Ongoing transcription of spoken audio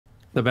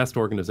the best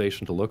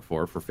organization to look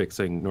for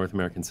fixing North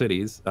American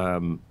cities.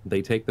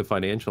 They take the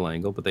financial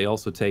angle, but they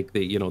also take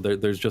the,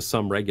 there's just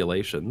some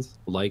regulations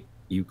like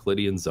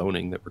Euclidean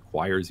zoning that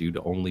requires you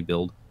to only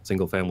build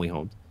single family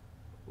homes,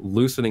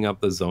 loosening up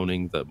the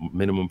zoning, the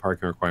minimum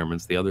parking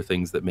requirements, the other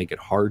things that make it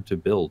hard to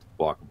build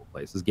walkable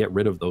places, get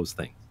rid of those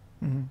things.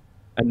 Mm-hmm.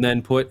 And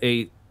then put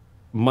a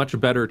much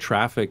better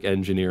traffic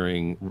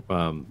engineering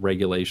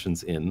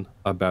regulations in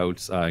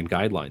about and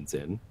guidelines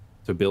in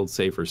to build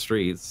safer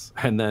streets,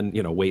 and then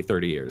wait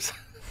 30 years.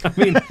 I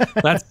mean,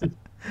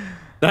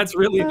 that's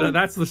really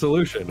that's the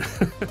solution.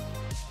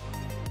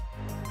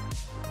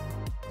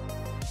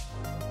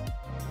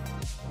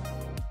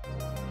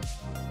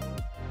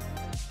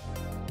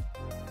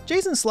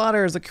 Jason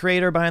Slaughter is the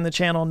creator behind the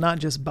channel Not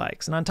Just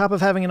Bikes, and on top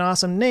of having an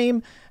awesome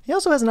name, he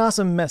also has an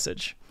awesome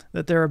message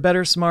that there are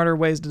better, smarter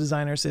ways to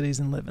design our cities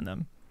and live in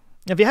them.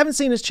 If you haven't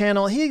seen his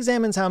channel, he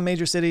examines how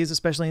major cities,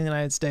 especially in the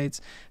United States,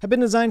 have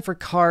been designed for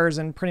cars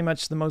in pretty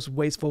much the most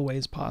wasteful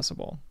ways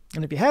possible.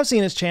 And if you have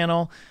seen his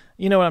channel,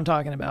 you know what I'm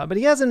talking about. But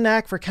he has a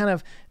knack for kind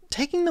of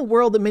taking the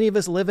world that many of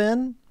us live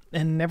in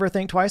and never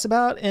think twice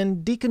about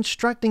and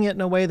deconstructing it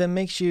in a way that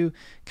makes you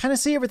kind of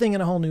see everything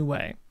in a whole new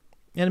way.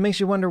 And it makes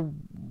you wonder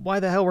why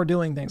the hell we're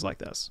doing things like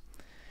this.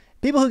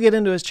 People who get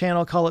into his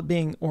channel call it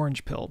being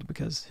orange-pilled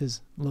because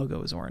his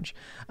logo is orange.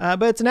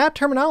 But it's an apt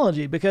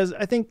terminology because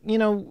I think,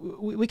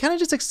 we kind of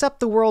just accept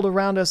the world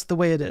around us the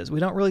way it is.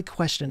 We don't really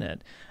question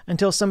it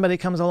until somebody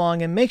comes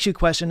along and makes you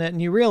question it and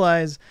you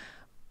realize,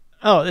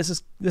 oh, this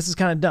is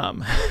kind of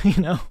dumb,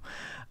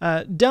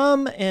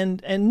 dumb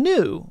and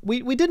new.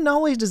 We didn't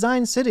always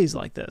design cities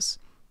like this.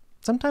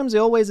 Sometimes the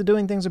old ways of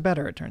doing things are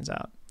better, it turns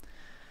out.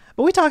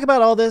 But we talk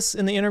about all this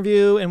in the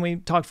interview, and we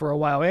talked for a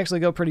while. We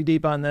actually go pretty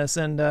deep on this,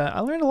 and I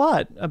learned a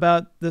lot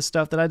about this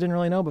stuff that I didn't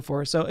really know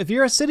before. So if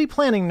you're a city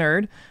planning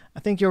nerd,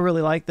 I think you'll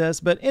really like this.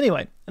 But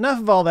anyway, enough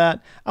of all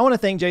that. I want to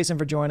thank Jason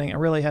for joining. I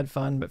really had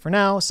fun. But for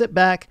now, sit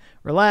back,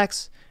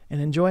 relax, and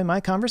enjoy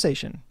my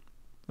conversation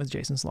with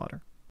Jason Slaughter.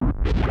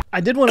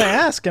 I did want to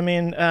ask,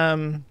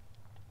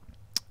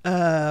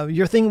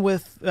 your thing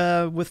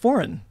with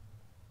Foreign.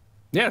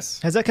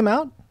 Yes. Has that come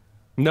out?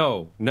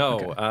 No.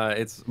 Okay.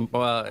 It's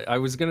I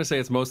was gonna say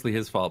it's mostly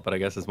his fault, but I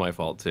guess it's my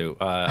fault too.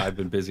 I've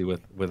been busy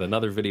with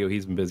another video.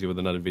 He's been busy with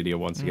another video.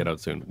 Wants to get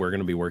out soon. We're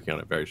gonna be working on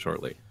it very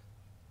shortly.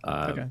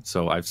 Okay.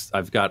 So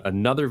I've got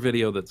another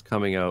video that's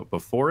coming out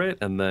before it,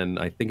 and then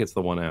I think it's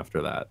the one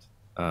after that.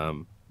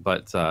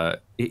 But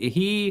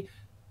he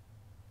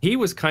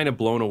was kind of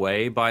blown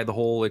away by the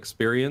whole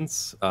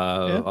experience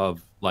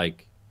of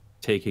like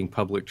taking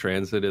public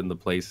transit in the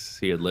place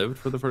he had lived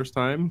for the first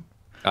time.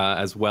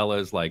 As well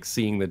as like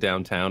seeing the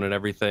downtown and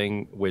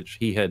everything, which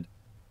he had,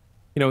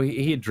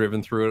 he had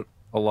driven through it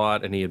a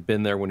lot and he had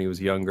been there when he was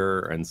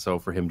younger. And so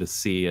for him to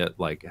see it,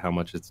 like how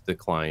much it's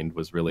declined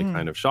was really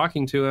kind of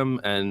shocking to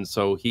him. And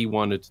so he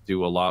wanted to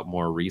do a lot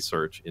more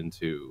research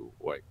into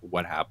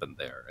what happened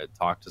there and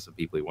talk to some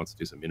people. He wants to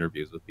do some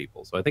interviews with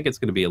people. So I think it's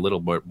going to be a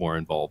little bit more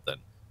involved than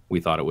we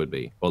thought it would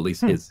be. Well, at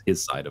least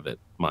his side of it.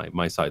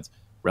 My side's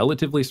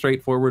relatively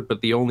straightforward,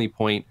 but the only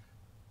point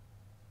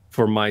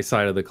for my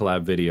side of the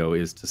collab video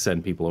is to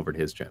send people over to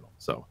his channel.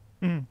 So,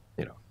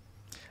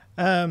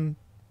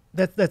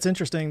 that's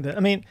interesting.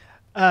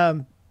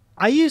 I'll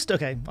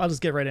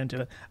just get right into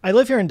it. I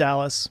live here in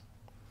Dallas.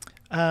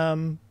 They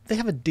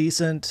have a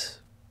decent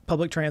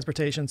public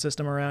transportation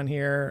system around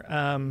here.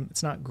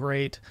 It's not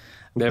great.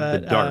 They have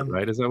the DART,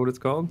 right? Is that what it's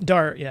called?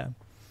 DART, yeah.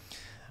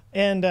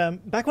 And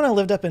back when I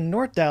lived up in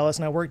North Dallas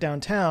and I worked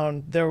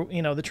downtown, there,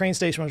 the train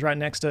station was right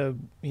next to,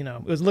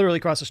 it was literally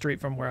across the street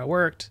from where I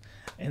worked.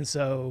 And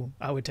so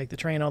I would take the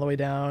train all the way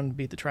down,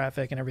 beat the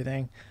traffic and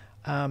everything.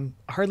 I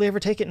hardly ever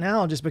take it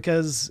now just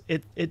because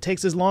it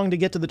takes as long to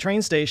get to the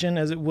train station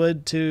as it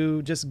would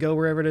to just go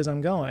wherever it is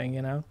I'm going,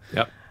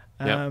 Yep.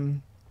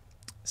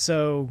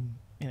 So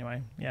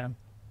anyway, yeah.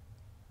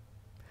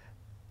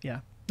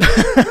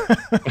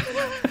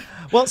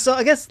 Well, so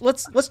I guess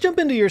let's jump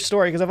into your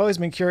story because I've always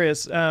been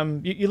curious.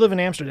 You live in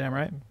Amsterdam,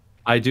 right?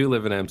 I do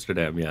live in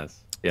Amsterdam, yes.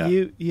 Yeah.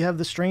 You have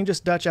the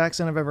strangest Dutch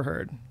accent I've ever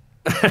heard.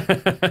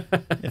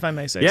 If I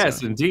may say so.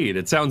 Yes, indeed.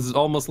 It sounds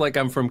almost like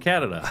I'm from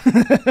Canada.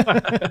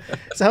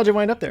 So how'd you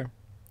wind up there?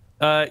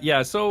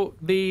 So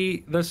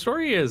the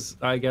story is,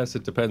 I guess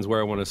it depends where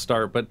I want to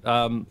start, but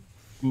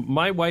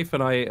my wife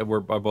and I are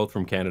both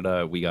from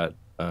Canada. We got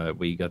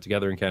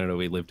together in Canada.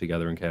 We lived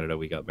together in Canada.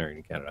 We got married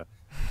in Canada.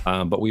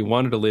 But we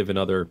wanted to live in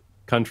other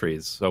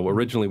countries. So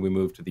originally we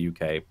moved to the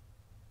UK.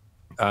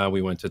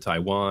 We went to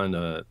Taiwan,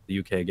 the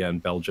UK again,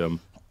 Belgium.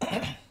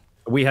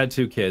 We had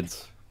 2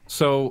 kids.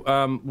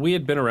 So we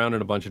had been around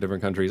in a bunch of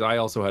different countries. I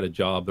also had a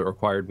job that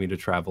required me to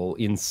travel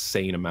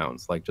insane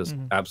amounts, like just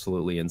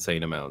absolutely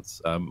insane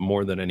amounts,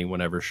 more than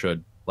anyone ever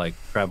should, like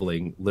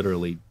traveling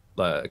literally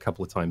a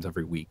couple of times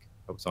every week.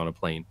 I was on a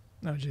plane.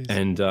 Oh, geez.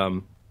 And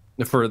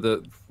for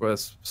a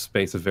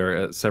space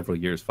of several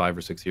years, 5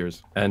 or 6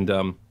 years. And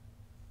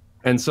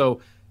so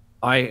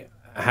I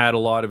had a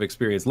lot of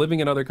experience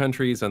living in other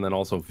countries and then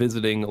also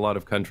visiting a lot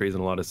of countries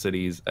and a lot of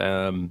cities.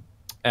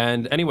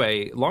 And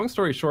anyway, long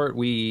story short,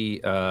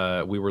 we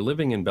were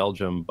living in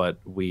Belgium, but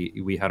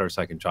we had our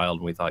second child,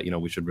 and we thought,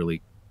 we should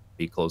really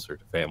be closer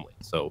to family.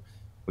 So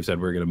we said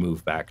we're going to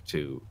move back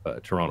to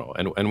Toronto,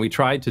 and we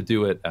tried to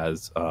do it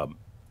as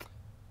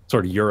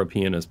sort of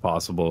European as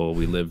possible.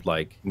 We lived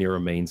like near a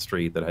main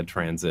street that had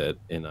transit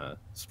in a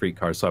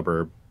streetcar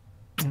suburb,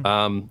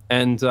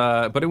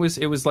 but it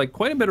was like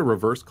quite a bit of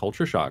reverse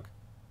culture shock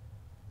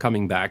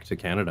coming back to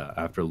Canada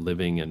after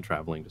living and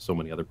traveling to so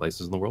many other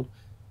places in the world.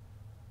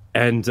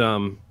 And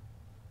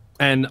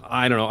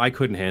I don't know, I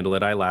couldn't handle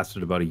it. I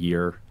lasted about a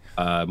year.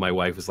 My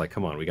wife was like,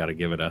 come on, we got to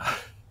give it a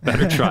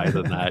better try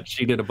than that.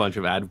 She did a bunch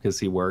of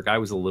advocacy work. I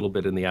was a little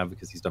bit in the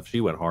advocacy stuff. She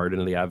went hard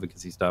into the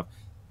advocacy stuff.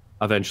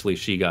 Eventually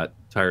she got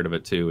tired of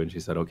it too. And she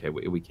said, okay,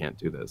 we can't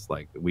do this.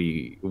 Like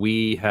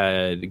we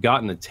had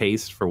gotten a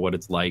taste for what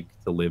it's like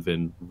to live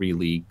in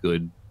really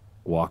good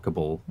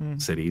walkable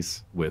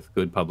cities with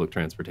good public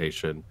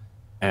transportation.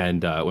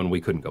 And when we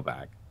couldn't go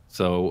back.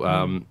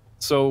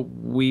 So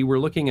we were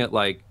looking at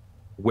like,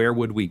 where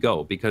would we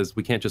go? Because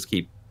we can't just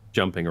keep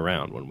jumping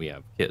around when we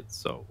have kids.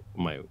 So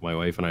my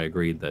wife and I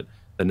agreed that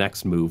the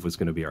next move was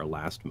going to be our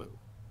last move.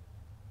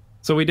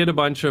 So we did a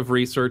bunch of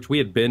research. We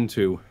had been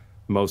to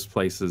most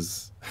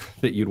places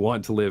that you'd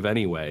want to live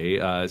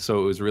anyway.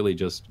 So it was really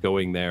just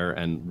going there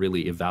and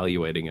really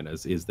evaluating it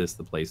as, is this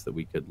the place that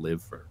we could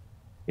live for,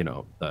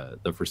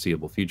 the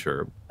foreseeable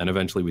future? And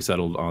eventually we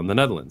settled on the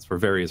Netherlands for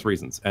various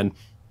reasons. And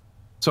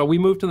so we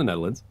moved to the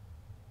Netherlands.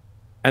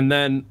 And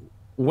then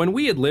when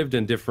we had lived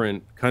in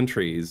different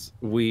countries,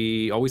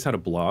 we always had a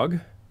blog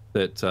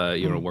that,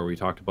 where we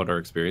talked about our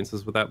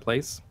experiences with that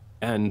place.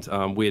 And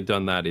we had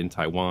done that in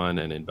Taiwan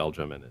and in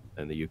Belgium and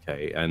in the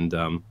UK.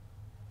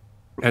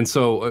 And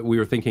so we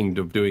were thinking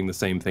of doing the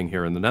same thing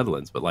here in the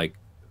Netherlands, but like,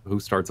 who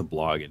starts a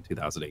blog in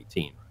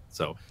 2018?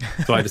 So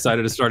I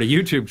decided to start a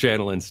YouTube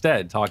channel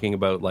instead, talking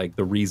about like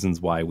the reasons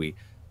why we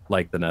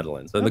like the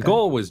Netherlands. And the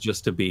goal was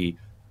just to be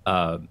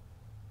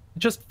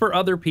just for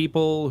other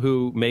people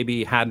who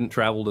maybe hadn't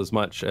traveled as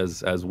much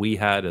as we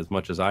had, as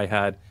much as I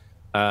had,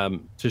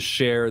 to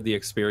share the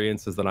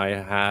experiences that I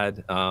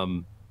had.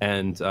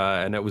 And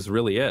it was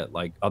really it.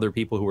 Like other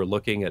people who were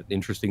looking at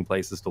interesting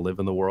places to live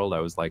in the world, I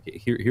was like,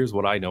 here's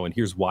what I know, and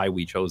here's why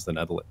we chose the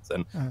Netherlands.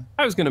 And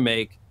I was going to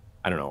make,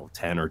 I don't know,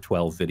 10 or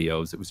 12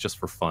 videos. It was just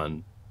for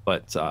fun.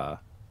 But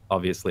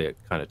obviously it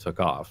kind of took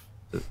off,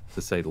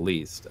 to say the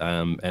least.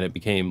 And it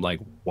became like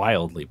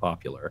wildly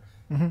popular.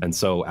 And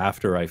so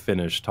after I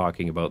finished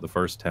talking about the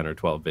first 10 or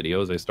 12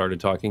 videos, I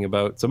started talking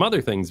about some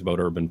other things about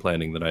urban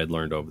planning that I had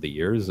learned over the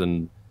years.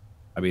 And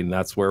I mean,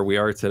 that's where we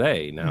are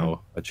today.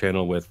 Now, a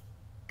channel with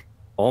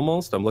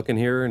almost, I'm looking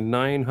here,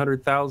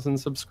 900,000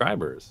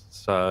 subscribers,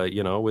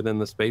 within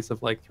the space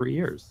of like 3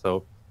 years.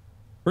 So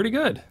pretty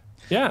good.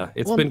 Yeah,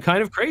 it's been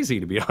kind of crazy,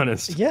 to be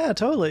honest. Yeah,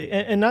 totally.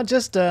 And not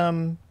just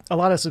a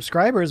lot of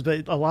subscribers,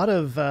 but a lot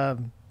of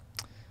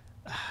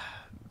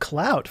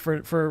clout,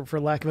 for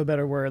lack of a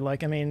better word.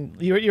 Like, I mean,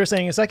 you were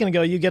saying a second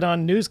ago, you get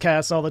on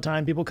newscasts all the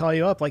time. People call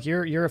you up like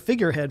you're a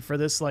figurehead for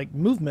this like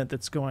movement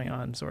that's going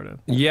on, sort of.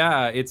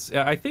 Yeah,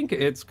 I think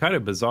it's kind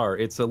of bizarre.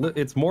 It's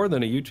more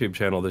than a YouTube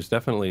channel. There's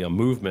definitely a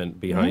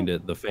movement behind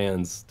it. The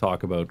fans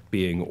talk about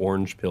being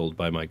orange-pilled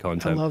by my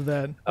content. I love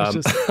that.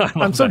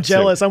 I'm so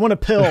jealous. Too. I want a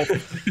pill.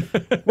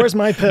 Where's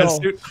my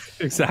pill?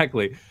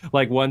 Exactly.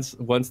 Like once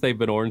they've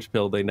been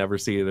orange-pilled, they never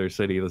see their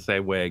city the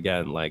same way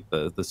again. Like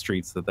the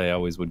streets that they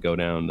always would go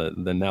down.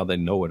 Then now they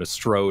know what a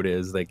strode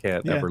is. They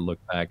can't ever look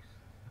back.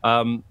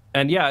 And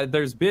yeah,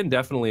 there's been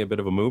definitely a bit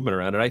of a movement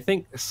around it. I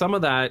think some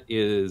of that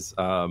is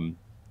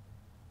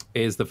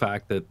the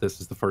fact that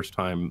this is the first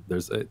time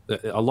there's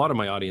a lot of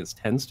my audience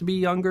tends to be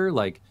younger,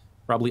 like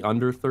probably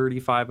under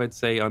 35, I'd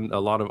say, a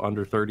lot of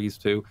under 30s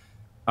too.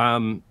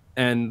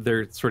 And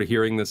they're sort of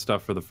hearing this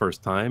stuff for the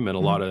first time, and a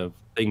lot of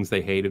things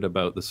they hated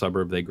about the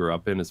suburb they grew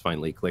up in is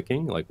finally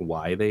clicking, like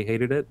why they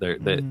hated it.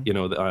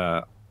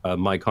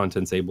 My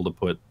content's able to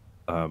put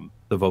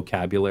the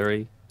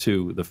vocabulary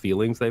to the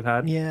feelings they've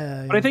had.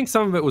 Yeah. But I think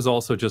some of it was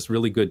also just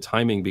really good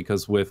timing,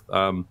 because with,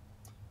 as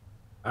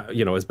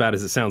bad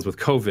as it sounds with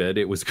COVID,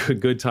 it was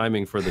good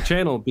timing for the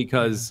channel,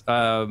 because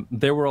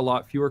there were a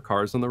lot fewer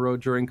cars on the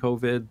road during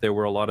COVID. There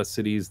were a lot of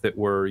cities that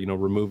were,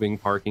 removing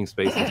parking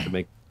spaces to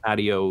make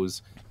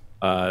patios.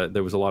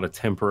 There was a lot of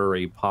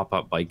temporary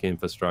pop-up bike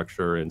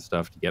infrastructure and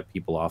stuff to get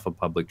people off of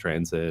public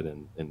transit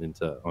and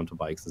onto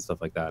bikes and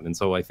stuff like that. And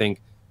so I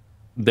think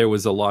there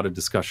was a lot of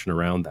discussion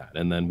around that.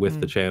 And then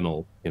with the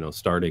channel,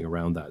 starting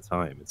around that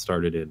time, it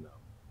started in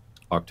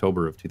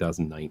October of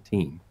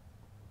 2019.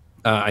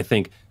 I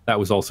think that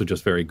was also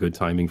just very good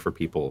timing for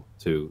people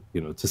to,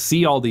 to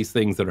see all these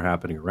things that are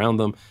happening around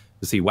them,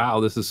 to see, wow,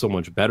 this is so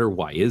much better.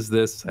 Why is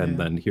this? And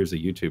then here's a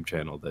YouTube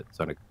channel that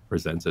sort of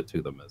presents it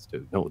to them as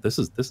to, no, this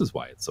is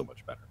why it's so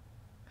much better.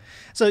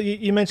 So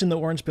you mentioned the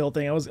orange pill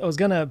thing.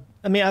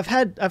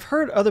 I've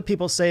heard other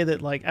people say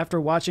that, like, after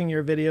watching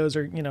your videos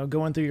or,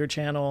 going through your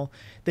channel,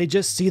 they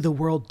just see the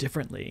world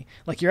differently.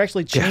 Like, you're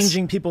actually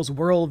changing people's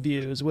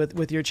worldviews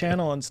with your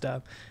channel and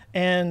stuff.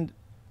 And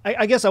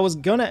I guess I was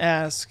going to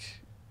ask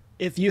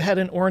if you had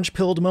an orange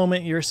pilled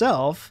moment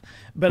yourself,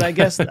 but I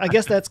guess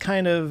that's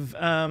kind of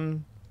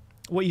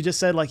what you just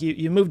said. Like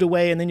you moved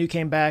away and then you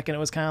came back, and it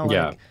was kind of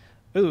like,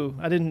 ooh,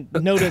 I didn't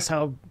notice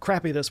how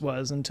crappy this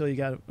was until you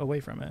got away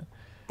from it.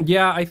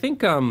 Yeah, I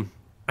think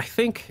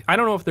I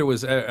don't know if there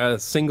was a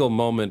single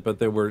moment, but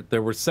there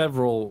were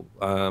several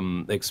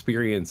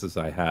experiences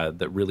I had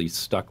that really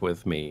stuck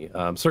with me.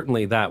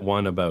 Certainly that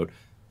one about,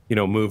 you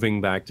know,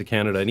 moving back to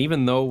Canada, and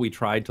even though we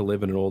tried to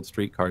live in an old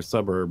streetcar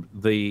suburb,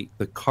 the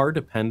car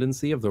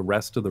dependency of the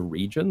rest of the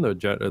region,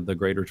 the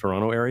Greater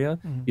Toronto area,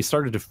 you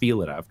started to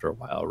feel it after a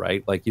while,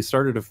 right? Like you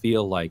started to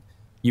feel like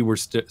you were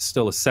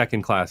still a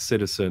second-class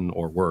citizen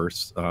or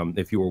worse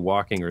if you were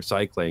walking or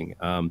cycling.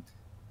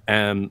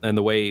 And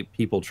the way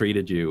people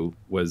treated you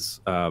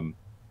was,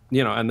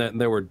 you know, and then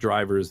there were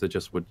drivers that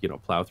just would, you know,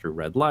 plow through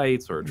red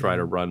lights or try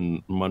to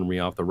run me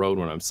off the road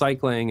when I'm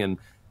cycling.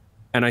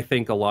 And I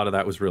think a lot of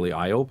that was really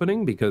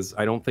eye-opening, because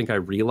I don't think I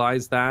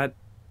realized that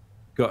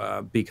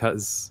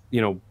because,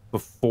 you know,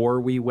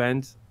 before we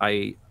went,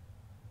 I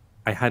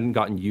hadn't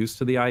gotten used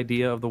to the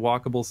idea of the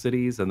walkable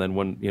cities. And then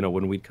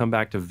when we'd come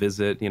back to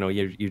visit, you know,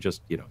 you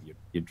just, you know,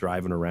 you're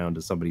driving around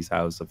to somebody's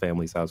house, a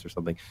family's house or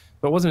something.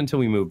 But it wasn't until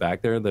we moved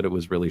back there that it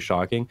was really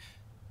shocking.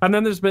 And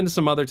then there's been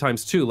some other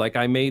times too. Like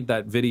I made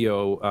that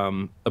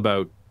video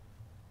about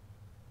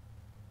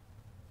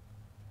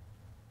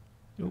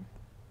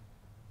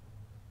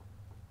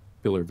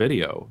filler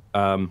video.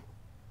 And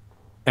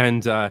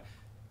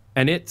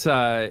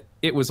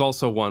it was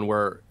also one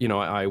where, you know,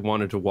 I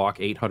wanted to walk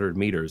 800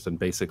 meters and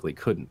basically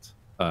couldn't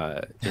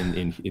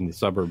in the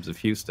suburbs of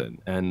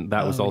Houston. And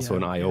that was also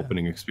an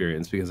eye-opening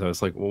experience, because I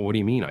was like, well, what do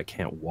you mean I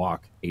can't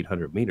walk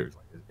 800 meters?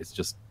 Like,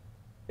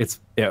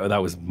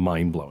 that was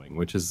mind-blowing,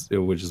 which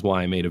is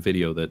why I made a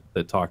video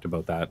that talked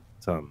about that.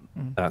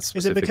 That specific.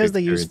 Is it because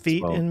they use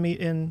feet well.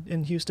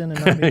 in Houston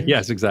and not meters?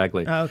 Yes,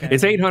 exactly. Oh, okay.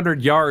 It's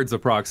 800 yards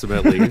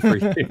approximately for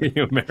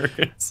you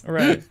Americans.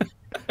 Right.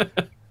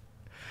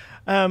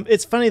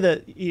 It's funny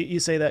that you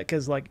say that,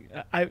 because like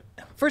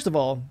first of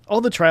all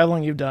the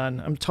traveling you've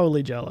done, I'm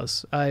totally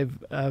jealous.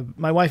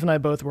 My wife and I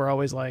both were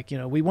always like, you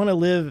know, we want to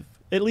live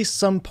at least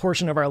some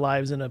portion of our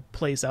lives in a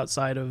place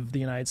outside of the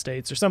United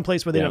States, or some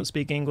place where they don't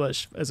speak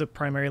English as a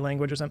primary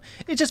language or something.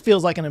 It just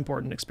feels like an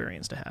important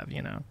experience to have,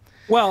 you know?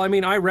 Well, I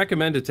mean, I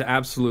recommend it to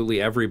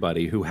absolutely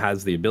everybody who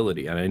has the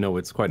ability. And I know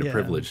it's quite a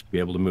privilege to be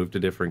able to move to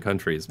different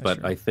countries.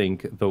 But I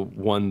think the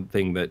one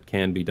thing that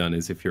can be done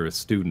is if you're a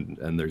student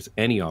and there's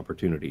any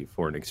opportunity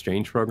for an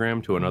exchange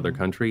program to another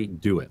country,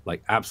 do it.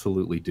 Like,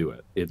 absolutely do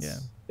it.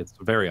 It's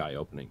very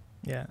eye-opening.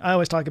 Yeah. I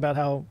always talk about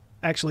how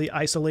actually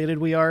isolated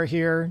we are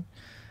here.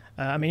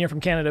 I mean, you're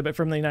from Canada, but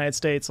from the United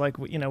States, like,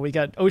 you know, we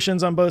got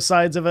oceans on both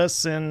sides of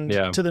us, and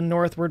to the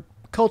north, we're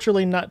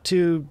culturally not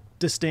too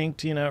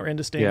distinct, you know, or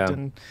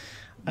indistinct.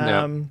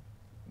 And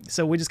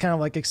so we just kind of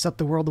like accept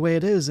the world the way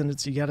it is.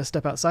 And you got to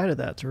step outside of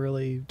that to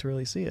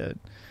really see it.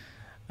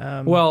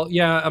 Well,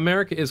 yeah,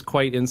 America is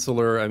quite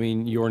insular. I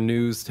mean, your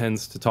news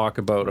tends to talk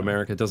about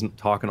America. It doesn't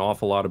talk an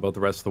awful lot about the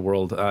rest of the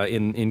world.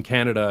 In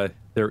Canada,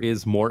 there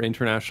is more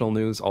international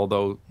news,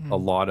 although a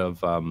lot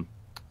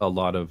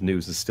of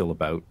news is still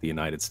about the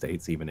United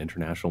States. Even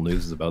international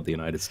news is about the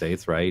United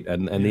States, right?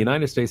 And the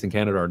United States and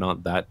Canada are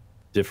not that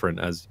different,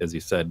 as you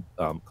said,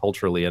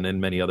 culturally and in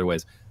many other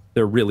ways.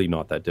 They're really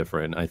not that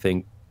different. I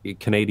think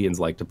Canadians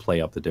like to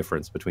play up the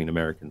difference between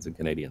Americans and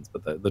Canadians,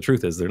 but the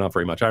truth is they're not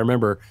very much. I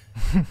remember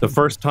the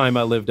first time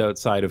I lived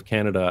outside of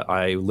Canada,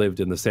 I lived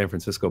in the San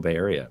Francisco Bay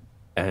Area,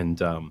 and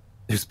it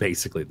was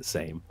basically the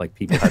same. Like,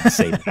 people had the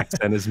same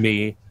accent as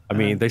me. I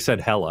mean, they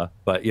said hella,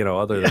 but, you know,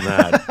 other than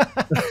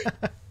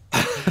that...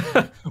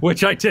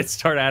 which I did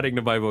start adding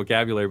to my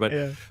vocabulary.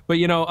 But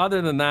you know,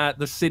 other than that,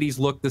 the cities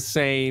look the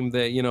same.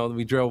 You know,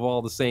 we drove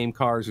all the same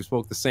cars. We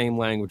spoke the same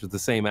language with the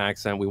same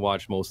accent. We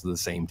watched most of the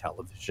same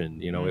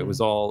television. You know, it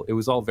was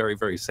all very,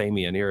 very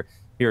samey. And here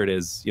it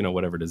is, you know,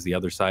 whatever it is, the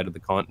other side of the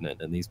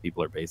continent. And these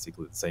people are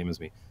basically the same as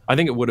me. I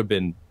think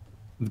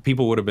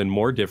people would have been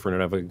more different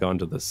if I had gone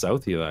to the south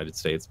of the United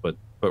States. But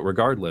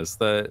regardless,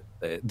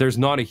 there's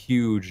not a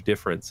huge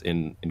difference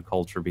in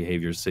culture,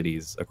 behavior,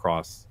 cities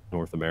across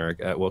North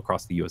America, well,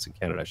 across the U.S. and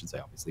Canada, I should say.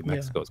 Obviously,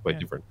 Mexico is quite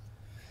different.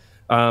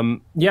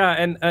 And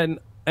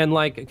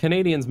like,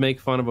 Canadians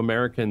make fun of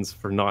Americans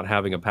for not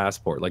having a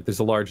passport. Like, there's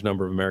a large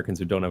number of Americans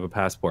who don't have a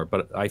passport,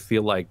 but I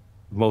feel like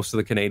most of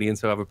the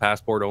Canadians who have a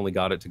passport only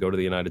got it to go to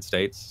the United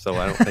States, so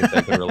I don't think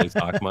they can really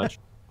talk much.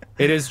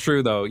 It is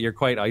true, though. You're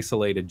quite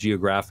isolated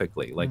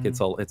geographically. Like,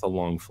 it's a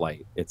long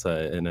flight.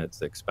 And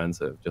it's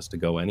expensive just to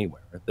go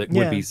anywhere. That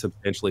would be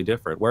substantially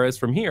different. Whereas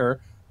from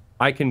here,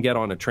 I can get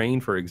on a train,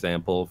 for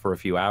example, for a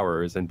few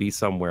hours and be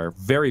somewhere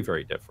very,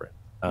 very different.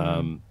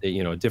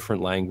 You know,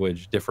 different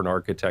language, different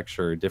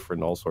architecture,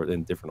 different all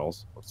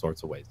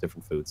sorts of ways,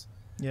 different foods.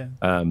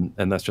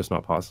 And that's just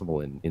not possible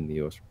in the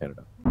U.S. or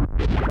Canada.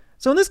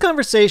 So in this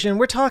conversation,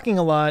 we're talking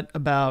a lot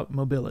about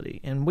mobility,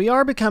 and we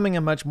are becoming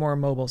a much more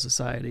mobile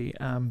society.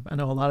 I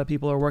know a lot of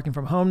people are working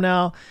from home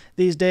now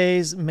these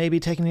days, maybe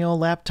taking the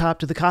old laptop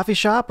to the coffee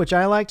shop, which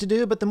I like to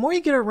do. But the more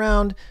you get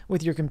around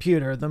with your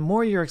computer, the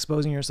more you're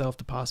exposing yourself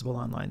to possible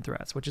online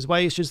threats, which is why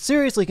you should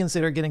seriously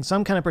consider getting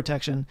some kind of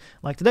protection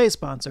like today's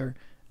sponsor,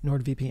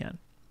 NordVPN.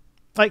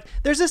 Like,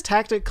 there's this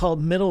tactic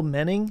called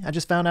middlemening I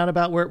just found out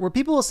about where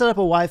people will set up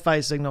a Wi-Fi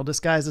signal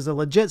disguised as a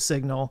legit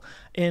signal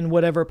in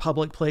whatever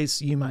public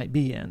place you might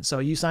be in. So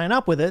you sign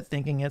up with it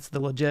thinking it's the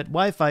legit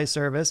Wi-Fi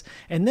service,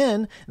 and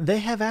then they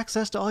have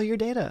access to all your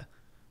data.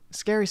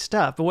 Scary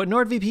stuff. But what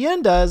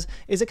NordVPN does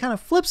is it kind of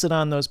flips it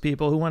on those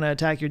people who want to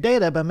attack your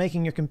data by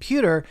making your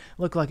computer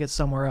look like it's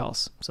somewhere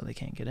else so they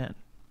can't get in.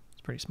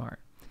 It's pretty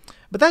smart.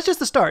 But that's just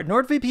the start.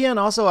 NordVPN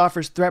also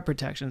offers threat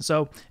protection.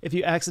 So if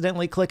you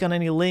accidentally click on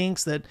any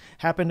links that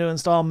happen to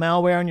install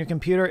malware on your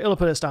computer, it'll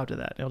put a stop to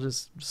that. It'll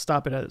just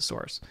stop it at its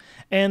source.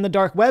 And the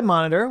Dark Web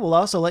Monitor will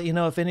also let you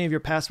know if any of your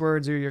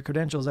passwords or your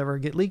credentials ever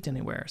get leaked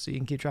anywhere. So you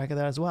can keep track of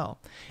that as well.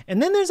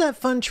 And then there's that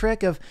fun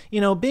trick of,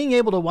 being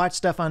able to watch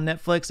stuff on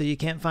Netflix that you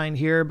can't find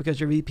here because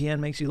your VPN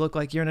makes you look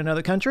like you're in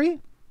another country.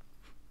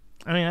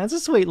 I mean, that's a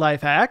sweet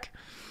life hack.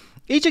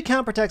 Each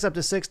account protects up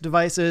to 6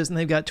 devices, and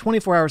they've got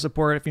 24-hour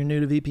support if you're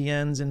new to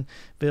VPNs and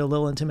feel a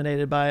little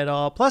intimidated by it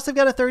all. Plus, they've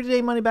got a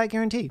 30-day money-back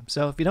guarantee.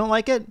 So if you don't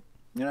like it,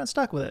 you're not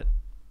stuck with it.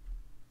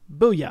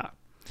 Booyah.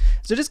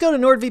 So just go to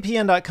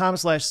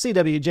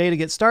nordvpn.com/CWJ to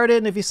get started,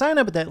 and if you sign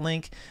up at that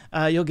link,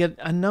 you'll get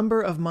a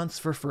number of months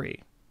for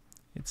free.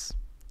 It's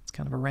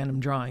kind of a random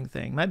drawing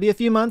thing. Might be a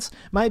few months,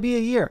 might be a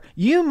year.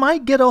 You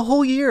might get a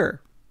whole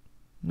year.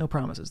 No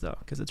promises, though,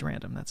 because it's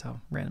random. That's how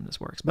random this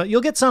works. But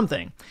you'll get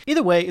something.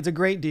 Either way, it's a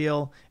great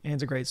deal, and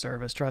it's a great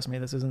service. Trust me,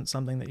 this isn't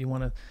something that you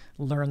want to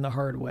learn the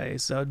hard way.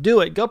 So do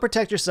it. Go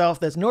protect yourself.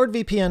 That's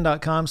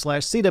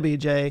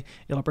nordvpn.com/CWJ.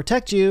 It'll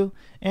protect you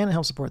and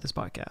help support this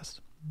podcast.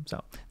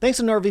 So thanks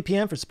to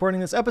NordVPN for supporting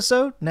this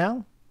episode.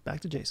 Now, back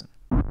to Jason.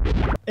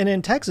 And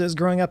in Texas,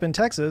 growing up in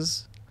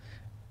Texas,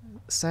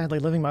 sadly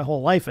living my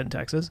whole life in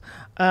Texas,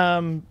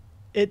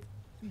 it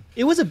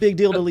was a big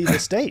deal to leave the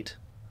state.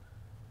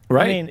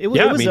 Right. I mean, it was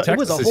a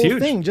whole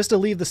thing just to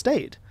leave the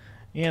state,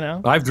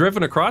 I've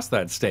driven across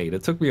that state.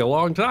 It took me a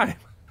long time.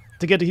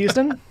 To get to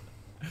Houston?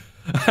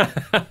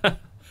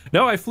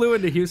 No, I flew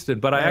into Houston,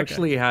 but I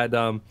actually had,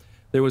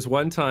 there was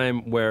one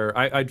time where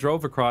I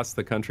drove across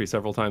the country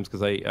several times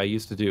because I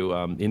used to do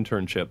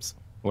internships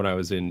when I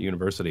was in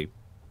university.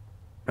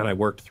 And I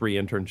worked 3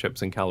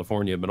 internships in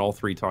California, but all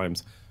 3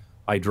 times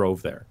I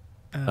drove there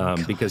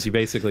because you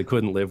basically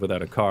couldn't live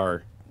without a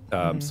car.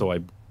 So I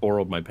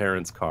borrowed my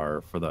parents'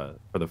 car for the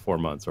 4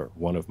 months, or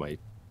one of my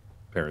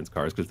parents'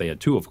 cars, because they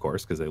had 2, of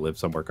course, because they lived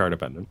somewhere car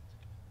dependent.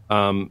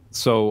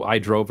 So I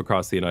drove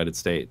across the United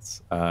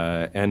States,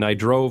 and I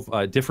drove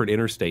a different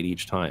interstate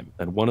each time.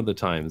 And one of the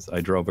times I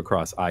drove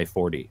across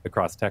I-40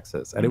 across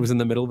Texas, and it was in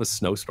the middle of a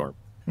snowstorm.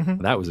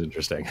 That was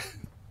interesting.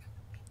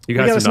 You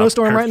guys got a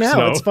snowstorm right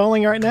now. It's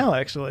falling right now,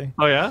 actually.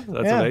 Oh yeah,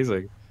 that's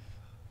amazing.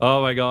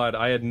 Oh my God,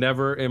 I had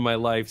never in my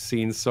life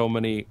seen so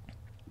many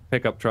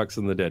pickup trucks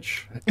in the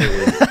ditch.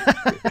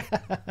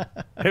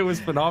 It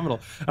was phenomenal.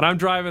 And I'm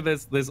driving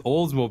this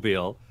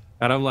Oldsmobile,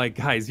 and I'm like,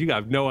 guys, you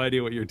have no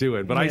idea what you're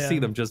doing. But I see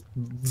them just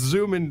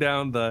zooming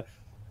down the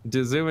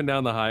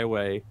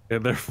highway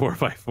in their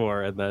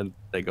 4x4, and then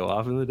they go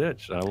off in the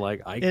ditch. And I'm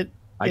like, I can't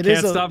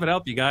stop and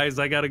help you guys.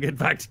 I got to get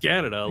back to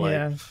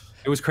Canada.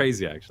 It was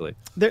crazy, actually.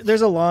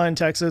 There's a law in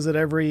Texas that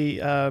every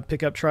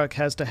pickup truck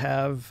has to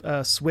have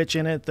a switch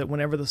in it that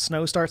whenever the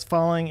snow starts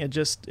falling, it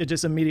just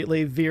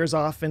immediately veers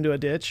off into a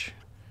ditch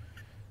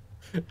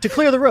to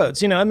clear the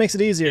roads. It makes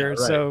it easier. Yeah, right.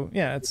 So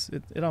yeah, it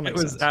all makes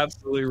sense. It was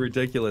absolutely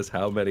ridiculous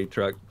how many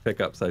truck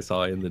pickups I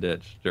saw in the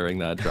ditch during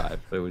that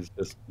drive. It was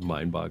just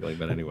mind-boggling.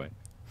 But anyway,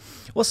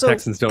 well, so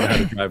Texans don't know how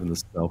to drive in the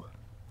snow.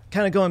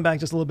 Kind of going back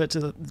just a little bit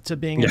to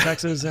being in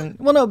Texas, and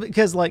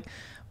because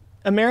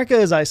America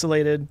is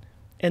isolated.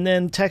 And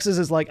then Texas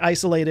is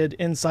isolated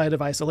inside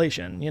of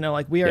isolation.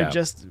 We are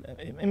just,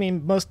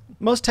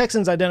 most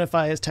Texans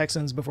identify as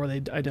Texans before they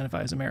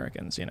identify as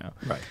Americans,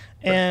 Right.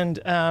 And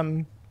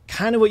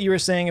kind of what you were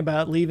saying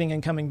about leaving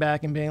and coming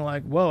back and being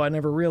like, whoa, I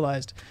never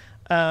realized.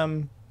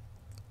 A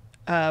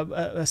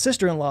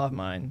sister-in-law of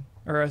mine,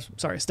 a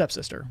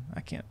stepsister.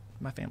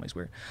 My family's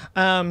weird.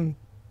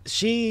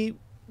 She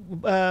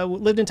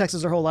lived in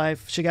Texas her whole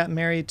life. She got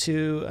married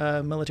to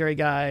a military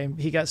guy.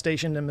 He got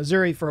stationed in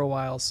Missouri for a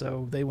while,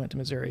 so they went to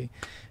Missouri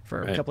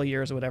for a couple of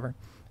years or whatever.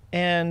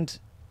 And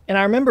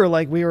I remember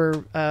we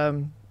were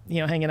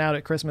hanging out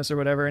at Christmas or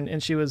whatever,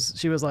 and she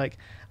was like,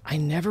 I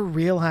never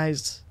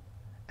realized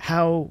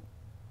how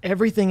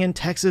everything in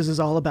Texas is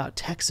all about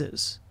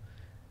Texas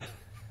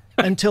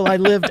until I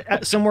lived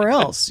somewhere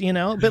else,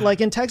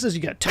 But in Texas,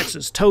 you got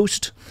Texas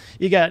toast,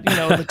 you got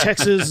the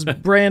Texas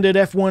branded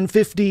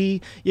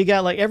F-150, you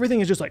got everything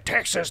is just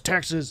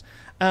Texas.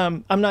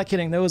 I'm not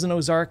kidding. There was an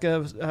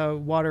Ozarka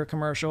water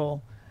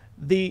commercial.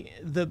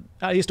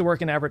 I used to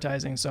work in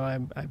advertising, so I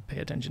pay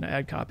attention to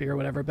ad copy or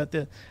whatever. But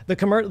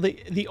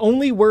the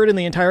only word in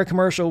the entire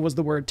commercial was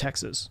the word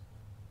Texas.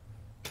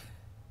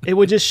 it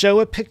would just show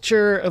a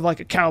picture of like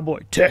a cowboy,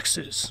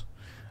 Texas,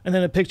 and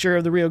then a picture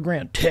of the Rio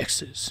Grande,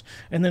 Texas,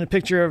 and then a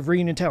picture of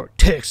Reunion Tower,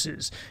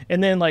 Texas,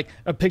 and then like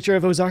a picture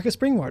of Ozarka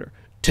Springwater,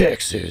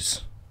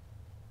 Texas.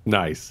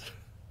 Nice.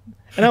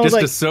 And I was just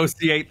like,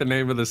 associate the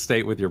name of the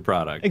state with your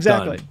product.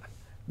 Exactly. Done.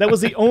 That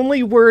was the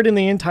only word in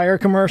the entire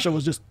commercial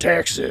was just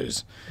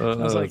Texas. I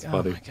was like, oh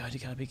funny. my God, you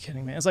gotta be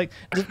kidding me. It's like,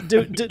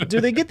 do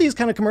they get these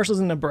kind of commercials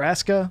in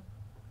Nebraska?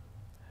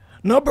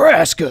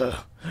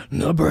 Nebraska.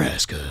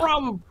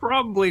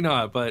 Probably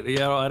not, but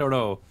I don't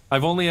know.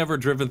 I've only ever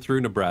driven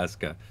through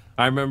Nebraska.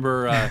 I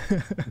remember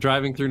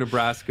driving through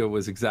Nebraska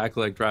was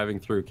exactly like driving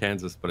through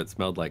Kansas, but it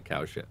smelled like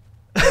cow shit.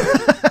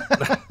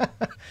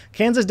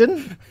 Kansas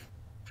didn't?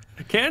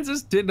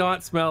 Kansas did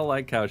not smell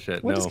like cow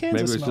shit. What No, does Kansas maybe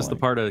it was smell just the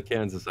like? part of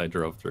Kansas I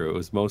drove through. It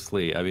was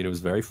mostly, I mean, it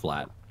was very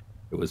flat.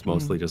 It was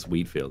mostly just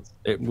wheat fields.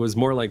 It was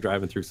more like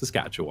driving through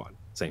Saskatchewan.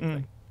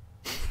 Same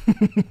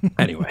thing.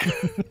 Anyway.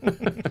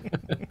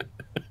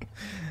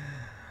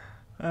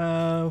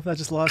 I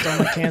just lost all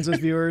my Kansas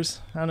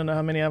viewers. I don't know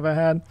how many I've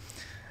had.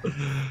 Oh,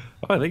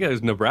 I think it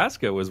was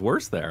Nebraska was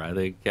worse there. I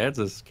think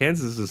Kansas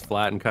is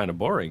flat and kind of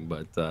boring,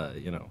 but at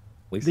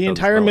least The it doesn't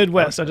entire smell like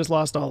Midwest, cow I just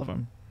lost all of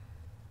them.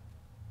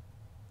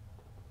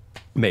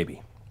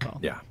 Maybe. Well,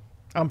 Yeah.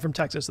 I'm from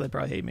Texas, so they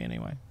probably hate me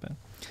anyway. But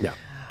Yeah.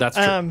 That's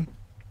true. And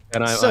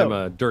I'm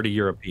a dirty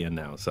European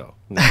now, so.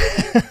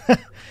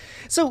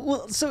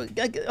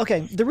 Okay.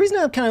 The reason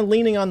I'm kind of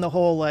leaning on the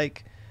whole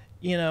like,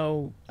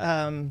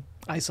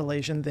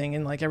 isolation thing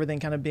and like everything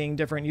kind of being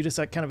different, you just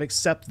like kind of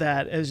accept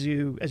that as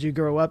you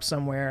grow up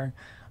somewhere.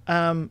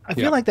 I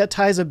feel like that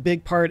ties a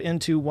big part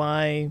into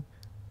why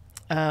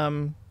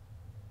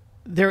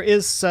there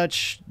is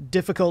such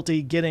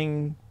difficulty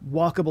getting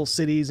walkable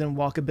cities and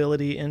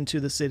walkability into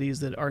the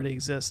cities that already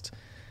exist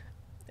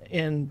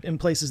in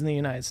places in the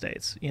United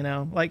States.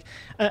 Like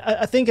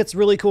I think it's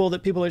really cool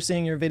that people are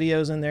seeing your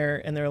videos and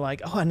they're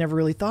like, oh, I never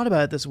really thought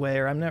about it this way,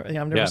 or I've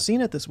never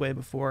seen it this way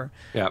before.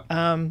 Yeah.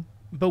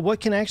 But what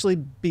can actually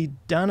be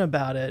done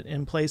about it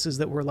in places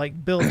that were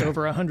like built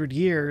over 100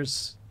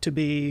 years to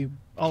be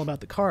all about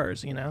the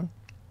cars,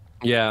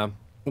 Yeah.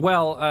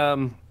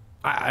 Well,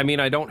 I mean,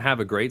 I don't have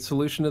a great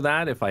solution to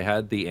that. If I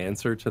had the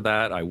answer to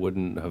that, I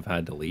wouldn't have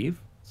had to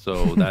leave.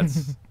 So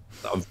that's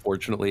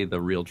unfortunately the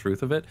real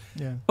truth of it.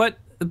 Yeah. But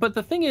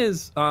the thing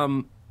is,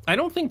 I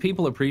don't think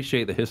people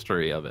appreciate the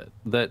history of it.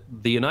 That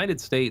the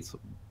United States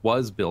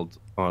was built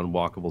on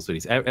walkable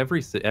cities.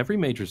 Every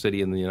major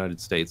city in the United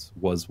States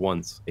was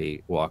once a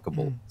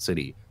walkable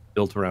city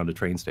built around a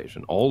train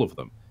station. All of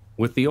them,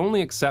 with the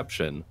only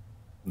exception,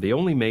 the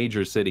only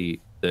major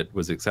city that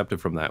was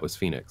accepted from that was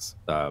Phoenix,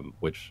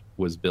 which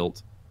was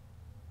built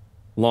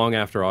long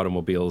after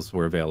automobiles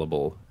were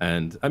available.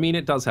 And I mean,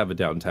 it does have a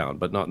downtown,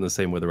 but not in the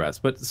same way the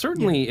rest. But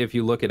certainly if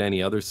you look at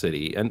any other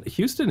city, and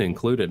Houston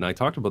included, and I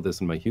talked about this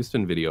in my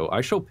Houston video,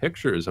 I show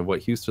pictures of what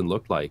Houston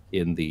looked like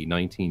in the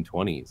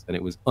 1920s, and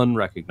it was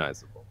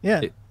unrecognizable.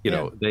 Yeah.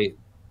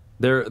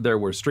 There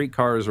were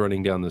streetcars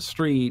running down the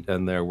street,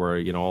 and there were,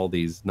 all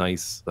these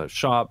nice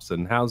shops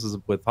and houses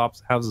with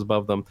houses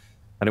above them,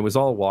 and it was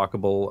all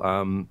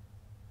walkable.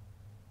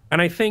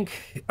 And I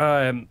think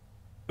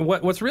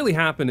what's really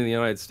happened in the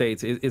United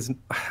States is,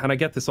 and I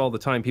get this all the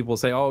time, people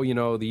say, oh,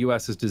 the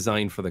U.S. is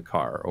designed for the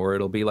car, or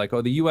it'll be like,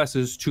 oh, the U.S.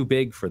 is too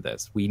big for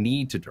this. We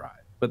need to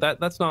drive. But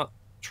that's not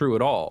true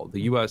at all.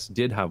 The U.S.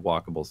 did have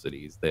walkable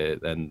cities,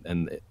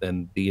 and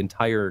the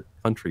entire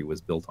country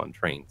was built on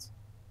trains.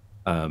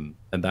 And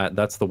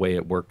that's the way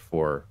it worked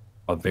for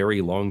a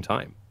very long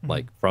time,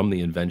 like from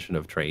the invention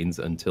of trains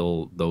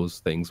until those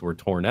things were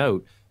torn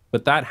out.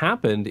 But that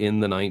happened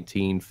in the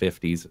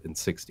 1950s and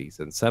 60s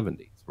and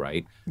 70s,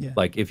 right? Yeah.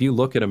 Like if you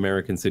look at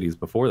American cities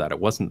before that, it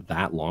wasn't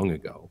that long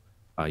ago,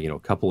 a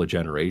couple of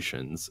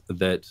generations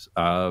that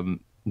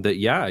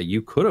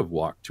you could have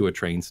walked to a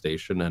train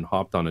station and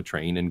hopped on a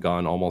train and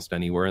gone almost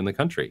anywhere in the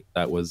country.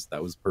 That was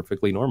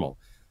perfectly normal.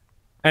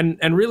 And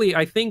really,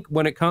 I think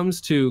when it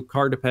comes to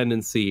car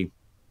dependency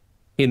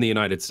in the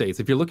United States,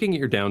 if you're looking at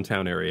your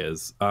downtown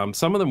areas,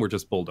 some of them were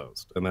just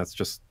bulldozed, and that's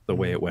just the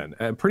way it went.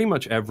 Pretty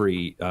much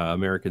every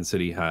American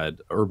city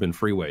had urban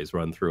freeways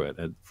run through it,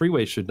 and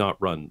freeways should not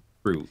run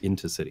through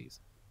into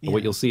cities. Yeah.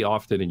 What you'll see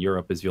often in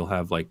Europe is you'll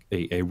have like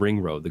a ring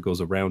road that goes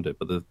around it,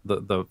 but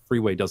the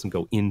freeway doesn't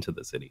go into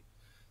the city.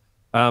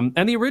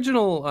 And the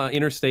original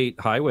Interstate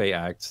Highway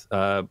Act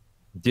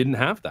didn't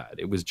have that.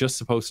 It was just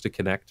supposed to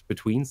connect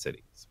between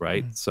cities,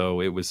 right?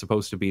 So it was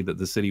supposed to be that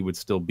the city would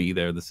still be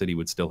there, the city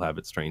would still have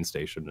its train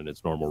station and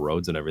its normal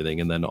roads and everything,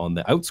 and then on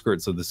the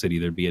outskirts of the city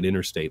there'd be an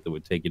interstate that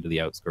would take you to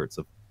the outskirts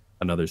of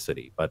another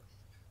city. But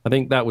I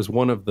think that was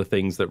one of the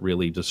things that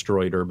really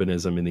destroyed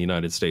urbanism in the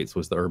United States,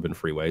 was the urban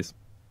freeways.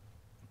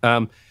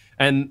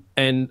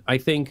 And I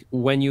think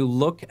when you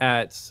look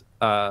at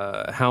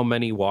how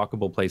many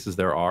walkable places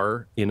there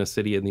are in a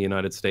city in the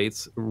United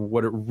States,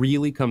 what it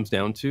really comes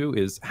down to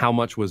is how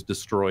much was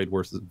destroyed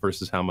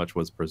versus how much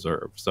was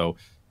preserved. So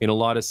in a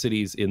lot of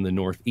cities in the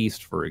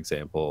Northeast, for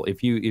example,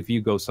 if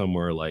you go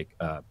somewhere like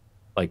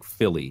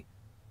Philly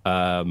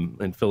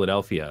and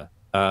Philadelphia,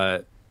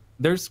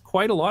 there's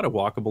quite a lot of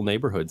walkable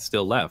neighborhoods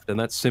still left, and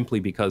that's simply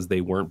because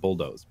they weren't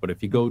bulldozed. But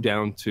if you go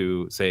down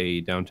to,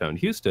 say, downtown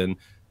Houston,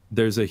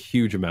 there's a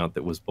huge amount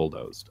that was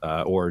bulldozed.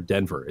 Or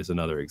Denver is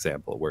another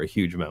example where a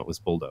huge amount was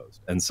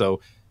bulldozed. And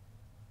so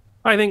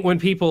I think when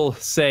people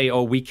say,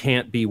 oh, we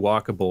can't be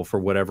walkable for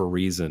whatever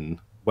reason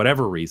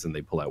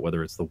they pull out,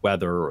 whether it's the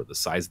weather or the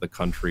size of the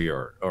country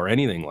or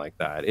anything like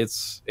that,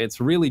 it's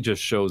really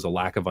just shows a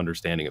lack of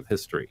understanding of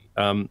history.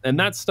 And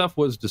that stuff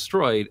was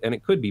destroyed, and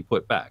it could be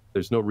put back.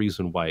 There's no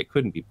reason why it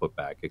couldn't be put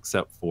back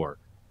except for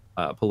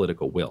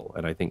political will.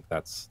 And I think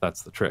that's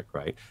the trick,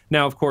 right?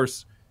 Now, of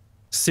course,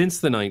 since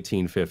the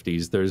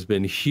 1950s, there's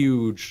been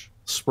huge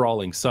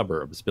sprawling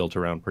suburbs built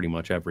around pretty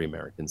much every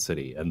American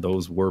city, and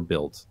those were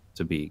built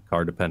to be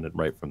car dependent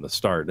right from the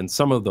start. And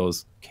some of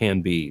those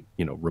can be,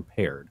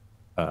 repaired.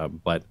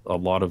 But a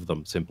lot of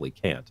them simply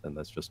can't, and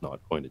that's just not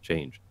going to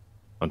change,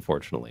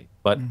 unfortunately.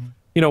 But,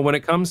 when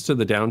it comes to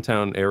the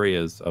downtown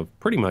areas of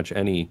pretty much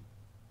any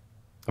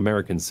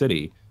American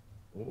city,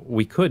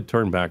 we could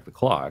turn back the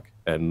clock,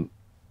 and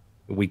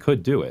we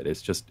could do it.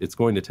 It's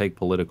going to take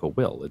political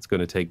will. It's going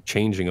to take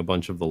changing a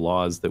bunch of the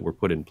laws that were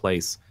put in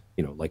place,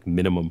 like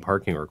minimum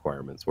parking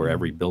requirements, where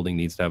every building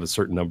needs to have a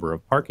certain number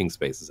of parking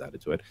spaces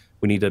added to it.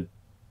 We need to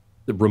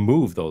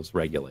remove those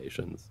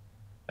regulations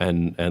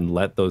and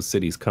let those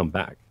cities come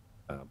back.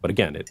 But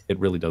again, it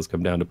really does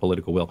come down to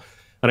political will.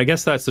 And I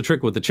guess that's the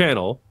trick with the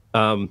channel.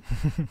 I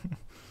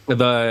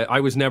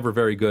was never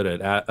very good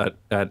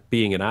at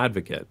being an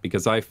advocate,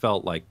 because I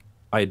felt like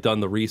I had done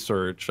the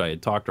research, I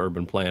had talked to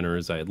urban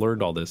planners, I had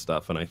learned all this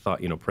stuff, and I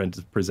thought,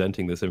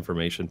 presenting this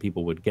information,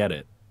 people would get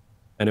it.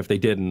 And if they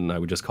didn't, I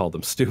would just call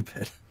them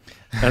stupid.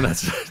 And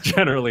that's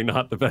generally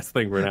not the best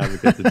thing for an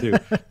advocate to do.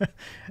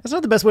 That's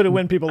not the best way to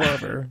win people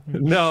over.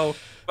 No,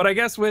 but I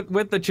guess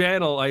with the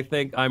channel, I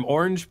think I'm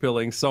orange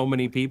pilling so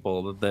many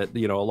people that,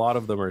 a lot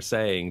of them are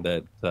saying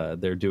that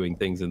they're doing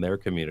things in their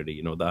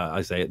community.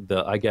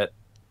 I get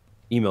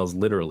emails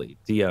literally,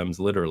 DMs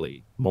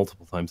literally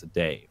multiple times a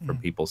day from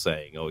people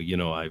saying, oh,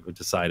 I've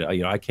decided,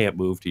 I can't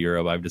move to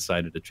Europe. I've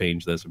decided to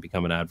change this and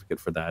become an advocate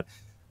for that.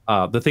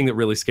 The thing that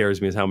really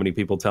scares me is how many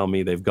people tell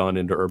me they've gone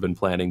into urban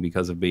planning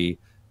because of me,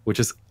 which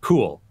is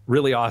cool,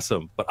 really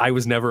awesome. But I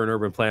was never an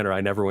urban planner.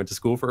 I never went to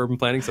school for urban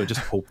planning, so I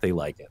just hope they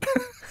like it.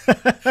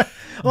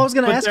 Well, I was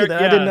going to ask you that.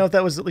 Yeah. I didn't know if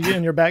that was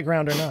in your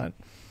background or not.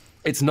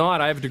 It's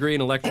not. I have a degree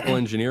in electrical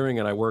engineering,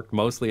 and I worked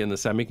mostly in the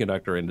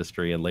semiconductor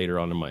industry, and later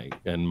on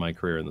in my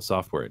career in the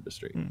software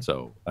industry.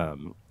 So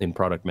in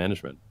product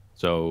management.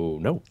 So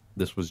no,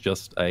 this was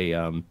just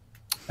a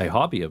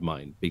hobby of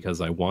mine,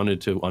 because I wanted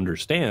to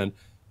understand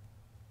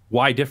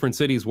why different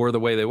cities were the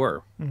way they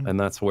were. And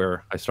that's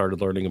where I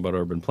started learning about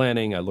urban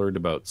planning. I learned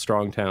about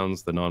Strong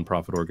Towns, the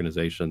nonprofit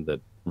organization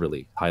that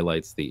really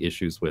highlights the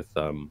issues with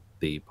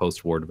the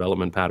post-war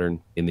development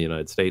pattern in the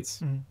United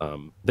States.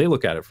 They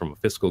look at it from a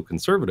fiscal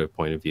conservative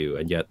point of view,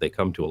 and yet they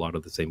come to a lot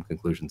of the same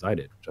conclusions I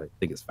did, which I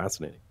think is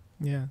fascinating.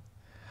 Yeah.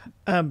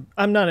 I'm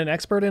not an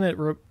expert in it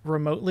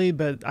remotely,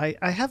 but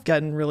I have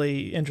gotten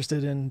really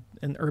interested in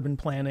urban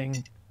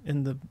planning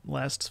in the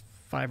last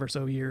 5 or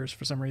so years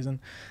for some reason.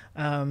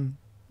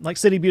 Like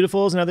City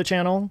Beautiful is another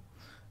channel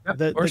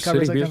that covers City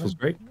that Beautiful is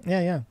great.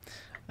 Yeah.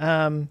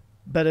 But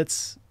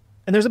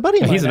and there's a buddy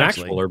of mine, he's an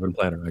actually. Actual urban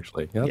planner,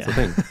 actually. Yeah, that's the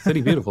thing.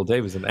 City Beautiful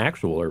Dave is an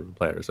actual urban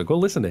planner, so go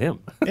listen to him.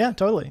 Yeah,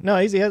 totally. No,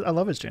 I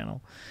love his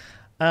channel.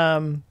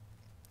 So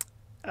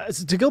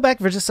to go back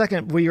for just a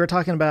second, where you were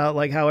talking about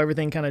like how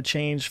everything kind of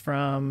changed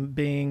from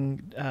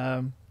being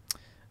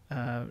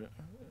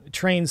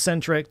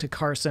train-centric to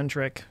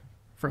car-centric,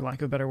 for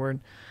lack of a better word.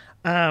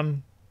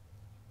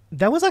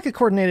 That was like a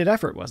coordinated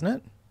effort, wasn't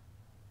it?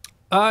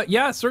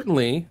 Yeah,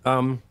 certainly.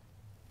 I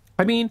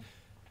mean,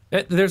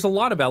 there's a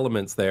lot of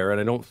elements there, and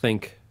I don't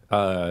think,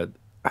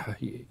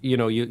 you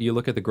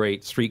look at the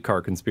great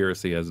streetcar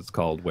conspiracy, as it's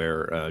called,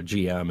 where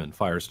GM and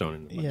Firestone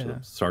and a bunch of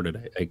them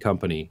started a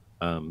company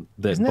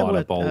that bought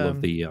up all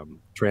of the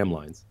tram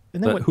lines.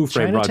 Who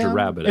Framed Roger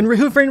Rabbit? And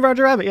Who Framed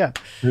Roger Rabbit, yeah.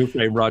 Who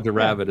Framed Roger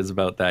Rabbit is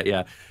about that,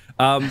 yeah.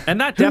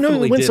 And that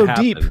definitely did so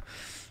happen. Deep?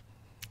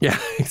 Yeah,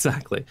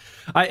 exactly.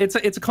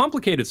 It's a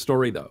complicated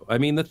story, though. I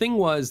mean, the thing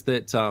was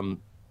that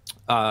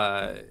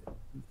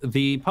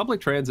the public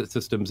transit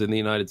systems in the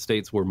United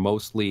States were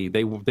mostly,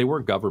 they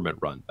weren't government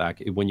run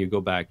back when you go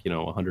back,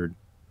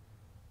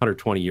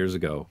 120 years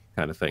ago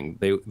kind of thing.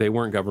 They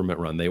weren't government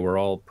run. They were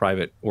all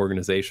private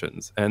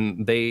organizations,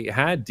 and they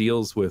had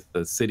deals with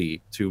the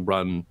city to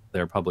run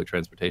their public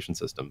transportation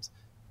systems.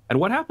 And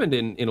what happened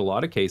in a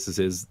lot of cases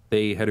is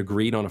they had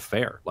agreed on a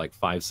fare, like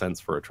 5 cents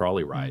for a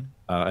trolley ride.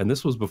 And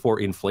this was before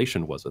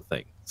inflation was a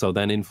thing. So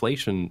then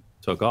inflation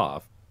took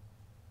off.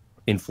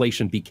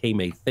 Inflation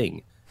became a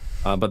thing.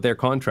 But their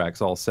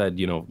contracts all said,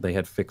 they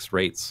had fixed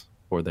rates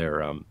for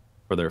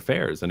their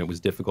fares, and it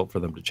was difficult for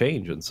them to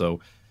change.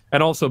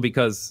 And also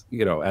because,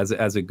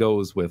 as it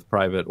goes with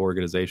private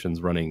organizations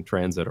running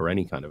transit or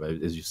any kind of,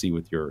 as you see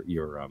with your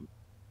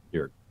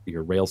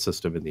rail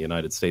system in the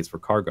United States for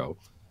cargo,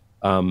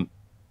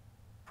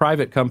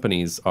 private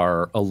companies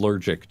are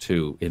allergic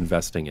to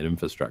investing in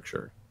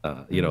infrastructure.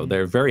 You know,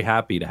 they're very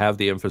happy to have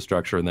the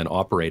infrastructure and then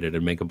operate it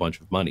and make a bunch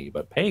of money,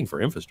 but paying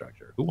for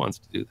infrastructure, who wants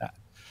to do that?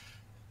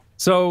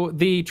 So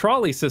the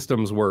trolley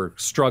systems were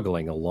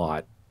struggling a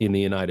lot in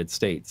the United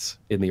States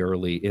in the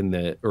early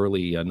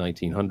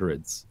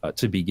 1900s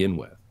to begin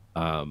with.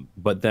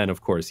 But then,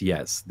 of course,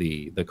 yes,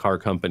 the car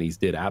companies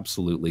did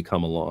absolutely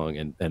come along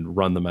and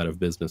run them out of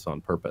business on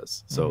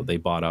purpose. So they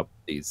bought up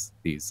these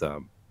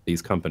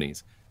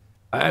companies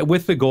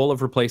with the goal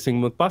of replacing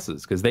them with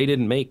buses, because they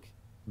didn't make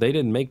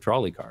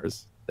trolley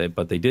cars,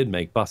 but they did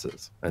make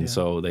buses. And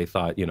so they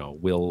thought, you know,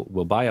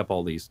 we'll buy up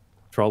all these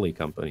trolley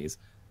companies,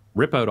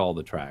 rip out all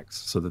the tracks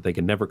so that they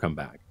can never come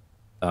back.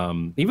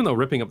 Even though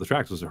ripping up the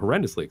tracks was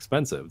horrendously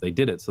expensive, they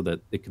did it so that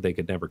they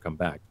could never come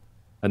back.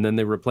 And then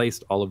they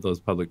replaced all of those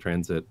public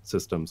transit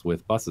systems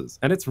with buses.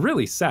 And it's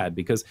really sad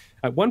because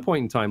at one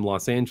point in time,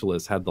 Los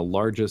Angeles had the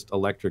largest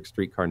electric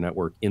streetcar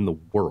network in the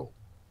world.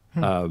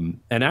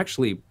 And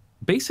actually,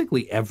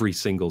 basically every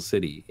single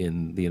city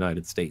in the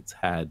United States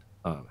had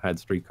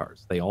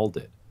streetcars. They all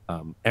did.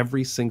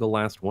 Every single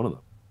last one of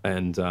them.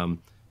 And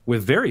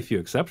with very few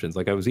exceptions.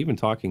 Like I was even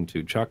talking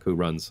to Chuck, who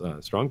runs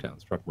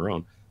Strongtowns, Chuck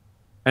Marone,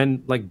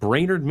 and like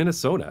Brainerd,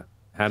 Minnesota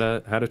had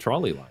a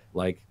trolley line.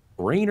 Like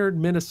Brainerd,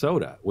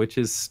 Minnesota, which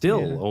is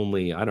still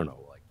only, I don't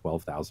know, like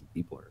 12,000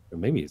 people, or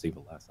maybe it's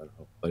even less. I don't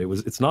know, but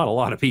it's not a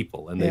lot of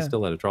people, and they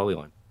still had a trolley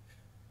line.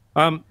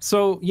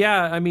 So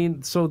yeah, I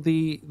mean, so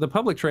the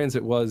public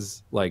transit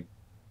was like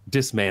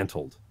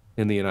dismantled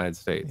in the United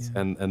States,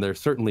 and there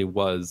certainly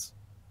was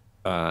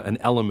an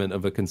element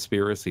of a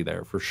conspiracy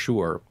there for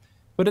sure.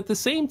 But at the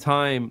same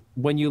time,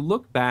 when you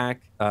look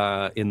back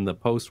in the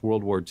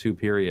post-World War II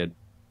period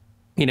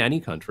in any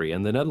country,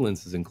 and the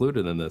Netherlands is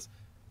included in this,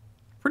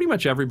 pretty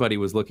much everybody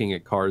was looking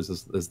at cars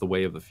as the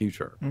way of the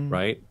future,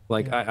 right?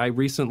 Like I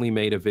recently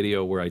made a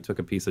video where I took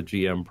a piece of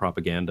GM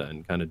propaganda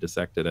and kind of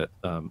dissected it,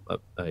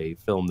 a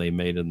film they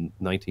made in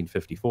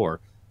 1954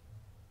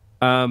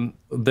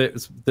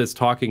 that's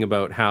talking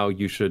about how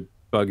you should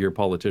bug your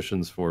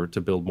politicians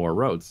to build more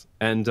roads.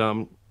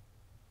 And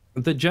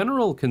the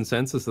general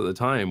consensus at the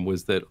time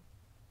was that,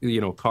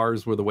 you know,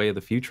 cars were the way of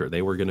the future.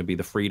 They were going to be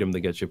the freedom that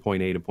gets you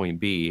point A to point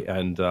B,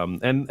 and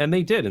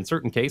they did in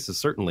certain cases.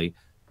 Certainly,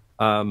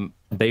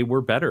 they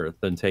were better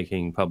than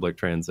taking public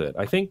transit.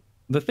 I think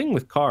the thing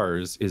with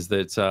cars is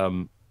that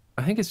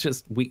I think it's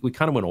just we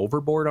kind of went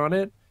overboard on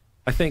it.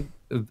 I think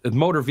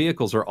motor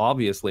vehicles are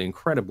obviously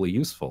incredibly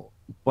useful,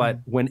 but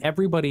when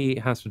everybody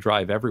has to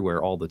drive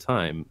everywhere all the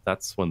time,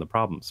 that's when the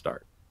problems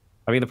start.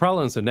 I mean, the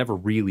problems have never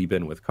really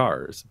been with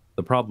cars.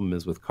 The problem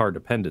is with car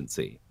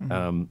dependency.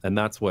 And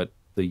that's what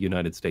the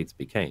United States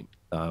became,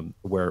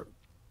 where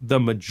the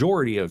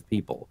majority of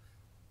people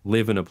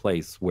live in a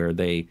place where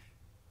they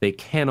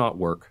cannot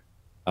work,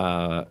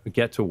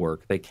 get to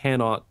work. They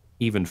cannot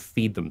even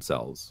feed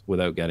themselves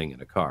without getting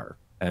in a car.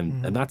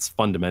 And that's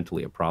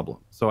fundamentally a problem.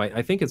 So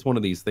I think it's one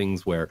of these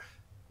things where,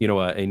 you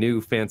know, a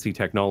new fancy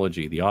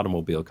technology, the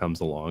automobile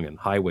comes along and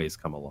highways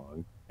come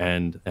along,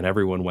 and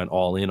everyone went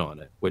all in on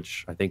it,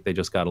 which I think they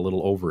just got a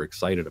little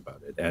overexcited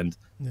about it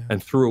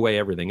and threw away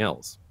everything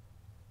else.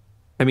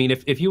 I mean,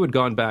 if you had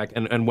gone back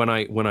and when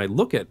I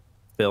look at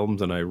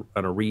films and I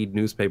read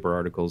newspaper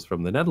articles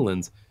from the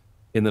Netherlands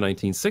in the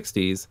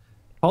 1960s,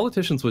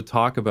 politicians would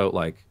talk about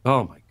like,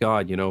 oh my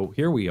God, you know,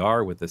 here we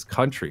are with this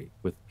country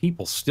with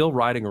people still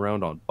riding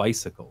around on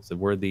bicycles, and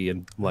we're the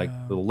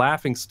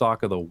laughing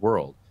stock of the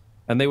world.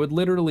 And they would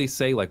literally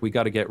say, like, we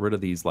got to get rid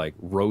of these like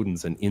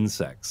rodents and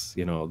insects,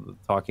 you know,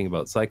 talking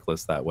about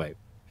cyclists that way.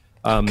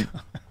 And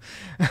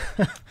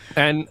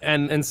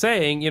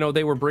saying, you know,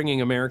 they were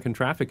bringing American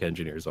traffic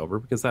engineers over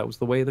because that was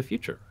the way of the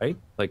future, right?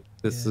 Like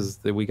this is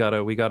we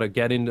gotta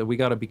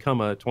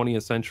become a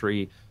 20th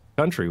century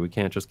country. We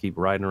can't just keep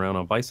riding around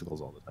on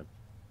bicycles all the time.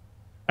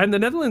 And the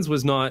Netherlands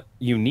was not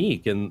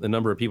unique in the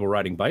number of people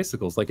riding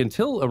bicycles. Like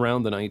until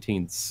around the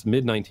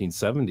mid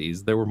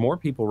 1970s, there were more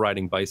people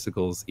riding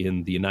bicycles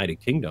in the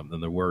United Kingdom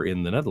than there were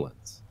in the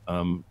Netherlands.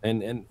 And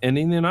in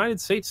the United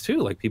States too,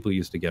 like people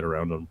used to get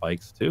around on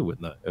bikes too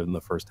in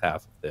the first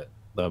half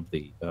of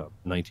the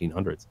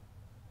 1900s.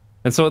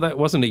 And so that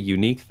wasn't a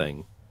unique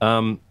thing.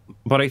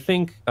 But I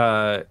think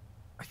the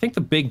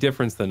big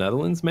difference the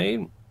Netherlands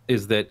made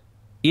is that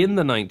in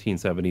the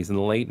 1970s, in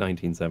the late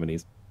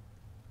 1970s,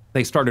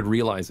 they started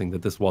realizing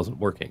that this wasn't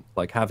working.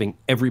 Like having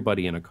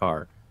everybody in a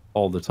car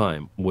all the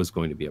time was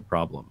going to be a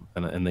problem.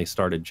 And they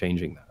started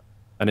changing that.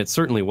 And it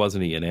certainly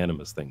wasn't a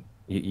unanimous thing.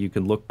 You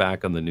can look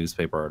back on the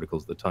newspaper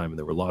articles at the time, and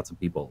there were lots of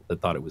people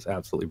that thought it was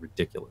absolutely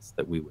ridiculous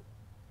that we would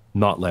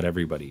not let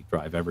everybody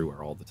drive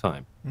everywhere all the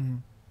time.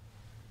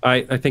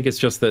 I think it's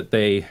just that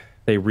they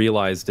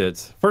realized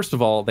it. First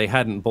of all, they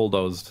hadn't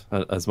bulldozed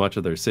as much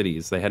of their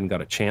cities. They hadn't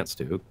got a chance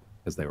to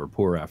because they were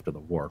poor after the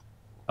war.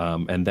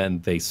 And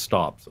then they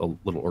stopped a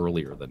little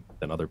earlier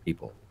than other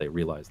people. They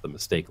realized the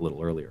mistake a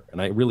little earlier.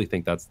 And I really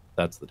think that's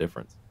the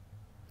difference.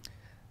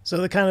 So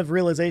the kind of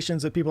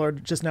realizations that people are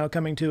just now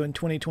coming to in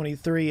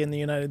 2023 in the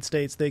United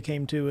States, they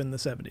came to in the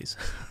 70s.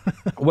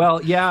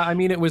 Well, yeah, I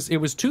mean, it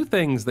was two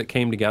things that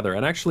came together.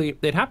 And actually,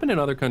 it happened in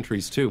other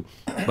countries too.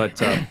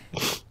 But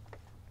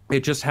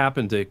it just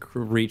happened to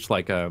reach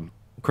like a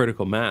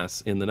critical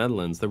mass in the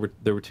Netherlands. There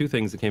were two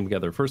things that came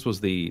together. First was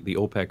the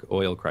OPEC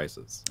oil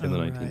crisis in the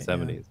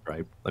 1970s,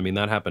 right? I mean,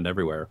 that happened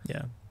everywhere.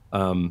 Yeah.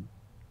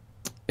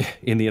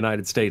 In the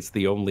United States,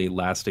 the only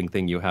lasting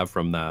thing you have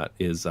from that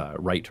is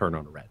right turn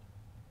on a red.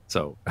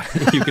 So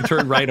you could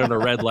turn right on a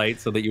red light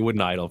so that you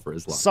wouldn't idle for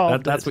as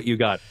long. That's what you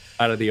got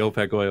out of the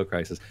OPEC oil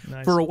crisis.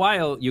 Nice. For a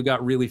while, you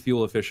got really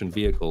fuel-efficient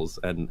vehicles,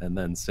 and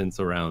then since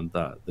around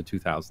the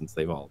 2000s,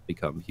 they've all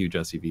become huge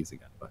SUVs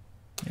again. But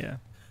yeah.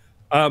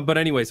 But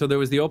anyway, so there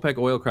was the OPEC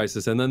oil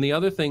crisis, and then the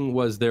other thing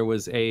was there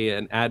was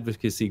an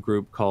advocacy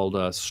group called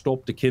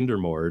Stop de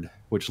Kindermoord,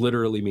 which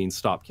literally means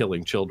stop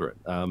killing children.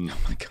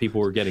 People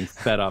were getting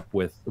fed up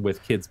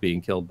with kids being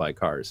killed by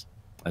cars.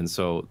 And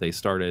so they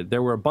started,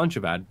 there were a bunch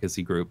of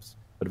advocacy groups,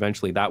 but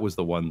eventually that was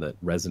the one that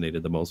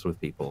resonated the most with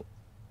people.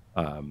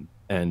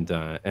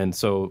 And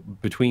so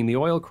between the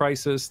oil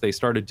crisis, they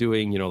started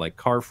doing, like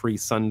car-free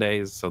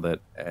Sundays so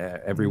that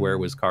everywhere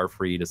was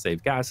car-free to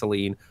save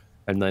gasoline.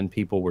 And then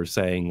people were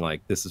saying,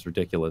 like, this is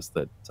ridiculous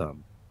that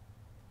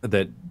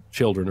that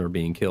children are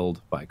being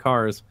killed by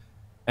cars.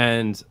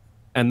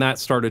 And that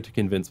started to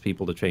convince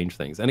people to change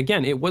things. And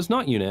again, it was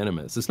not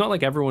unanimous. It's not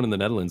like everyone in the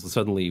Netherlands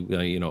suddenly,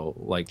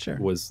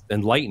 was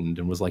enlightened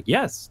and was like,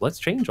 yes, let's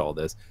change all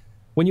this.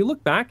 When you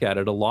look back at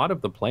it, a lot of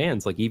the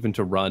plans, like even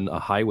to run a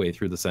highway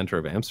through the center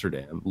of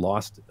Amsterdam,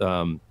 lost.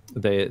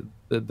 They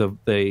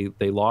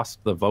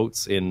lost the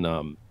votes in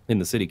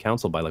the city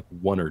council by like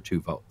 1 or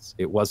 2 votes.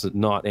 It wasn't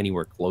not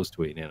anywhere close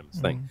to a unanimous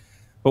thing.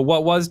 But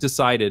what was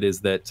decided is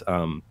that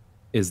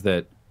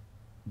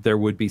there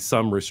would be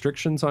some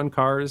restrictions on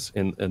cars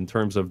in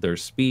terms of their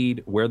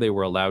speed, where they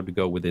were allowed to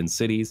go within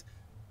cities,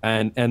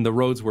 and the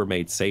roads were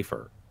made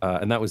safer.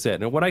 And that was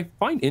it. And what I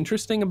find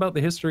interesting about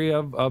the history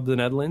of the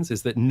Netherlands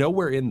is that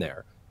nowhere in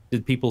there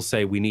did people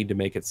say we need to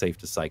make it safe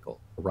to cycle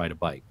or ride a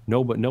bike.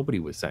 No, but nobody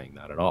was saying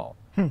that at all.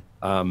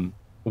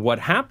 What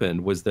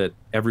happened was that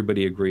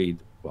everybody agreed,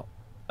 well,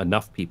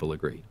 enough people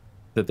agreed,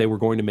 that they were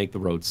going to make the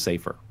roads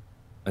safer.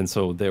 And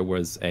so there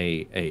was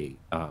a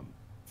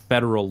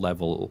federal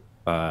level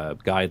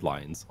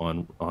guidelines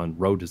on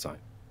road design.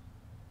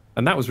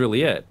 And that was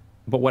really it.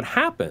 But what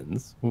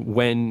happens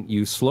when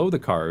you slow the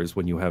cars,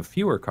 when you have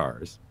fewer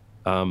cars,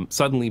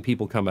 suddenly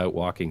people come out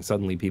walking,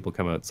 suddenly people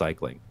come out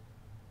cycling.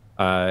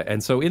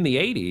 And so in the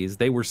 80s,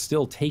 they were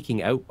still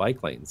taking out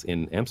bike lanes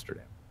in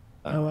Amsterdam.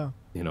 Oh, wow.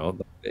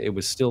 It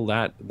was still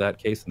that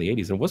case in the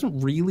 80s. And it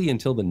wasn't really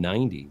until the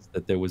 90s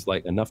that there was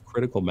like enough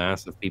critical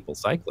mass of people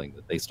cycling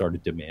that they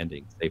started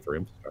demanding safer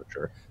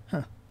infrastructure.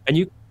 Huh. And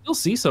you still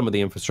see some of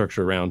the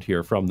infrastructure around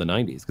here from the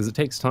 90s because it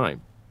takes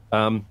time.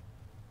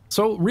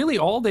 So really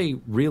all they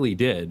really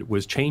did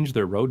was change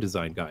their road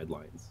design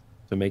guidelines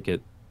to make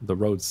the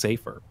roads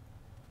safer.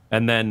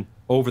 And then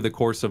over the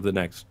course of the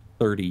next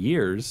 30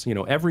 years,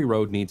 every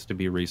road needs to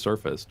be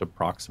resurfaced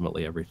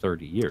approximately every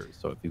 30 years.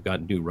 So if you've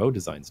got new road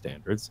design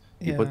standards,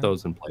 you put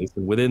those in place,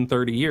 and within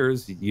 30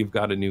 years, you've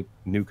got a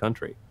new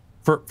country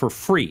for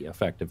free,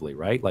 effectively,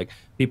 right? Like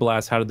people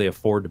ask, how do they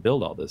afford to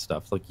build all this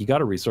stuff? Like you got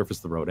to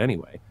resurface the road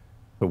anyway.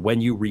 But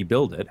when you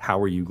rebuild it, how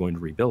are you going to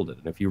rebuild it?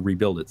 And if you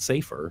rebuild it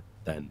safer,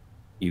 then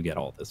you get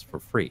all this for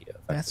free.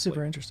 That's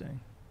super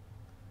interesting.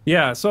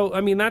 Yeah. So,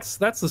 I mean, that's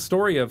the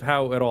story of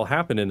how it all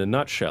happened in a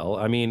nutshell.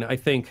 I mean, I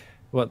think,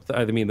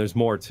 there's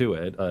more to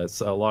it.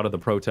 So a lot of the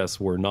protests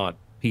were not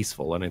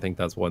peaceful. And I think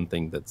that's one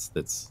thing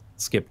that's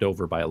skipped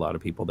over by a lot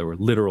of people. There were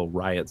literal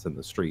riots in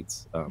the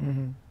streets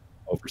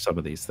over some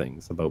of these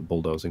things about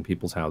bulldozing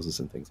people's houses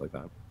and things like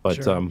that.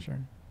 But,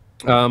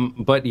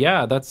 but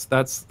yeah,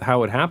 that's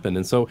how it happened.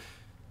 And so,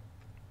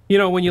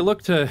 when you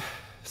look to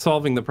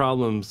solving the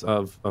problems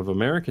of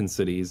American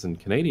cities and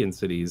Canadian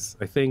cities,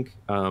 I think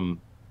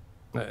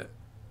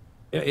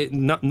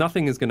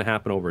nothing is going to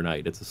happen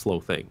overnight. It's a slow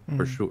thing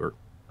for sure.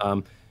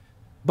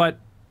 But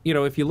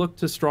if you look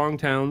to strong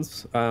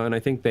towns, and I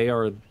think they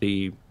are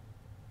the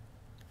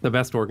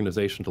best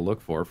organization to look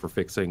for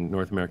fixing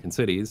North American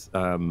cities.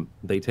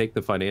 They take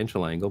the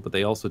financial angle, but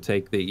they also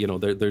take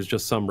there's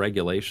just some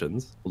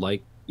regulations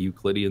like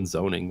Euclidean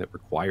zoning that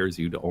requires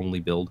you to only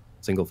build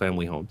single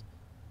family homes.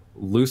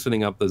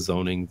 Loosening up the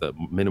zoning, the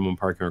minimum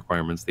parking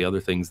requirements, the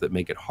other things that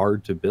make it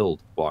hard to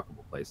build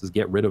walkable places,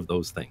 get rid of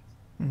those things.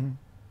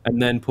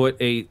 And then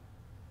put a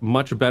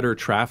much better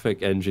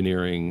traffic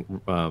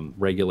engineering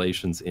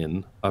regulations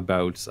in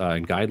about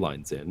and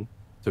guidelines in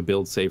to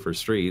build safer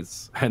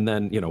streets, and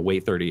then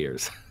wait 30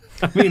 years.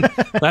 I mean,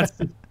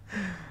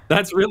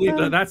 that's really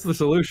that's the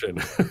solution.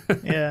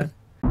 Yeah.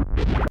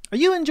 Are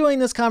you enjoying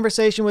this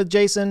conversation with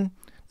Jason?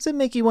 Does it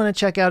make you want to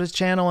check out his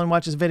channel and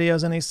watch his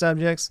videos on these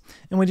subjects?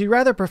 And would you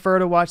rather prefer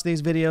to watch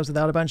these videos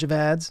without a bunch of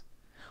ads?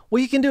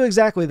 Well, you can do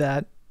exactly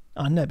that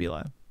on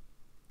Nebula.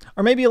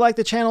 Or maybe you like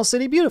the channel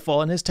City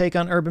Beautiful and his take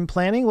on urban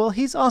planning. Well,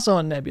 he's also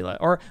on Nebula.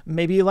 Or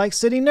maybe you like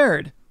City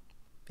Nerd.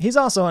 He's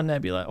also on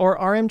Nebula. Or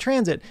RM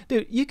Transit.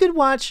 Dude, you could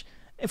watch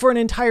for an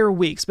entire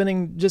week,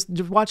 spending just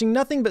watching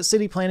nothing but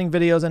city planning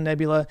videos on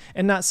Nebula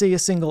and not see a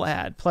single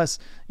ad. Plus,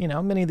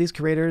 many of these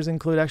creators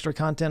include extra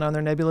content on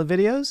their Nebula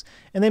videos,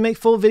 and they make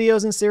full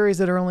videos and series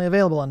that are only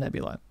available on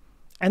Nebula.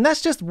 And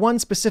that's just one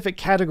specific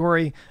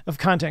category of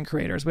content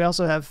creators. We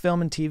also have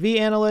film and TV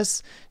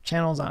analysts,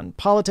 channels on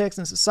politics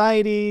and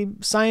society,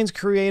 science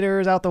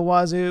creators out the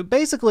wazoo.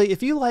 Basically,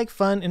 if you like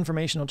fun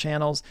informational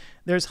channels,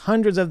 there's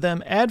hundreds of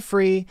them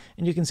ad-free,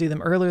 and you can see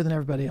them earlier than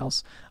everybody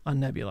else on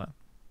Nebula.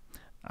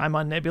 I'm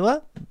on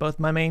Nebula, both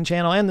my main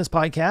channel and this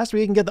podcast, where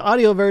you can get the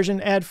audio version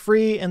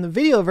ad-free and the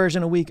video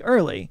version a week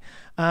early.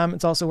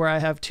 It's also where I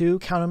have count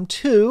them,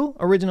 two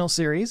original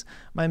series,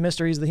 my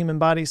Mysteries of the Human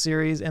Body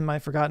series and my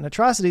Forgotten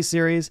Atrocities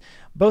series,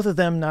 both of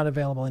them not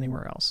available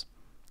anywhere else.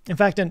 In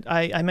fact,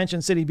 I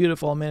mentioned City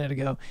Beautiful a minute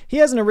ago. He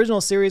has an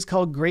original series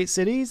called Great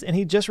Cities, and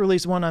he just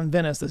released one on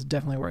Venice that's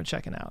definitely worth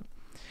checking out.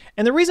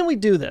 And the reason we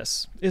do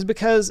this is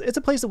because it's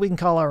a place that we can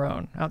call our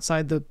own,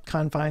 outside the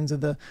confines of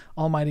the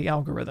almighty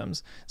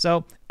algorithms.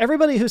 So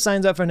everybody who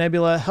signs up for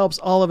Nebula helps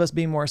all of us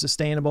be more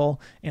sustainable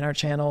in our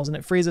channels, and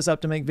it frees us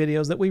up to make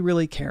videos that we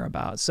really care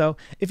about. So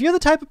if you're the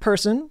type of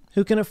person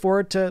who can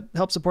afford to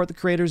help support the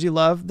creators you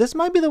love, this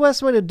might be the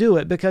best way to do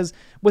it, because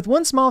with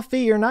one small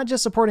fee, you're not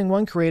just supporting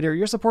one creator,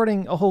 you're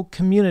supporting a whole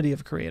community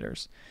of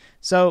creators.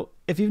 So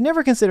if you've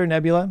never considered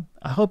Nebula,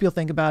 I hope you'll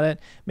think about it.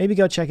 Maybe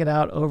go check it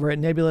out over at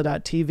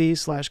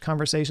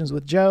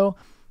nebula.tv/conversationswithjoe.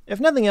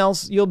 If nothing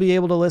else, you'll be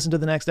able to listen to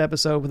the next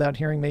episode without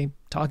hearing me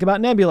talk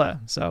about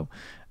Nebula. So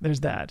there's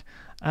that.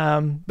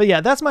 But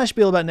yeah, that's my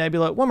spiel about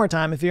Nebula. One more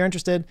time, if you're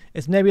interested,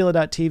 it's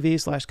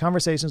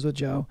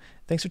nebula.tv/conversationswithjoe.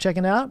 Thanks for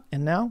checking it out.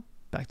 And now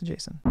back to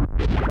Jason.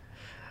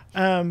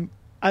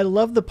 I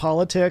love the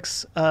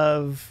politics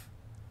of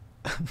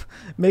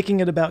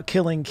making it about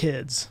killing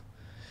kids.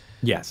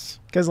 Yes.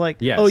 Because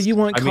oh, you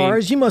want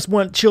cars? You must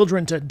want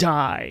children to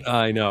die.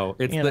 I know.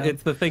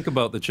 It's the think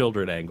about the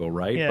children angle,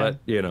 right? Yeah.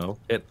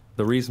 But,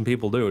 the reason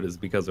people do it is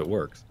because it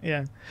works.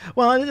 Yeah.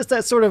 Well, it's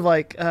that sort of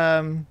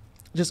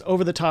just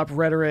over-the-top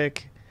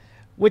rhetoric,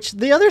 which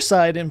the other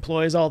side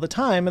employs all the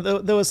time.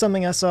 There was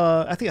something I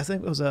saw, I think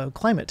it was a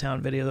Climate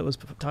Town video that was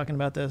talking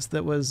about this,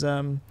 that was,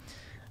 I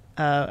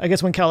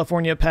guess when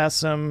California passed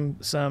some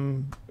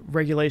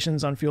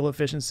regulations on fuel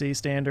efficiency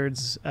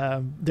standards,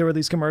 there were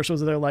these commercials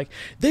that they're like,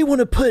 they want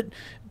to put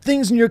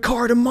things in your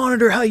car to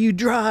monitor how you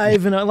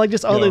drive, and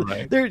just all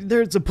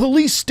there's a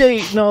police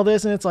state and all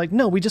this, and it's like,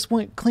 no, we just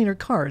want cleaner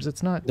cars.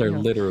 It's not. They're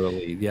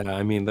literally,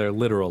 they're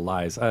literal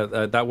lies.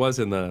 That was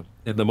in the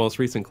most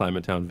recent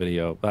Climate Town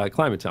video.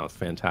 Climate Town is a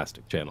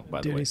fantastic channel,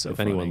 by the way. So if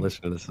funny. anyone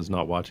listening to this is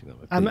not watching them,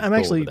 I'm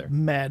actually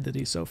mad that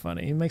he's so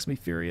funny. He makes me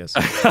furious.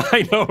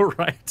 I know,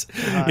 right?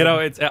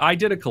 I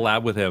did a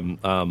collab with him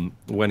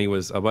when he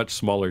was a much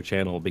smaller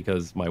channel,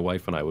 because my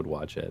wife and I would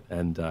watch it,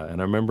 and I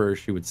remember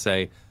she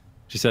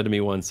said to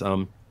me once,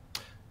 so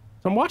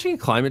I'm watching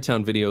Climate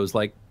Town videos,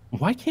 like,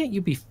 why can't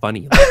you be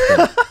funny like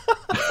that?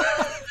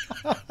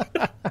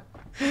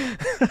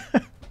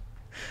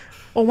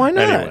 Well, why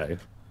not? Anyway.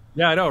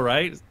 Yeah, I know,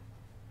 right?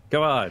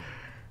 Come on.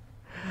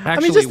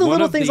 Actually, just the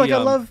little things, I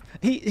love,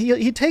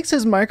 he takes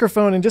his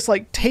microphone and just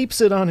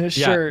tapes it on his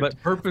shirt. But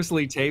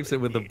purposely tapes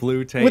it with the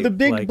blue tape. With a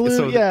big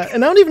blue,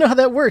 and I don't even know how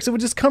that works. It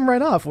would just come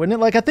right off,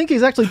 wouldn't it? I think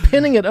he's actually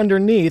pinning it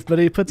underneath, but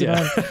he puts it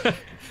on.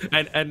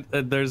 And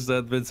there's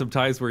been some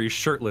times where he's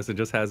shirtless and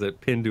just has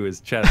it pinned to his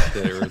chest,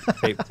 or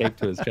taped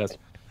to his chest.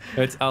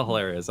 It's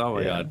hilarious. Oh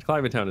my God.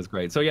 Climate Town is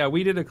great. So yeah,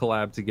 we did a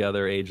collab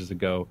together ages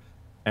ago.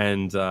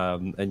 And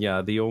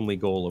yeah, the only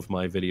goal of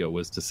my video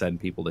was to send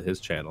people to his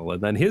channel,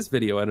 and then his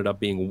video ended up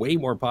being way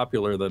more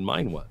popular than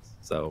mine was.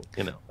 So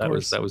that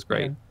was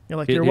great. Yeah. You're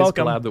like, you're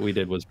welcome. His collab that we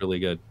did was really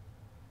good,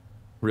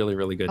 really,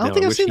 really good. I don't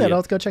think I've seen that. I'll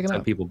have to go check it out.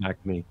 Send people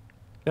back to me.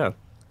 Yeah,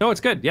 no,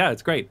 it's good. Yeah,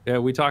 it's great.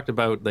 We talked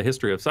about the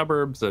history of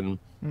suburbs, and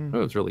it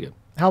was really good.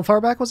 How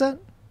far back was that?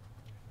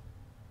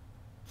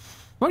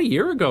 About a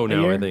year ago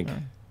now, I think.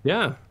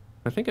 Yeah,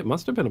 I think it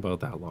must have been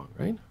about that long,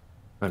 right?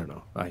 I don't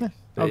know.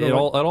 It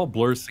all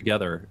blurs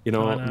together.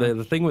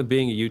 The thing with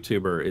being a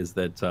YouTuber is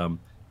that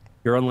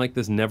you're on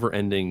this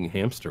never-ending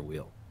hamster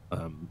wheel.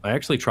 I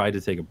actually tried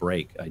to take a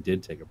break. I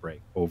did take a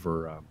break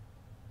over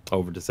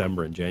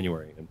December and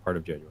January, and part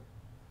of January,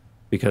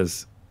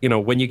 because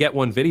when you get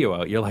one video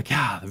out, you're like,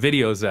 the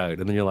video's out,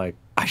 and then you're like,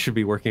 I should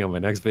be working on my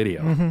next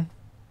video.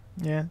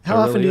 Mm-hmm. Yeah. How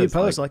often do you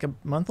post? Like a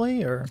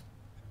monthly, or?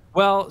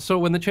 Well, so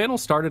when the channel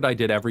started, I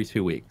did every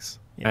 2 weeks,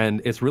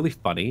 and it's really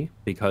funny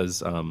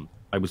because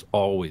I was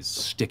always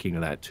sticking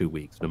to that 2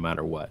 weeks, no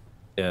matter what,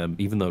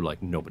 even though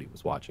nobody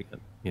was watching it.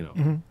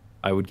 Mm-hmm.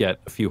 I would get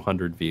a few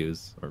hundred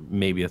views, or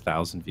maybe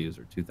 1,000 views,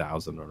 or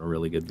 2,000 on a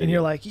really good video. And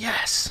you're like,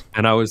 yes.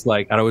 And I was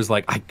like,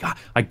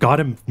 I got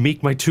to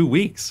make my 2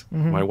 weeks.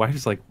 Mm-hmm. My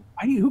wife's like,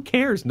 who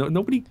cares?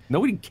 Nobody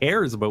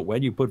cares about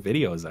when you put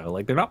videos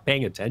out. They're not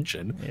paying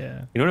attention.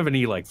 Yeah. You don't have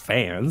any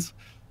fans.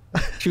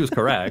 She was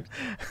correct,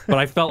 but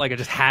I felt like I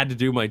just had to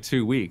do my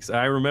 2 weeks.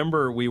 I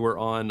remember we were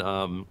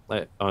on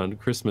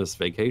Christmas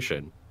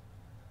vacation,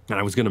 and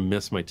I was going to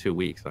miss my 2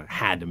 weeks. I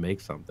had to make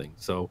something.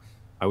 So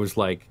I was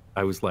like,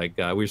 we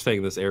were staying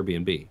in this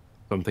Airbnb.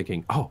 So I'm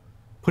thinking,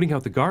 putting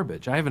out the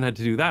garbage. I haven't had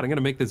to do that. I'm going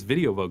to make this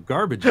video about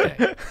garbage day.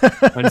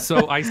 And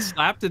so I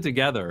slapped it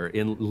together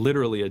in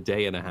literally a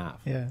day and a half.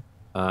 Yeah.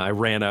 I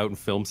ran out and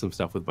filmed some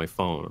stuff with my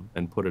phone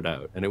and put it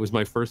out, and it was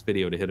my first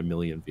video to hit 1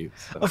 million views.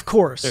 So, of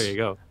course. there you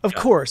go. Of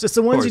course. It's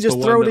the ones you just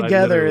the throw one that I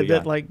together literally-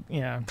 that like,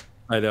 yeah.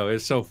 I know,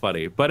 it's so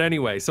funny. But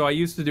anyway, so I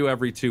used to do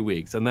every 2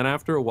 weeks, and then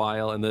after a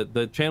while, and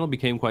the channel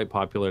became quite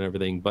popular and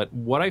everything, but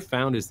what I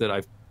found is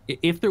that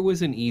if there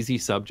was an easy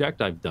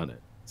subject, I've done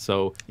it.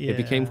 So it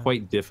became Yeah.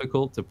 quite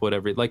difficult to put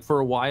like for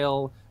a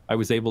while, I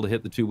was able to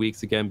hit the 2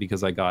 weeks again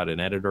because I got an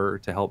editor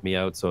to help me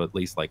out. So at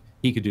least like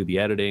he could do the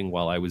editing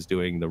while I was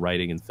doing the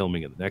writing and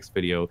filming of the next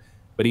video.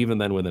 But even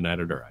then with an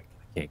editor, I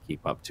can't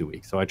keep up 2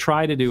 weeks. So I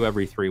try to do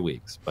every 3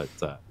 weeks, but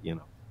you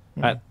know,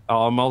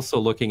 I'm also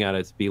looking at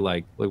it to be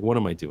like, what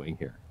am I doing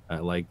here?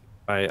 Like,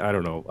 I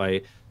don't know.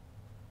 I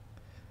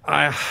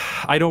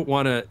don't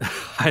want to,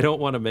 I don't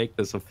want to make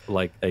this a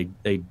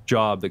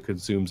job that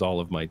consumes all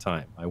of my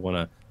time. I want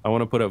to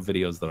put out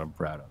videos that I'm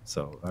proud of.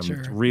 So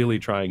I'm really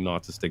trying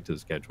not to stick to the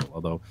schedule,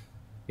 although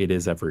it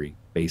is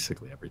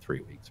basically every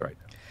 3 weeks right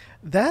now.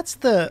 That's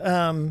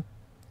the,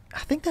 I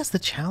think that's the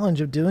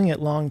challenge of doing it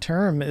long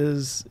term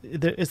is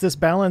this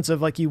balance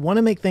of like, you want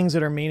to make things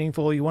that are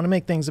meaningful. You want to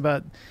make things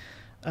about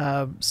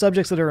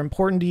subjects that are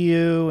important to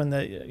you and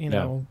that, you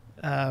know,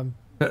 are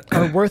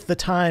worth the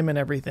time and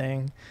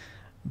everything.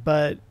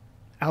 But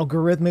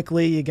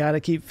algorithmically, you got to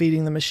keep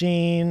feeding the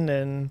machine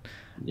and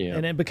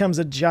it becomes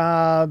a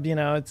job. You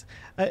know, it's,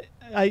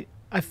 I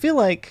feel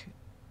like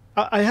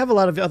I have a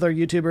lot of other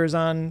YouTubers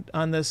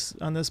on this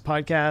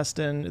podcast,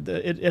 and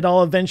it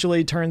all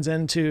eventually turns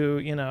into,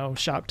 you know,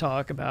 shop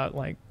talk about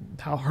like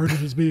how hard it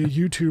is to be a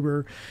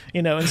YouTuber,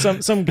 you know,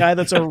 and some guy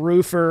that's a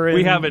roofer. And,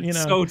 we have it, you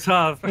know, so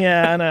tough.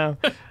 Yeah, I know.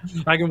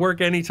 I can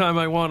work anytime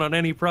I want on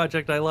any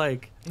project I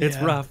like. It's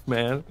rough,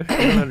 man. You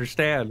don't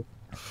understand.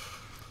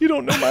 You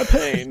don't know my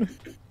pain.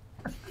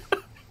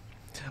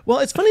 Well,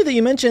 it's funny that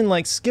you mentioned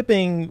like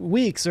skipping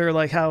weeks or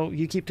like how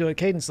you keep to a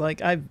cadence. Like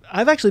I've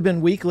actually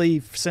been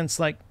weekly since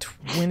like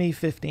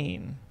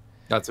 2015.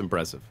 That's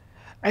impressive.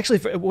 Actually,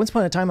 for once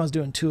upon a time, I was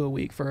doing 2 a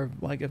week for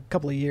like a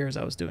couple of years.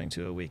 I was doing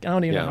 2 a week. I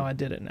don't even know how I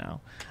did it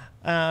now.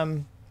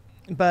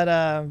 But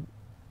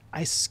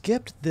I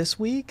skipped this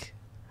week.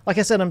 Like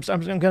I said, I'm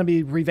going to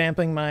be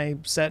revamping my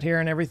set here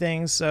and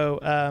everything. So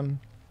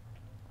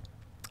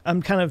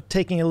I'm kind of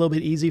taking it a little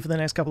bit easy for the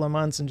next couple of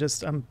months, and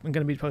just I'm going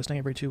to be posting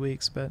every 2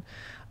 weeks. But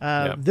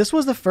this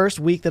was the first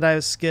week that I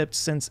was skipped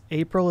since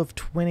April of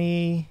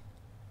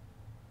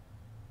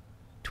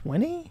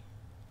 2020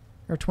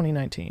 or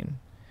 2019.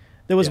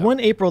 There was one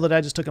April that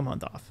I just took a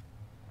month off.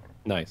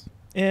 Nice.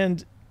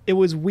 And it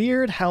was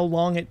weird how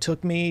long it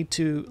took me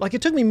to, like,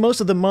 it took me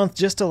most of the month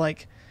just to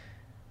like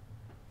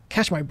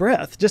catch my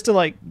breath, just to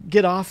like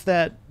get off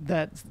that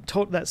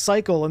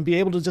cycle and be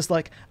able to just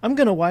like, I'm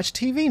going to watch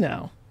TV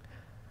now.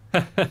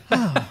 I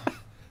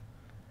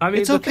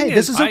mean, it's okay.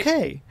 This is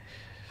okay.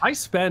 I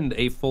spend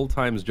a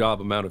full-time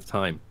job amount of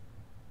time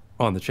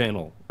on the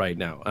channel right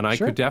now, and I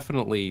could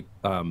definitely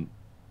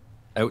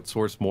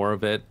outsource more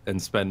of it and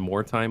spend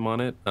more time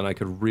on it, and I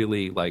could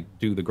really like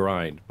do the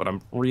grind, but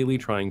I'm really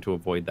trying to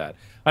avoid that.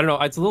 I don't know,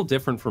 it's a little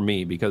different for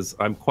me because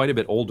I'm quite a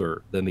bit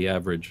older than the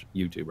average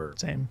YouTuber.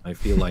 Same. I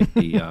feel like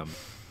the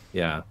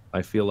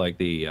I feel like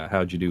the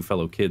how'd you do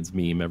fellow kids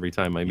meme every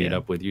time I meet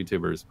up with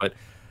YouTubers. But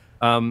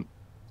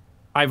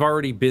I've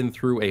already been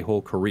through a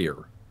whole career.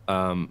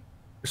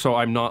 So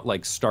I'm not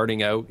like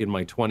starting out in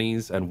my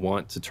 20s and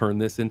want to turn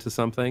this into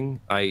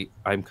something.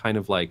 I'm kind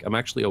of like, I'm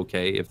actually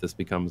okay if this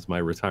becomes my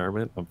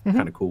retirement. I'm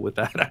kind of cool with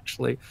that,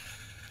 actually.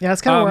 Yeah,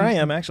 that's kind of where I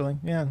am, actually.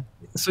 Yeah.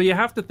 So you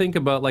have to think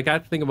about, like, I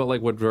have to think about,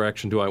 like, what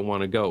direction do I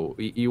want to go?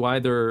 You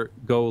either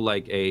go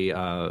like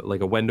a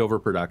Wendover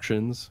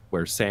Productions,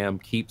 where Sam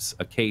keeps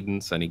a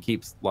cadence and he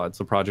keeps lots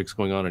of projects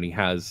going on, and he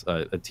has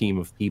a team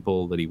of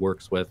people that he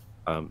works with.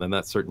 And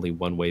that's certainly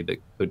one way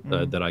that could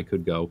that I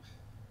could go.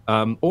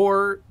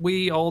 Or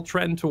we all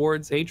trend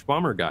towards H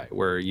Bomber Guy,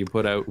 where you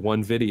put out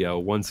one video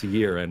once a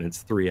year and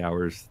it's 3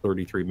 hours,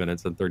 33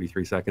 minutes, and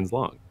 33 seconds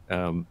long.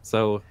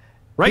 So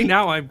right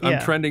now I'm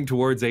trending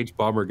towards H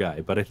Bomber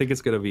Guy, but I think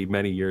it's going to be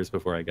many years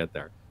before I get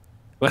there.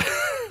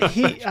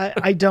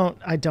 I don't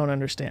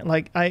understand.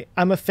 Like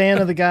I'm a fan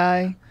of the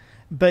guy,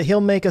 but he'll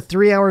make a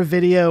 3-hour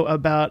video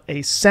about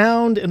a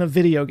sound in a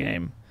video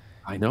game.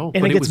 I know,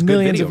 and but it gets was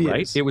millions good video, of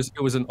views. Right?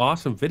 It was an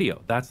awesome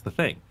video. That's the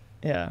thing.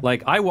 Yeah.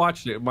 Like I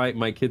watched it.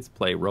 My kids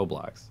play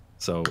Roblox,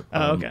 so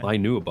I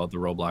knew about the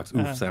Roblox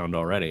oof sound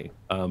already.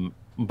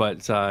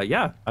 But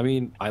yeah, I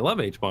mean, I love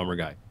H Bomber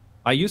Guy.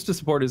 I used to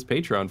support his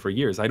Patreon for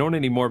years. I don't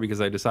anymore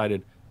because I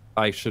decided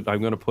I'm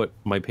going to put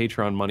my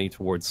Patreon money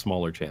towards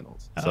smaller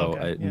channels.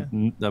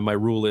 My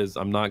rule is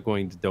I'm not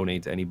going to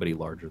donate to anybody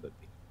larger than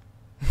me.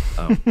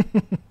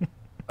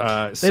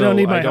 They don't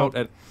need my help.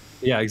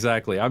 Yeah,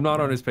 exactly. I'm not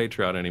on his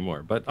Patreon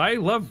anymore, but I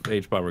love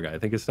H Bomber Guy. I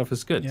think his stuff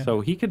is good. So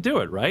he could do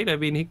it, right? I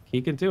mean,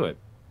 he can do it.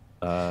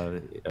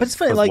 But it's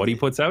funny, like what he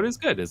puts out is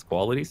good. It's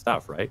quality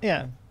stuff, right?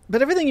 Yeah.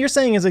 But everything you're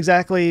saying is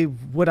exactly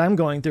what I'm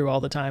going through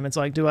all the time. It's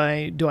like, do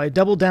I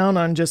double down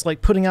on just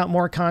like putting out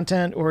more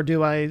content, or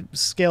do I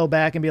scale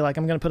back and be like,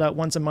 I'm going to put out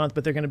once a month,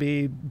 but they're going to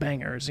be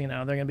bangers, you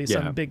know, they're going to be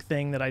some big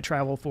thing that I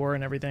travel for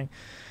and everything.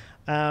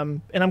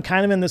 And I'm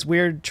kind of in this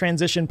weird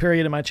transition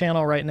period in my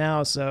channel right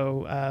now,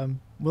 so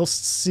we'll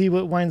see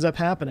what winds up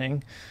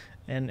happening.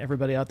 And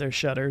everybody out there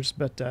shudders,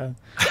 but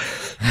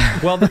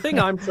well, the thing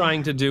I'm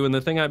trying to do, and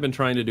the thing I've been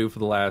trying to do for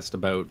the last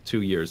about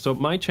 2 years, so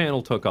my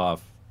channel took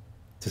off,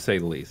 to say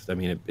the least. I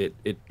mean,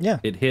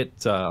 it hit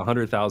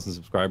 100,000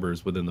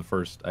 subscribers within the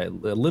first a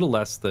little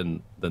less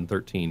than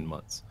 13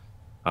 months,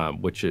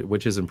 which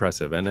is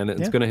impressive, and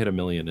it's going to hit 1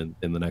 million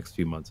in the next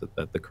few months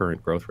at the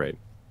current growth rate,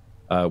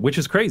 which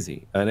is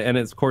crazy. And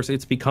it's, of course,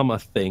 it's become a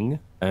thing,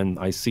 and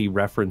I see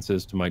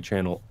references to my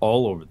channel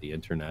all over the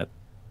internet.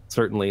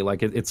 Certainly,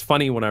 like it's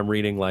funny when I'm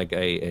reading like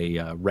a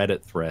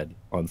Reddit thread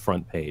on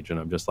front page, and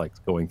I'm just like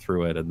going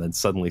through it, and then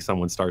suddenly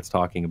someone starts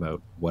talking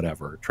about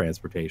whatever,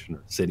 transportation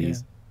or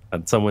cities,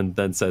 and someone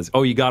then says,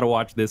 "Oh, you got to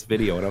watch this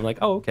video," and I'm like,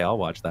 "Oh, okay, I'll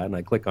watch that," and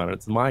I click on it,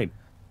 it's mine.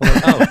 I'm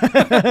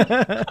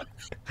like,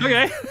 oh,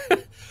 okay.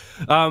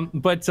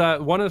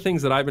 But one of the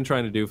things that I've been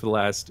trying to do for the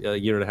last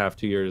year and a half,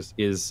 2 years,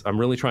 is I'm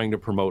really trying to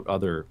promote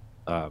other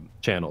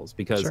channels,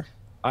 because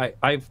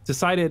I've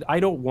decided I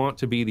don't want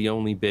to be the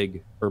only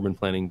big urban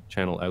planning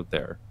channel out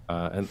there.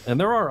 And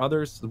there are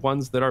others,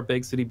 ones that are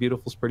big. City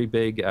Beautiful's pretty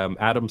big.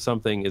 Adam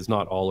something is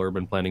not all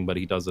urban planning, but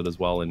he does it as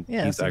well. And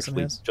he's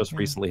actually just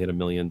recently hit 1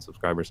 million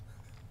subscribers.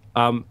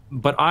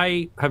 But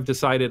I have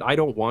decided I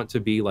don't want to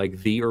be like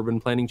the urban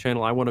planning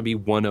channel. I want to be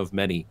one of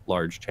many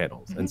large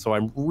channels. And so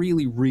I'm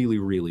really, really,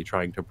 really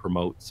trying to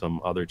promote some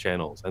other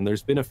channels. And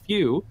there's been a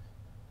few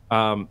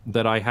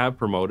that I have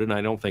promoted. And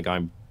I don't think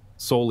I'm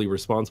solely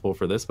responsible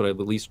for this, but I've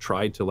at least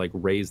tried to like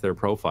raise their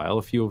profile.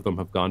 A few of them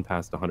have gone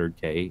past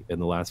 100K in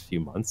the last few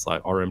months,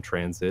 like RM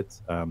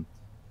Transit,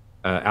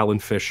 Alan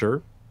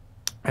Fisher,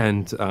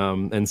 and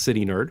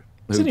City Nerd.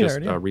 City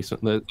Nerd,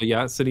 recently,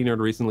 City Nerd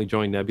recently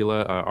joined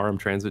Nebula. RM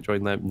Transit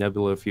joined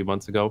Nebula a few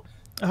months ago.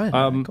 Oh,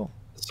 yeah, cool.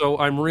 So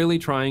I'm really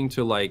trying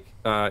to like,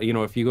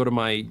 if you go to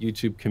my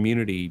YouTube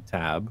community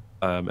tab,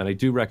 and I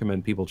do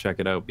recommend people check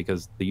it out,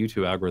 because the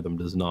YouTube algorithm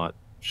does not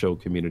show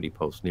community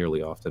posts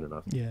nearly often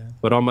enough. Yeah.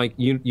 But on my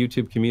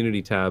YouTube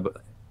community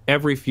tab,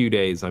 every few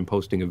days I'm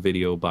posting a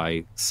video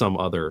by some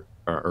other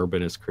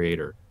urbanist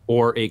creator,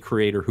 or a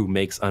creator who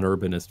makes an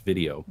urbanist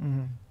video.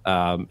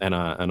 And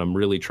I'm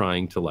really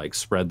trying to like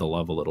spread the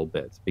love a little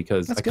bit,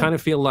 because I kind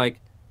of feel like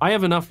I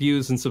have enough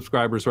views and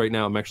subscribers right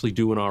now. I'm actually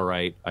doing all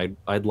right.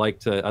 I'd like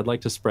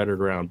to spread it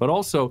around. But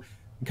also,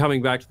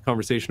 coming back to the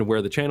conversation of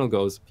where the channel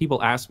goes,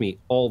 people ask me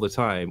all the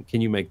time,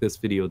 can you make this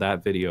video,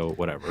 that video,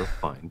 whatever,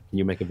 fine. Can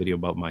you make a video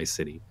about my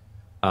city?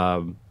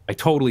 I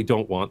totally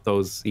don't want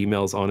those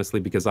emails, honestly,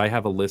 because I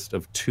have a list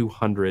of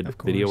 200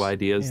 video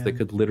ideas that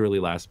could literally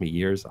last me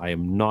years. I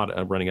am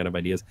not running out of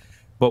ideas.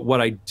 But what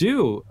I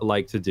do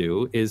like to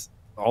do is,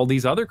 all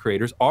these other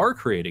creators are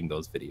creating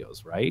those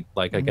videos, right?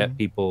 Like I get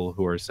people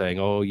who are saying,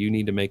 oh, you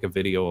need to make a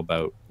video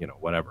about,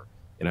 whatever.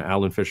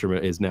 Alan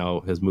Fisher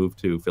has moved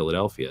to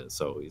Philadelphia.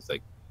 So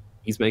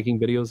he's making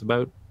videos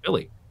about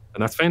Philly,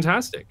 and that's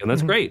fantastic. And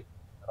that's great.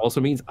 It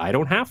also means I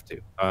don't have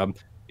to.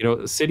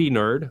 City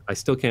Nerd, I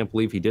still can't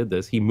believe he did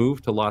this. He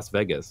moved to Las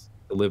Vegas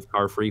to live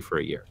car-free for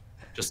a year,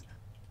 just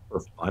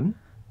for fun.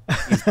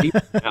 He's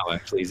now,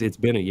 actually. It's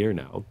been a year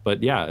now.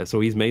 But yeah,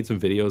 so he's made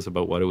some videos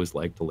about what it was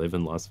like to live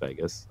in Las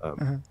Vegas,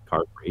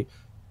 car-free.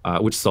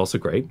 Which is also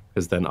great,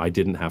 because then I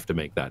didn't have to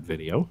make that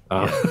video.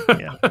 No,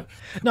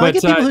 I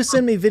get people who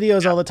send me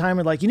videos all the time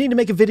and like, you need to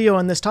make a video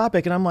on this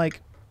topic, and I'm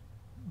like,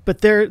 but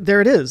there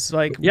it is.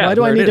 Like, why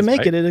do I need to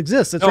make it? It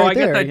exists. It's right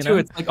there. I get that too.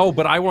 It's like, oh,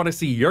 but I want to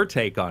see your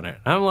take on it.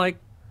 And I'm like,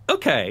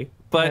 okay,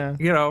 but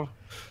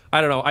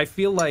I don't know. I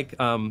feel like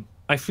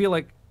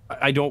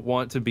I don't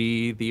want to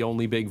be the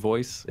only big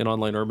voice in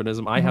online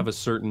urbanism. I have a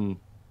certain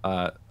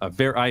I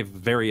have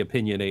very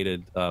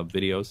opinionated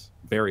videos.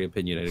 Very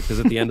opinionated, because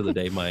at the end of the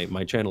day,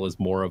 my channel is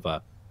more of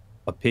a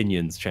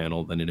opinions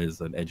channel than it is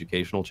an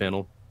educational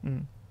channel,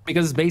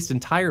 because it's based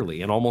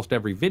entirely, and almost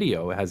every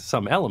video has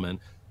some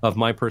element of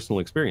my personal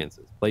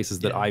experiences. Places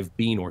that I've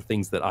been or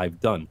things that I've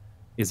done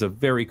is a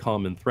very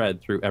common thread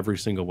through every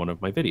single one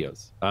of my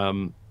videos.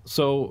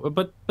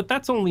 But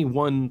that's only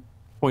one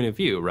point of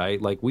view,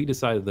 right? Like, we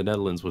decided the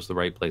Netherlands was the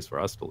right place for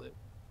us to live,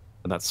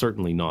 and that's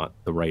certainly not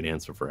the right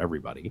answer for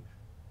everybody.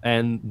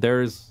 And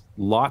there's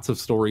lots of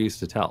stories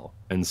to tell.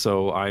 And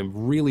so I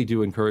really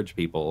do encourage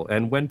people.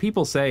 And when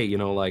people say,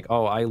 like,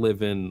 oh, I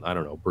live in, I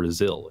don't know,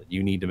 Brazil, and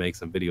you need to make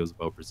some videos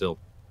about Brazil,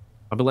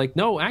 I'll be like,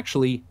 no,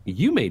 actually,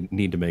 you may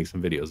need to make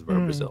some videos about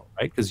Brazil,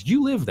 right? Because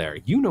you live there.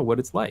 You know what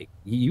it's like.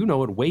 You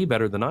know it way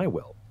better than I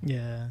will.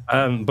 Yeah.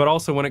 But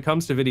also, when it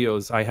comes to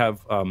videos, I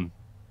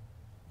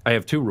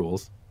have two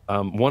rules.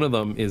 One of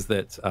them is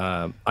that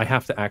I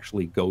have to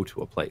actually go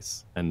to a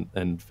place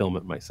and film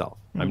it myself.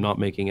 I'm not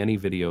making any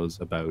videos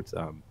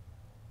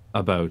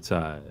about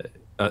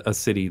a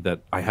city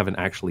that I haven't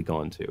actually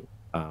gone to,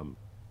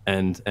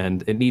 and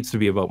it needs to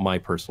be about my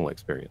personal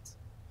experience.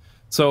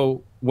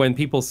 So when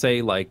people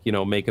say, like,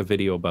 make a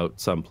video about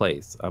some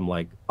place, I'm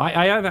like,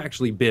 I have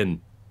actually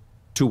been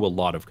to a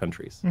lot of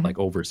countries, like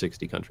over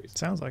 60 countries.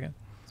 Sounds like it.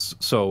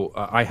 So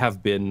I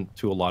have been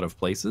to a lot of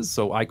places,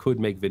 so I could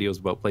make videos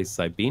about places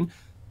I've been.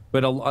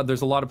 but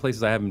there's a lot of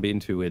places I haven't been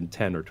to in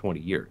 10 or 20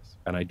 years,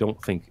 and I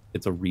don't think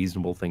it's a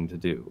reasonable thing to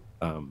do.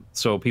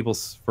 So people,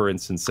 for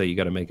instance, say you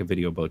got to make a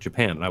video about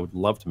Japan, and I would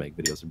love to make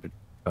videos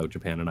about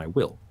Japan, and I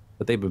will,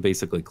 but they've been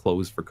basically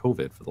closed for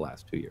COVID for the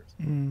last 2 years.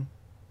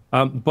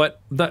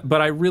 But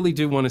I really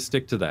do want to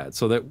stick to that,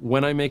 so that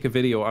when I make a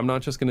video, I'm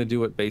not just going to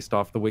do it based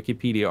off the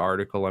Wikipedia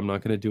article. I'm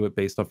not going to do it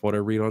based off what I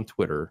read on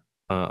Twitter.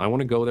 I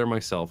want to go there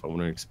myself. I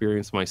want to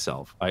experience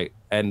myself.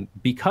 And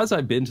because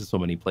I've been to so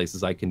many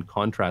places, I can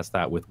contrast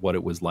that with what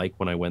it was like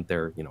when I went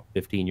there,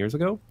 15 years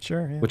ago.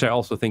 Sure. Yeah. Which I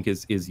also think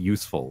is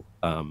useful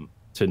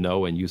to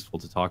know and useful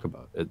to talk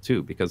about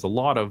too, because a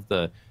lot of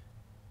the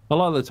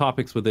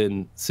topics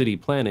within city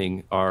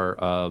planning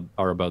are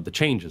about the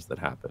changes that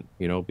happen.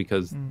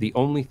 Because the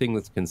only thing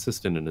that's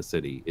consistent in a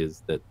city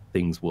is that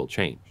things will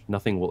change.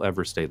 Nothing will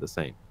ever stay the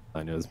same.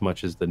 I know, as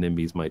much as the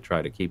NIMBYs might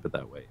try to keep it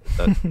that way.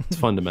 It's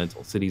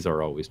fundamental. Cities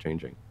are always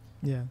changing.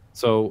 Yeah.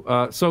 So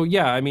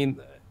yeah, I mean,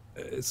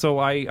 so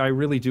I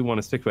really do want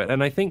to stick to it.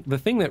 And I think the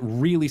thing that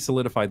really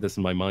solidified this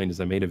in my mind is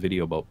I made a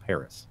video about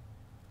Paris.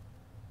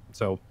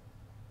 So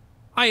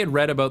I had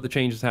read about the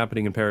changes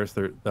happening in Paris.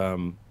 Their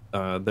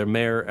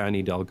mayor, Anne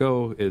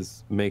Hidalgo,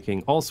 is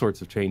making all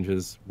sorts of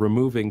changes,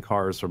 removing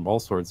cars from all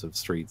sorts of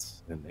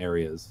streets and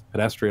areas,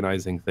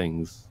 pedestrianizing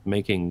things,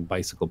 making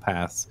bicycle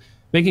paths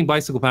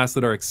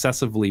that are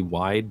excessively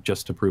wide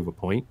just to prove a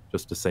point,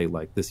 just to say,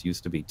 like, this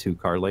used to be 2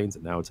 car lanes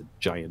and now it's a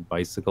giant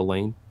bicycle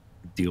lane.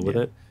 Deal with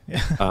it.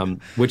 Yeah.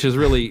 Which is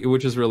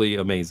really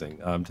amazing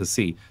to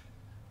see.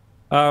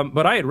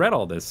 But I had read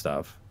all this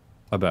stuff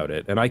about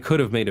it, and I could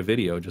have made a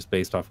video just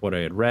based off what I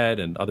had read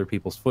and other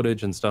people's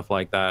footage and stuff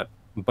like that.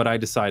 But I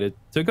decided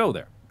to go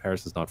there.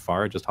 Paris is not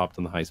far. I just hopped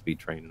on the high-speed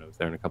train and I was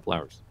there in a couple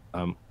hours.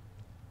 And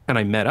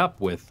I met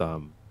up with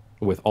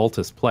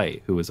Altus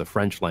Play, who is a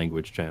French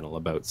language channel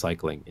about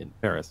cycling in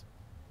Paris.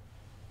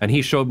 And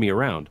he showed me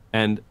around.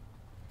 And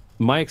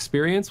my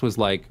experience was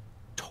like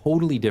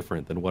totally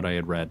different than what I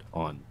had read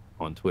on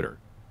Twitter.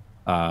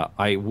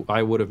 I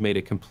would have made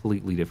a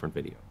completely different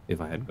video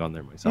if I hadn't gone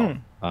there myself.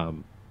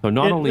 So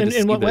not only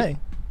in what way?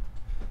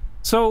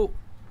 So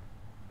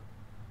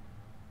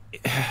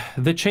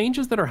the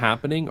changes that are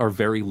happening are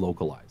very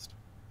localized.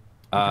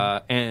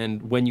 Okay.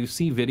 And when you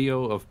see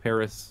video of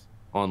Paris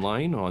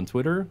online on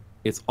Twitter,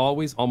 it's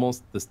always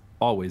always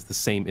the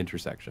same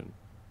intersection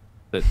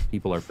that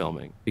people are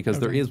filming, because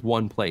there is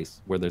one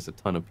place where there's a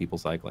ton of people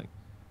cycling,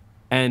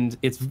 and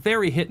it's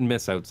very hit and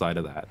miss outside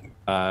of that.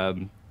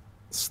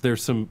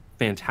 There's some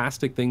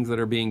fantastic things that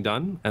are being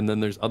done, and then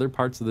there's other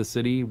parts of the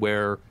city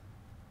where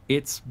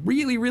it's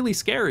really, really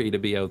scary to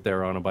be out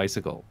there on a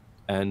bicycle.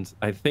 And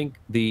I think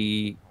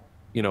the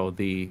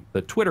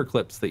Twitter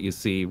clips that you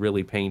see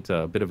really paint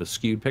a bit of a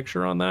skewed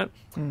picture on that.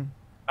 And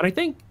I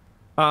think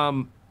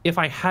if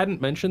I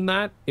hadn't mentioned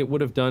that, it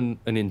would have done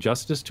an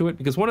injustice to it,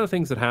 because one of the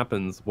things that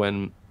happens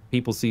when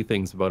people see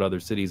things about other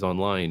cities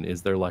online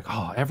is they're like,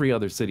 oh, every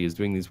other city is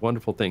doing these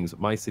wonderful things, but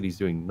my city's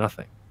doing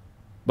nothing.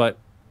 But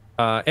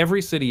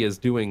every city is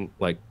doing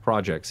like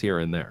projects here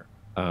and there.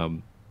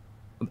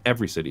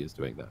 Every city is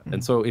doing that.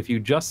 And so if you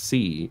just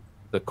see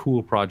the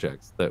cool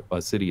projects that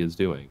a city is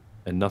doing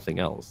and nothing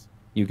else,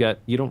 you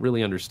don't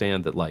really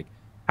understand that, like,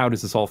 how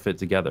does this all fit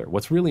together?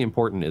 What's really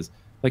important is,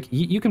 like,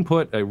 you can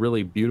put a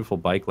really beautiful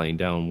bike lane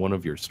down one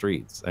of your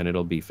streets and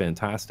it'll be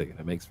fantastic and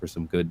it makes for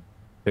some good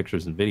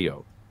pictures and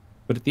video.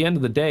 But at the end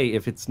of the day,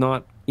 if it's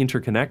not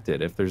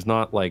interconnected, if there's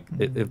not like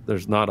if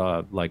there's not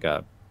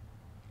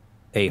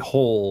a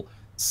whole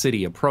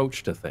city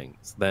approach to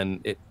things,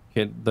 then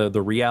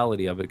the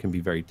reality of it can be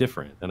very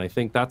different. And I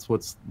think that's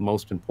what's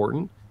most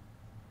important.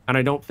 And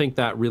I don't think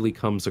that really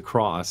comes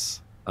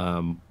across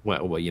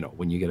when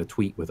you get a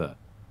tweet with a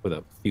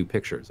few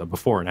pictures, a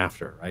before and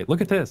after, right?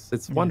 Look at this,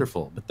 it's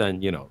wonderful. But then,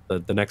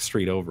 the next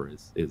street over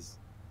is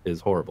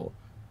horrible.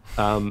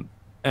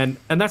 And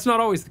that's not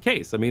always the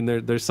case. I mean,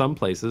 there's some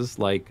places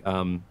like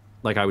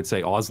I would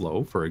say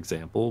Oslo, for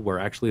example, where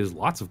actually there's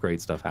lots of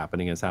great stuff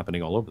happening. It's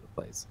happening all over the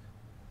place.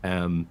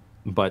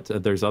 But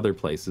there's other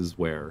places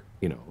where,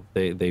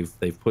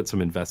 they've put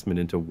some investment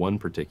into one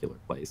particular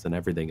place and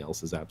everything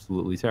else is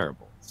absolutely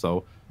terrible.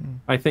 So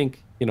I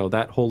think,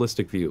 that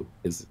holistic view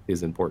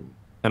is important.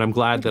 And I'm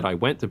glad that I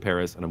went to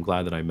Paris, and I'm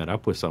glad that I met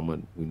up with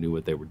someone who knew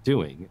what they were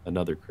doing,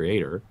 another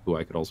creator who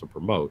I could also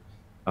promote.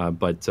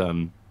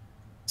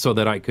 So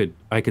that I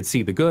could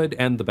see the good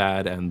and the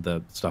bad and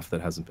the stuff that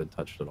hasn't been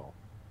touched at all.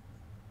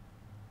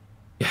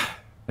 Yeah.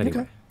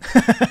 Anyway.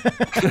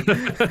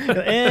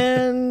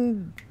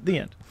 And the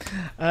end.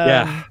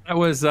 Yeah, that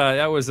was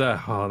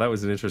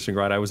an interesting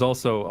ride.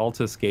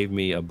 Altus gave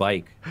me a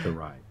bike to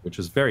ride, which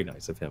was very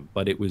nice of him,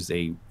 but it was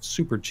a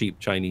super cheap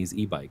Chinese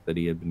e-bike that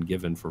he had been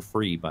given for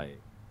free by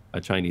a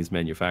Chinese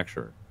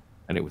manufacturer,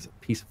 and it was a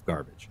piece of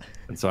garbage.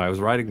 And so I was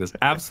riding this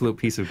absolute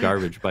piece of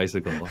garbage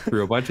bicycle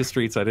through a bunch of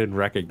streets I didn't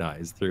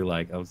recognize. It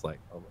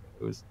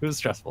was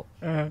stressful,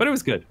 but it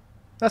was good.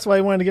 That's why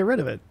he wanted to get rid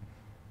of it.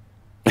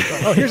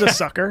 Oh, here's a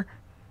sucker.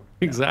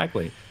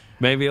 Exactly.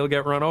 Maybe he'll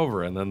get run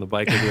over and then the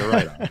bike will be a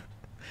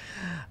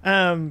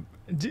write-off.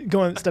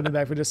 Stepping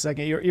back for just a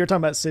second, you're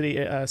talking about City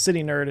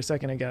Nerd a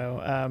second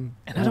ago,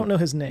 and I don't know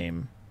his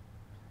name.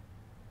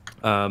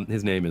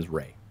 His name is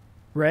Ray.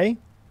 Ray?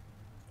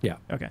 Yeah.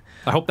 Okay.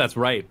 I hope that's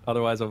right.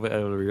 Otherwise, it'll be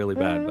really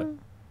bad. But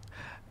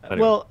anyway.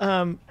 Well,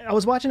 I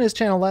was watching his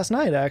channel last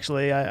night.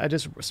 Actually, I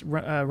just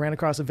ran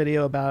across a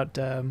video about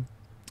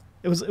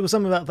it was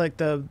something about like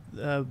the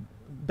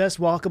best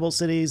walkable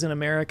cities in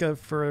America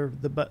for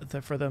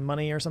the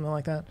money or something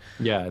like that.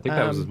 Yeah, I think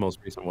that was his most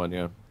recent one.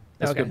 Yeah,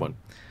 that's a good one.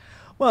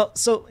 Well,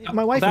 so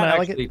my wife and I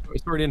like it.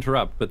 Sorry to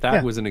interrupt, but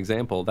that was an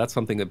example. That's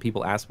something that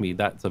people ask me.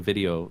 That's a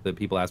video that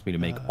people ask me to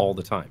make all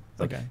the time.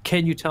 Like,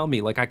 can you tell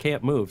me? Like, I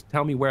can't move.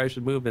 Tell me where I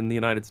should move in the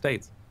United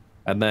States.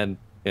 And then,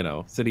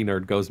 City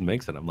Nerd goes and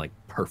makes it. I'm like,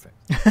 perfect.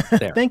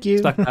 There. Thank you.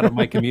 Stuck out of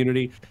my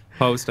community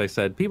post. I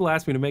said, people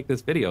asked me to make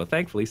this video.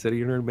 Thankfully, City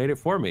Nerd made it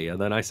for me.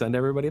 And then I send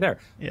everybody there.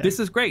 Yeah. This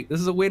is great.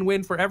 This is a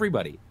win-win for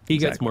everybody. He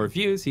gets more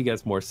views. He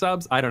gets more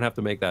subs. I don't have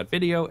to make that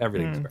video.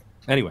 Everything's great.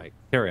 Anyway,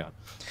 carry on.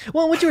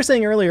 Well, what you were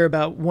saying earlier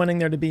about wanting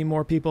there to be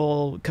more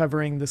people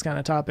covering this kind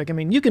of topic, I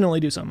mean, you can only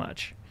do so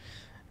much.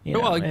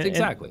 Well,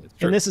 exactly.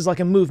 And this is like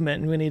a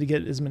movement, and we need to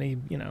get as many,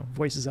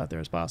 voices out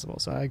there as possible.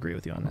 So I agree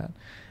with you on that.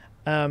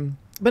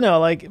 But no,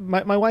 like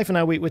my wife and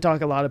I, we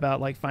talk a lot about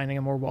like finding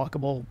a more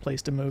walkable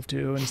place to move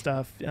to and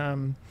stuff.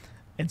 And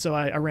so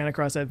I ran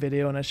across that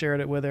video and I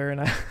shared it with her,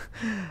 and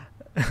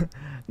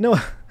no,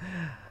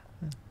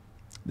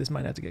 this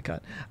might have to get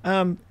cut.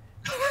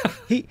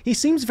 He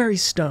seems very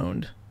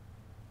stoned.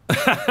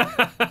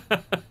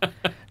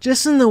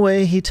 Just in the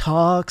way he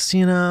talks,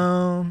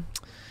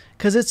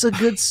 because it's a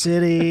good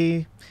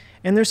city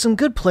and there's some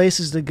good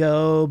places to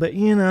go, but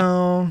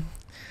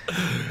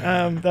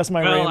that's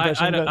my Ray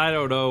impression. I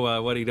don't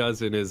know what he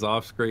does in his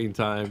off-screen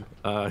time,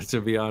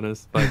 to be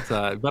honest,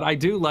 but I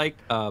do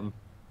like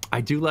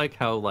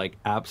how like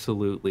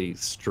absolutely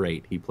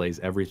straight he plays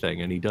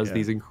everything, and he does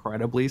these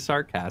incredibly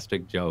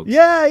sarcastic jokes.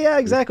 Yeah,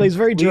 exactly. He's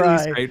very dry,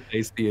 straight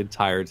faced the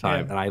entire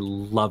time, and I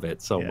love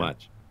it so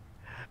much.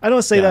 I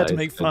don't say that to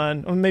make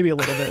fun, or maybe a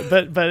little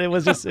bit, but it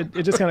was just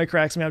it just kind of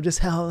cracks me up. Just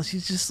how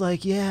she's just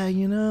like, Yeah.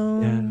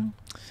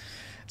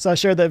 So I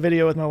shared that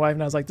video with my wife,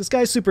 and I was like, "This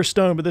guy's super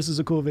stoned, but this is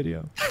a cool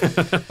video."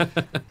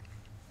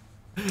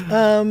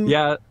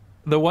 Yeah,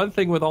 the one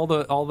thing with all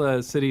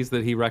the cities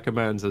that he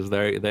recommends is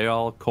they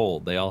all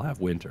cold. They all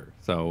have winter,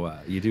 so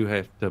you do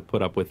have to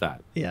put up with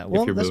that. Yeah,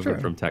 well, if you're that's moving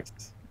true. from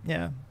Texas.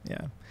 Yeah,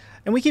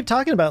 and we keep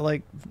talking about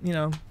like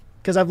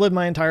because I've lived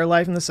my entire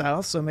life in the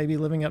South, so maybe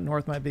living up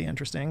north might be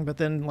interesting. But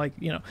then like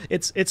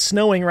it's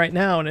snowing right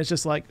now, and it's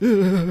just like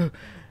I'm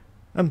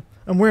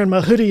wearing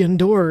my hoodie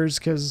indoors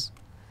because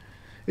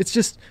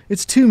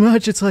it's too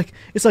much. It's like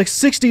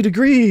 60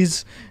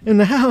 degrees in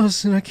the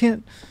house, and I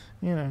can't,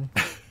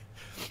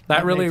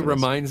 That really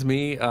reminds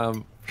me,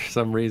 for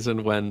some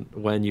reason,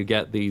 when you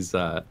get these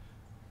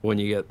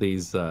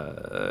these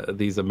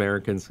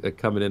Americans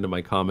coming into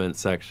my comment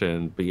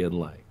section being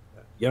like,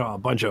 a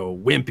bunch of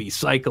wimpy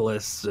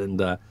cyclists,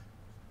 and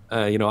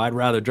I'd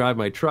rather drive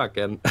my truck,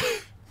 and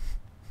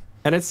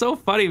and it's so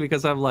funny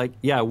because I'm like,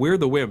 yeah, we're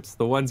the wimps,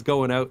 the ones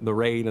going out in the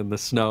rain and the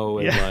snow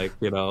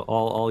and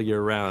all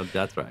year round.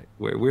 That's right,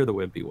 we're the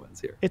wimpy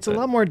ones here. It's a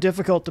lot more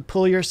difficult to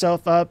pull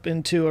yourself up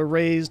into a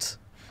raised,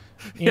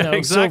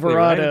 exactly,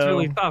 Silverado. Right? It's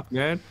really tough,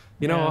 man.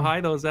 You know how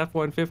high those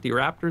F-150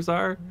 Raptors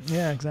are?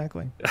 Yeah,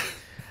 exactly.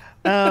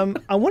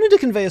 I wanted to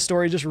convey a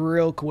story just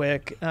real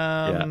quick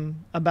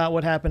about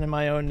what happened in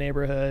my own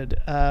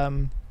neighborhood.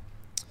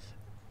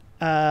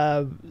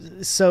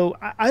 So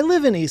I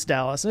live in East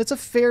Dallas, and it's a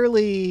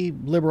fairly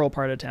liberal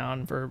part of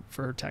town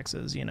for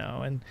Texas,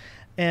 and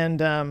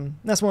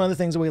that's one of the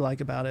things that we like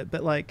about it.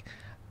 But like,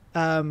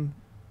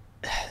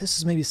 this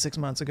is maybe 6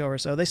 months ago or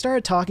so, they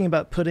started talking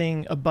about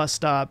putting a bus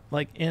stop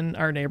like in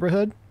our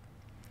neighborhood.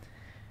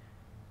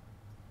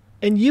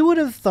 And you would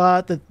have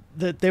thought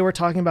that they were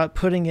talking about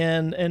putting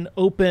in an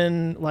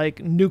open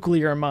like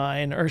nuclear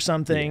mine or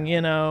something,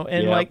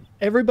 and like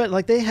everybody,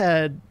 like they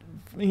had,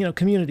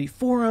 community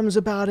forums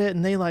about it,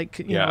 and they like,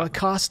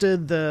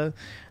 accosted the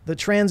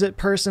transit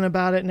person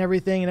about it and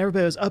everything. And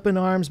everybody was up in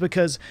arms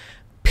because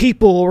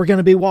people were going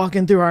to be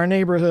walking through our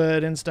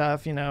neighborhood and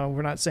stuff.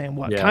 We're not saying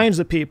what kinds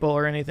of people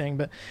or anything,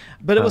 but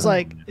it was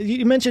like,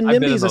 you mentioned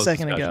NIMBYs a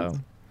second ago.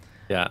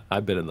 Yeah,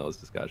 I've been in those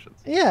discussions.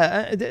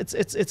 Yeah,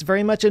 it's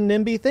very much a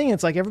NIMBY thing.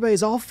 It's like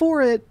everybody's all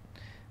for it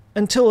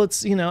until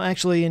it's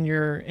actually in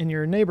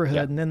your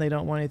neighborhood, and then they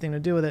don't want anything to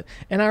do with it.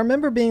 And I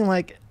remember being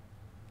like,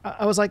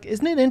 I was like,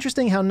 isn't it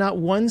interesting how not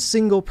one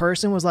single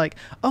person was like,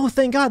 oh,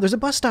 thank God, there's a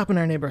bus stop in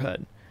our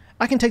neighborhood.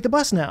 I can take the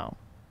bus now.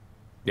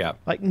 Yeah.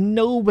 Like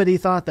nobody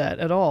thought that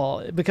at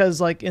all, because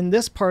like in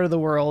this part of the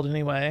world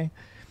anyway,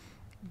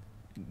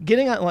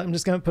 I'm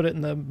just going to put it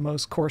in the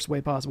most coarse way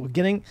possible.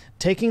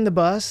 Taking the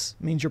bus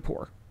means you're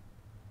poor.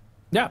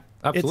 Yeah,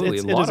 absolutely.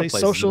 It is a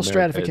social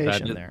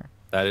stratification there.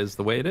 That is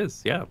the way it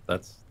is. Yeah,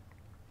 that's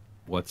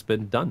what's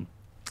been done.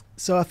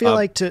 So I feel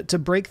like to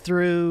break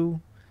through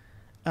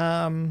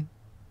and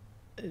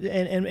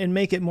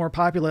make it more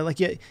popular, like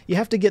you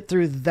have to get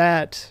through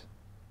that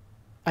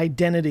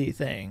identity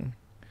thing.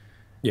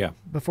 Yeah.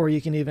 Before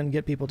you can even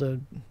get people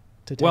to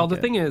to take Well, the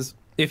it. thing is,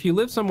 if you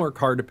live somewhere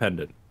car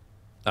dependent,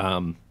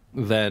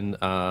 then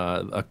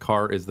a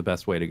car is the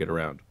best way to get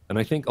around. And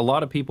I think a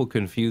lot of people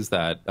confuse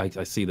that.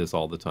 I see this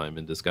all the time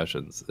in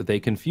discussions. They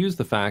confuse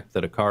the fact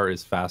that a car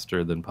is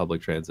faster than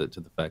public transit to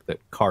the fact that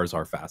cars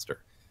are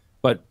faster.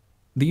 But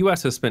the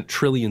US has spent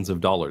trillions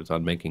of dollars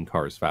on making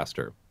cars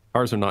faster.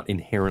 Cars are not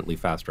inherently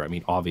faster. I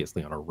mean,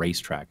 obviously on a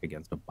racetrack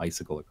against a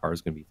bicycle, a car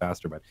is going to be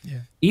faster. But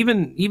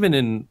even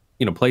in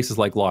places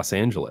like Los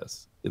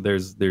Angeles,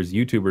 there's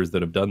YouTubers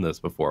that have done this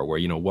before, where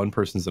one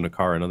person's in a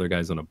car, another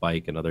guy's on a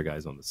bike, another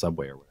guy's on the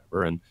subway or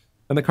whatever, and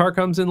the car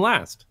comes in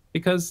last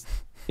because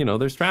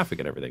there's traffic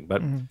and everything.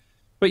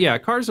 But yeah,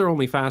 cars are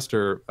only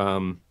faster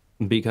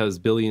because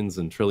billions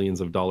and trillions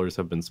of dollars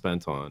have been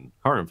spent on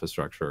car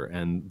infrastructure,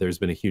 and there's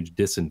been a huge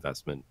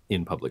disinvestment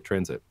in public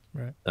transit.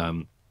 Right.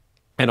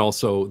 And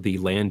also the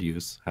land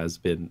use has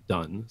been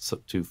done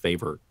to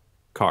favor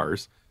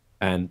cars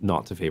and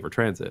not to favor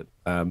transit.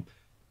 And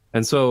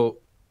so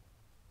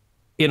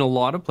in a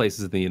lot of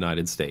places in the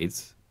United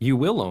States, you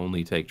will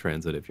only take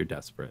transit if you're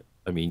desperate.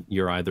 I mean,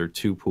 you're either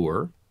too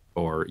poor,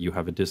 or you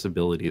have a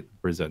disability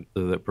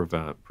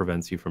that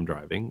prevents you from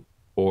driving,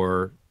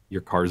 or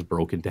your car's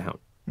broken down.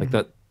 Like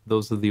that.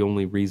 Those are the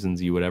only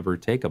reasons you would ever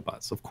take a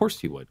bus. Of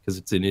course you would, because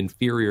it's an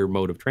inferior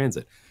mode of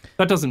transit.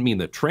 That doesn't mean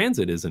that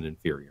transit is an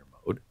inferior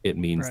mode. It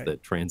means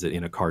that transit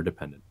in a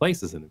car-dependent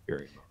place is an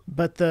inferior mode.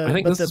 But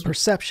the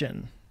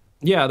perception.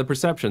 Yeah, the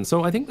perception.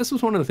 So I think this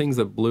was one of the things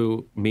that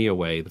blew me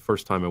away the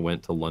first time I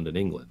went to London,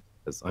 England,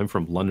 because I'm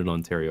from London,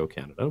 Ontario,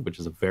 Canada, which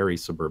is a very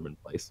suburban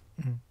place.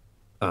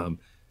 And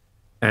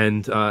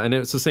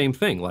it's the same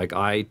thing. Like,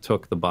 I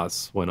took the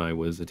bus when I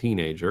was a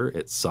teenager.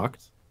 It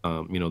sucked.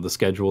 The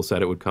schedule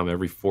said it would come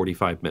every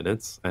 45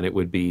 minutes, and it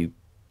would be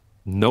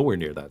nowhere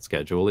near that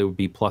schedule. It would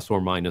be plus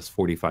or minus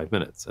 45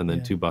 minutes, and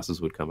then two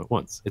buses would come at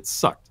once. It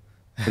sucked.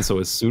 And so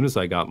as soon as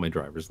I got my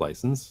driver's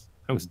license,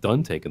 I was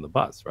done taking the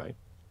bus, right?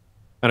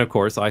 And of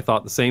course, I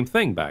thought the same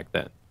thing back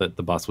then, that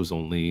the bus was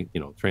only,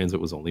 transit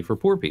was only for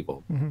poor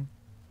people.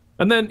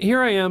 And then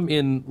here I am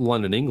in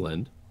London,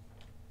 England,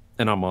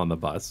 and I'm on the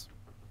bus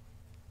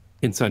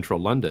in central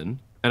London,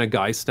 and a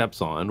guy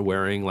steps on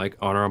wearing like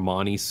an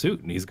Armani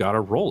suit, and he's got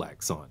a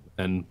Rolex on,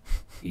 and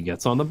he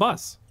gets on the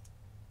bus.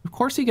 Of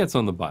course he gets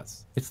on the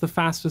bus. It's the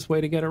fastest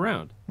way to get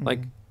around.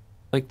 Like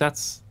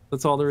that's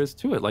all there is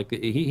to it. Like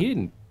he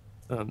didn't,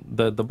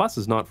 the bus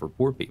is not for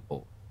poor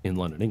people in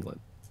London,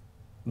 England.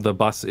 The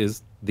bus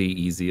is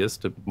the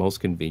easiest,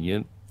 most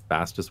convenient,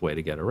 fastest way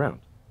to get around.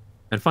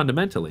 And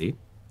fundamentally,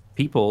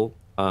 people,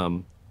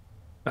 and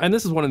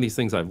this is one of these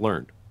things I've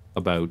learned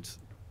about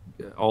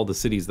all the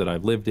cities that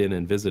I've lived in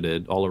and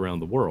visited all around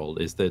the world,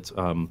 is that,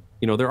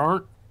 there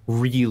aren't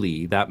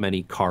really that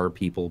many car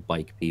people,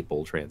 bike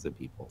people, transit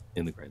people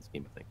in the grand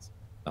scheme of things.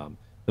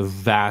 The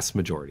vast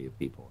majority of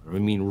people, I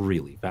mean,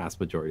 really vast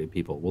majority of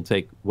people, will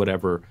take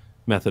whatever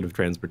method of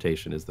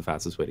transportation is the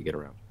fastest way to get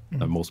around,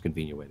 the most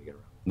convenient way to get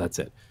around. And that's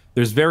it.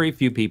 There's very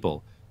few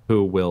people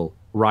who will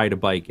ride a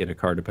bike in a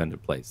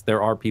car-dependent place.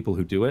 There are people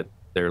who do it.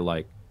 They're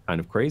like kind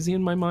of crazy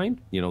in my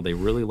mind. They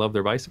really love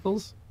their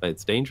bicycles.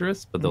 It's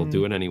dangerous, but they'll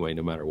do it anyway,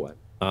 no matter what.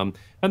 And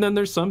then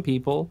there's some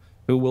people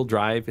who will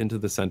drive into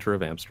the center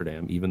of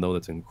Amsterdam, even though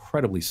that's an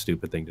incredibly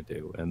stupid thing to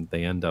do. And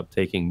they end up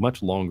taking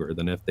much longer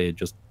than if they had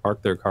just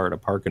parked their car at a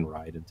park and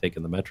ride and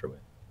taken the metro in.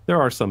 There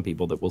are some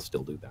people that will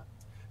still do that.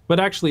 But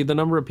actually, the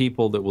number of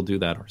people that will do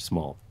that are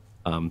small.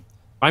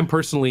 I'm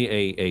personally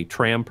a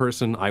tram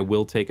person. I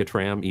will take a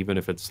tram, even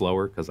if it's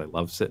slower, because I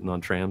love sitting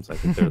on trams. I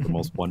think they're the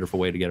most wonderful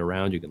way to get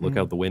around. You can look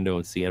out the window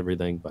and see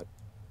everything. But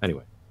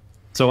anyway,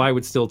 so I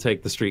would still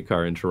take the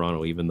streetcar in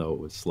Toronto, even though it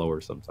was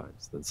slower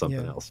sometimes than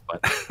something else.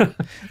 But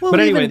well, but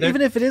anyway,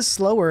 even if it is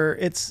slower,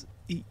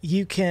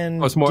 you can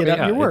get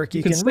up your work.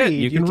 You can sit, read.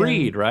 You can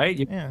read, right?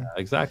 Yeah,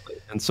 exactly.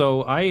 And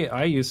so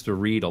I used to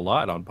read a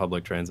lot on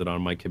public transit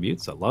on my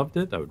commutes. I loved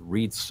it. I would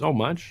read so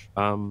much.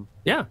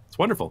 Yeah, it's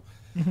wonderful.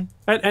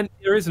 And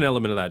there is an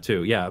element of that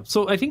too. Yeah.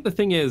 So I think the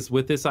thing is,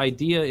 with this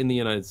idea in the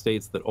United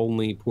States that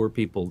only poor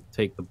people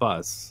take the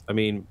bus, I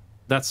mean,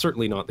 that's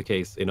certainly not the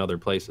case in other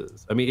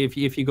places. I mean,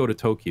 if you go to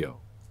Tokyo,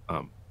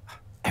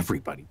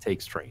 everybody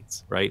takes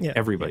trains, right? Yeah,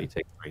 everybody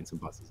takes trains and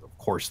buses. Of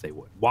course they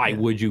would. Why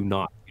would you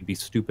not? You'd be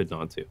stupid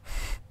not to.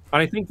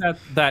 And I think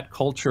that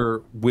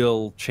culture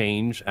will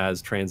change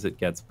as transit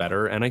gets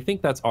better. And I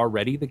think that's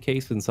already the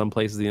case in some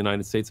places in the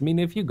United States. I mean,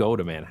 if you go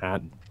to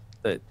Manhattan,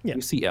 you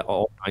see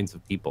all kinds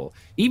of people,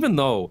 even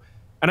though,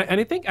 and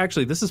I think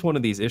actually this is one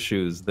of these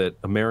issues that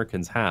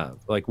Americans have.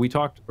 Like, we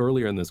talked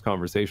earlier in this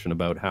conversation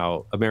about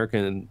how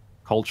American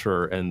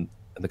culture and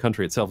the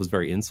country itself is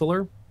very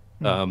insular.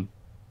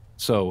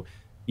 So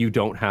you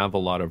don't have a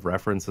lot of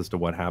reference as to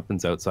what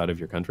happens outside of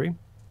your country.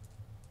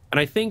 And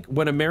I think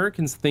when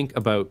Americans think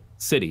about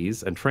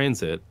cities and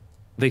transit,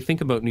 they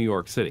think about New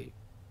York City.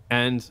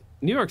 And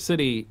New York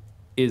City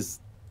is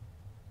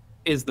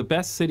the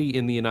best city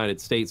in the United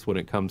States when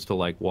it comes to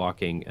like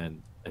walking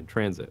and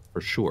transit,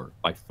 for sure,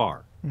 by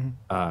far.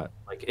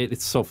 Like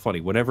it's so funny.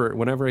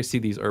 Whenever I see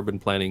these urban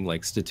planning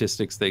like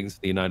statistics things,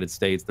 the United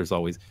States, there's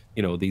always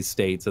these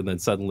states, and then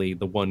suddenly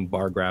the one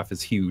bar graph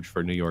is huge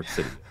for New York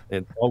City.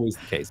 It's always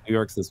the case. New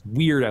York's this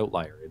weird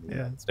outlier in the Yeah.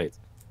 United States.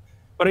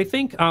 But I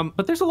think,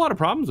 but there's a lot of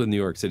problems with New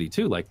York City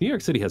too. Like New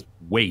York City has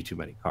way too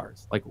many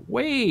cars, like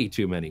way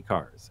too many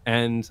cars,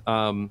 and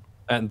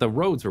the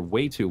roads are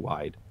way too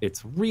wide.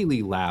 It's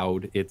really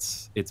loud.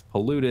 It's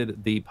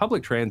polluted. The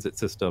public transit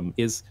system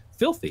is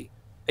filthy.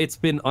 It's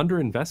been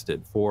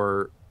underinvested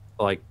for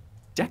like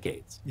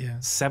decades, Yeah.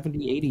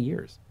 70, 80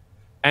 years,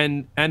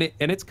 and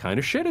it's kind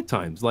of shit at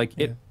times. Like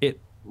it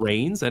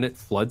rains and it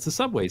floods the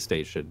subway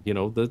station.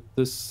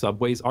 The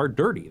subways are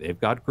dirty. They've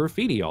got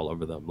graffiti all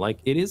over them. Like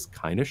it is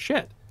kind of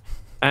shit.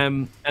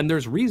 And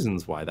there's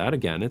reasons why that.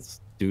 Again,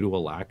 it's due to a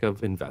lack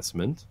of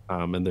investment.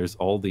 And there's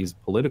all these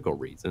political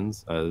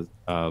reasons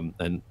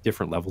and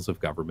different levels of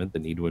government that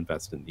need to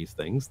invest in these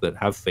things that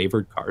have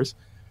favored cars.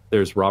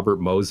 There's Robert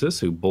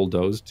Moses, who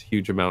bulldozed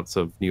huge amounts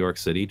of New York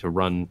City to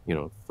run,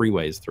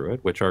 freeways through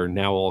it, which are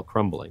now all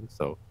crumbling.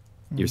 So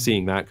you're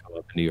seeing that come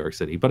up in New York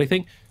City. But I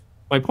think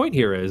my point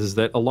here is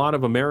that a lot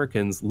of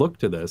Americans look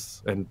to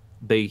this and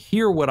they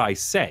hear what I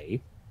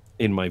say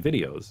in my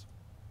videos,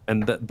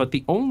 but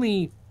the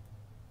only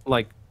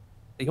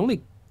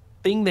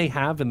thing they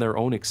have in their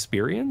own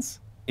experience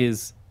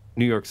is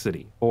New York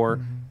City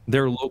or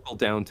their local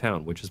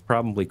downtown, which is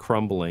probably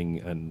crumbling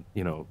and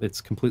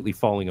it's completely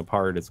falling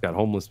apart. It's got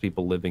homeless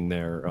people living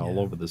there all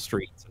over the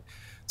streets.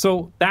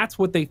 So that's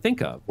what they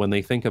think of when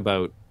they think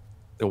about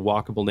the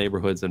walkable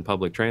neighborhoods and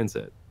public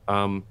transit.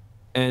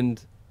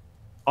 And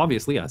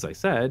obviously, as I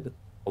said,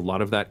 a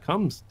lot of that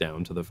comes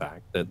down to the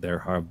fact that there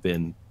have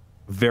been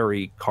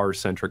very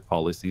car-centric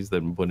policies that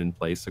have been put in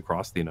place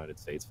across the United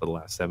States for the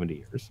last 70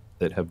 years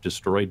that have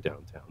destroyed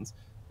downtowns.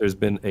 There's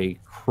been a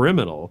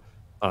criminal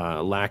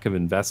lack of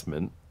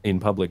investment in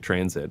public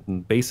transit,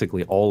 and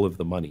basically all of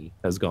the money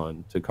has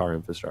gone to car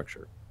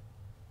infrastructure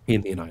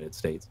in the United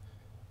States.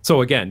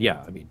 So again,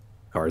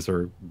 cars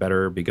are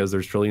better because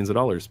there's trillions of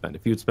dollars spent.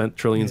 If you'd spent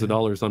trillions of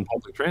dollars on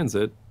public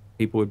transit,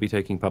 people would be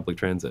taking public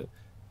transit.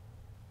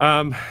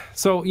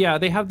 So yeah,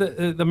 they have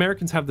the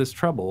Americans have this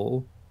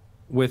trouble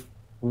with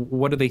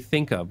what do they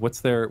think of? What's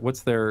their what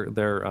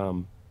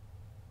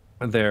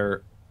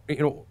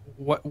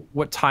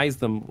ties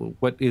them?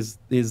 What is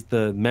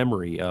the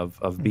memory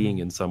of being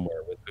in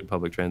somewhere with good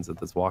public transit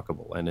that's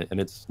walkable, and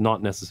it's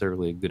not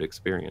necessarily a good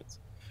experience.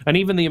 And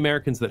even the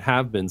Americans that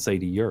have been, say,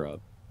 to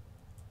Europe,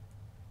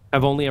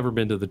 have only ever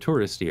been to the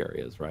touristy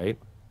areas, right?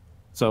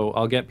 So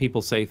I'll get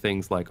people say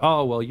things like,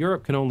 "Oh, well,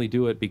 Europe can only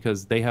do it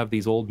because they have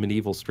these old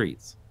medieval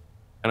streets,"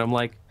 and I'm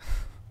like,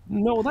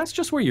 no, that's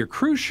just where your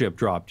cruise ship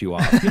dropped you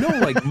off.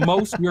 Like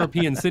most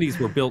European cities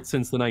were built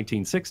since the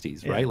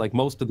 1960s, right? Like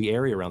most of the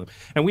area around them.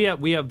 And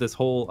we have this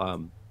whole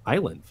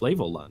island,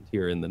 Flevoland,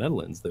 here in the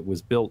Netherlands that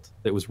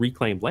was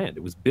reclaimed land.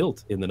 It was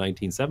built in the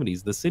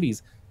 1970s. The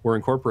cities were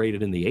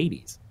incorporated in the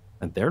 80s,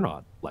 and they're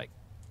not like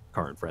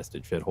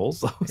car-infested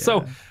shitholes.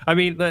 So I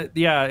mean,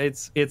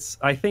 it's.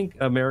 I think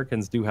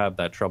Americans do have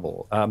that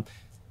trouble.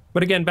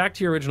 But again, back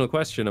to your original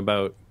question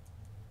about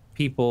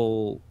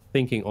people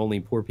thinking only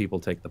poor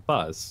people take the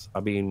bus. I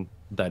mean,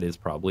 that is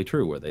probably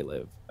true where they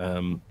live.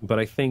 But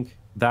I think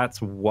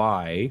that's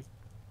why,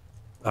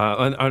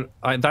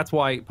 that's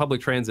why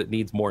public transit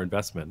needs more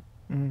investment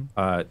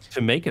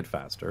to make it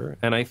faster.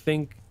 And I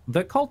think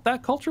that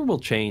culture will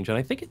change, and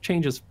I think it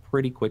changes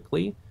pretty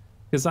quickly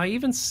because I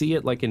even see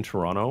it like in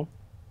Toronto,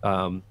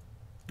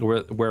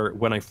 where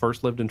when I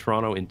first lived in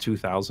Toronto in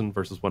 2000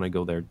 versus when I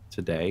go there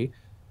today,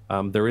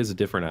 there is a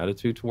different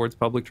attitude towards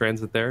public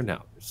transit there.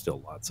 Now, there's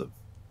still lots of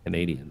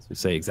Canadians who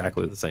say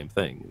exactly the same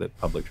thing, that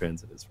public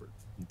transit is for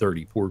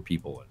dirty poor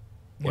people and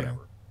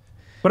whatever.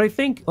 But I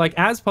think like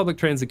as public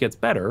transit gets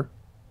better,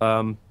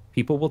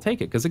 people will take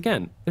it because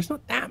again, there's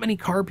not that many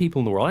car people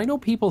in the world. I know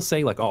people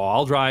say like, "Oh,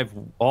 I'll drive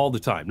all the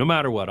time, no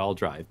matter what, I'll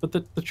drive." But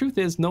the truth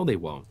is, no, they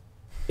won't.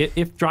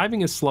 If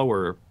driving is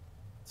slower,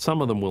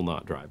 some of them will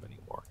not drive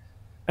anymore.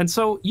 And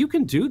so you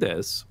can do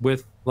this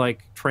with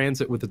like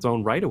transit with its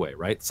own right of way,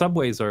 right?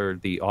 Subways are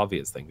the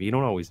obvious thing, but you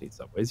don't always need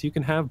subways. You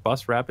can have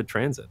bus rapid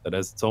transit that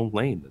has its own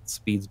lane that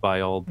speeds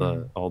by all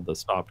the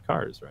stopped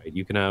cars, right?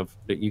 You can have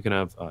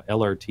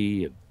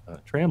LRT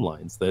and tram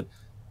lines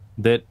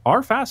that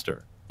are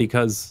faster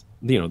because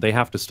they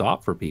have to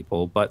stop for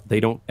people, but they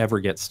don't ever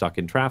get stuck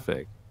in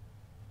traffic.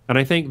 And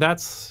I think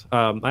that's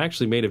I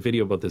actually made a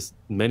video about this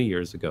many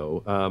years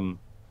ago.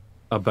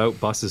 About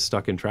buses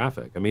stuck in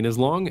traffic. I mean, as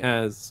long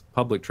as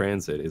public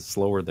transit is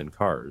slower than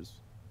cars,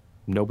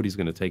 nobody's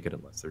going to take it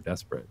unless they're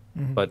desperate.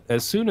 But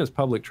as soon as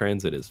public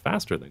transit is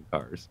faster than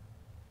cars,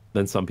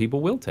 then some people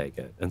will take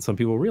it. And some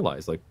people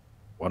realize, like,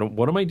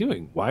 what am I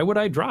doing? Why would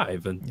I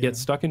drive and get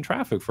stuck in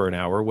traffic for an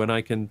hour when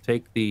I can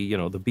take the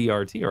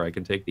BRT or I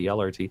can take the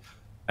LRT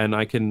and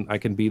I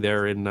can be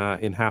there in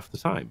half the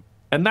time?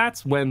 And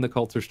that's when the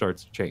culture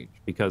starts to change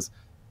because,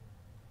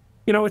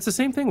 it's the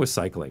same thing with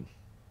cycling.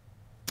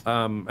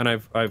 and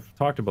I've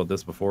talked about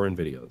this before in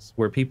videos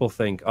where people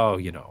think, oh,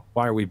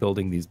 why are we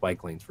building these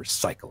bike lanes for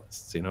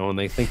cyclists? And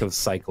they think of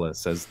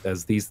cyclists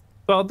as these,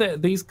 well,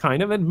 these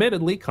kind of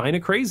admittedly kind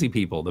of crazy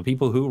people, the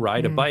people who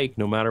ride a Mm. bike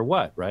no matter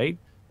what, right?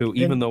 Who,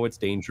 even though it's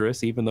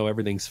dangerous, even though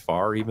everything's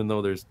far, even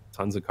though there's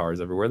tons of cars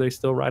everywhere, they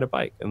still ride a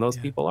bike. And those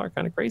people are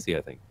kind of crazy,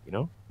 I think,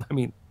 I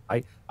mean,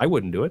 I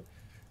wouldn't do it.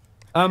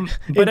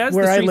 But as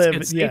where the I streets live,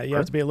 get safer, you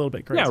have to be a little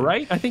bit crazy. yeah,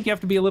 right. I think you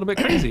have to be a little bit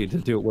crazy to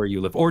do it where you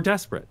live, or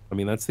desperate. I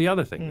mean, that's the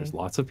other thing. Mm. There's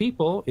lots of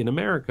people in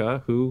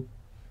America who,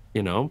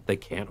 they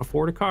can't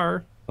afford a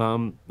car,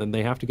 and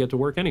they have to get to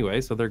work anyway,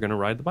 so they're going to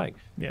ride the bike.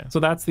 Yeah. So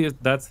that's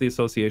the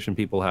association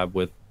people have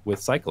with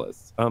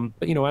cyclists. But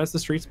as the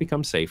streets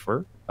become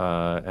safer,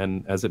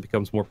 and as it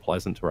becomes more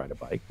pleasant to ride a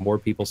bike, more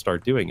people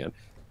start doing it.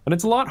 And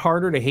it's a lot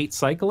harder to hate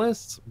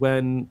cyclists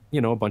when,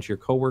 a bunch of your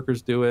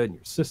coworkers do it and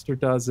your sister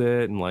does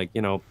it.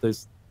 And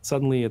there's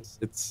suddenly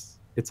it's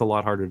a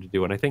lot harder to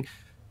do. And I think,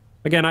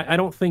 again, I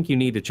don't think you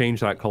need to change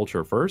that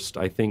culture first.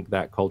 I think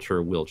that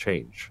culture will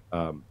change.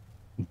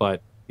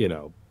 But,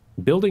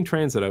 building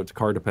transit out to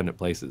car dependent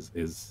places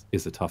is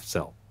a tough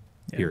sell,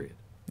 period.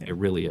 Yeah. It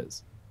really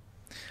is.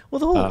 Well,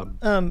 the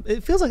whole,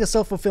 it feels like a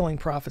self-fulfilling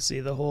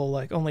prophecy, the whole,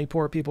 like, only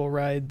poor people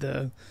ride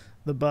the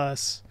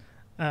bus.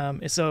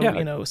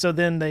 So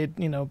then they,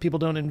 people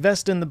don't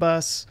invest in the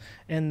bus,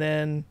 and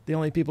then the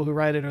only people who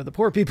ride it are the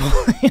poor people.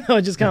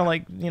 It just kind of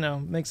like,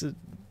 makes it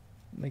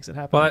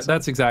happen. Well,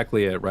 that's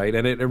exactly it, right?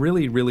 And it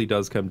really, really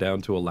does come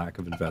down to a lack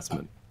of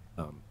investment,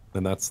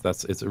 and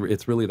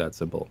it's really that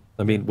simple.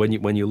 I mean,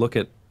 when you look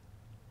at,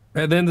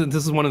 and then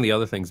this is one of the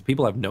other things,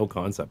 people have no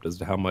concept as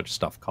to how much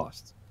stuff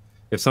costs.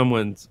 If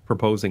someone's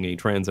proposing a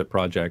transit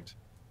project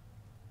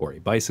or a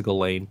bicycle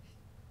lane,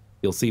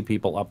 you'll see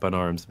people up in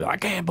arms. I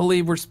can't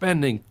believe we're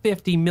spending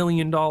 $50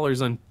 million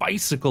on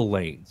bicycle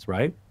lanes,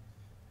 right?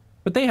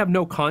 But they have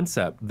no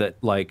concept that,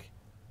 like,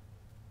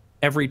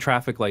 every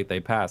traffic light they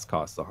pass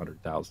costs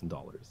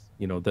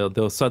 $100,000.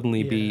 There'll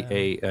suddenly be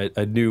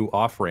a new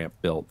off-ramp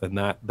built, and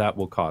that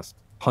will cost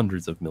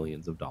hundreds of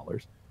millions of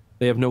dollars.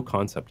 They have no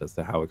concept as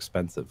to how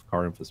expensive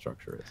car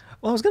infrastructure is.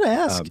 Well, I was going to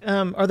ask,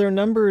 are there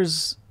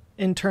numbers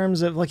in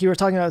terms of, like you were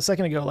talking about a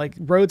second ago, like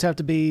roads have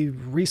to be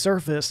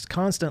resurfaced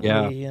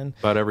constantly, and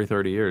about every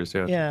 30 years.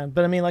 Yeah,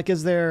 but I mean, like,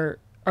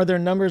 are there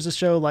numbers to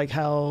show like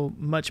how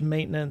much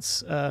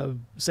maintenance,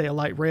 say, a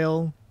light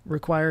rail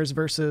requires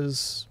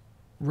versus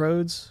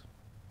roads?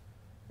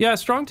 Yeah,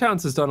 Strong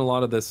Towns has done a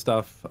lot of this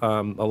stuff,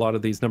 a lot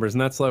of these numbers,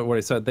 and that's like what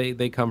I said.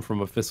 They come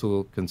from a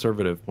fiscal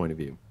conservative point of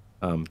view.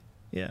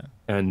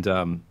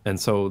 And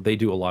so they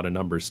do a lot of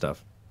numbers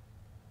stuff.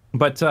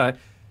 But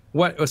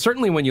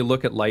certainly when you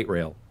look at light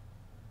rail,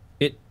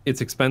 it's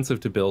expensive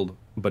to build,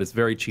 but it's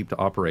very cheap to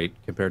operate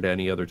compared to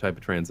any other type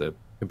of transit,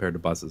 compared to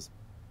buses.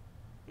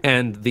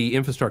 And the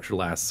infrastructure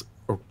lasts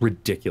a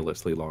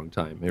ridiculously long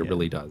time. It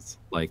really does.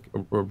 Like,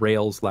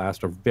 rails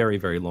last a very,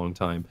 very long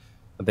time.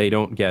 They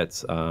don't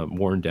get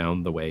worn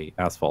down the way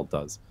asphalt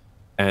does.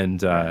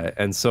 And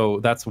so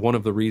that's one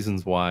of the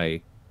reasons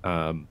why,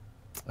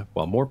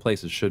 more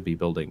places should be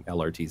building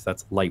LRTs.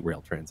 That's light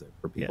rail transit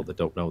for people that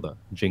don't know the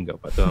jingo,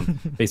 but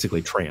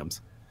basically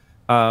trams.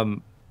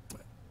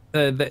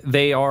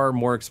 They are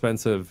more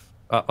expensive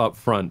up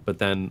front, but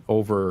then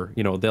over,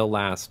 they'll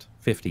last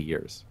 50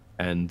 years,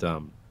 and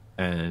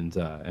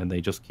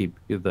they just keep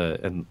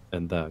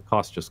the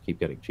costs just keep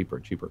getting cheaper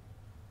and cheaper.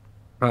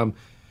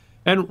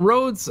 And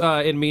roads,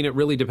 I mean, it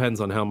really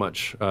depends on how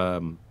much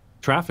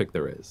traffic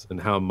there is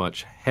and how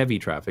much heavy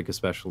traffic,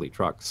 especially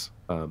trucks,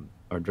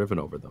 are driven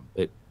over them.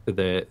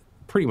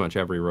 Pretty much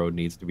every road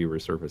needs to be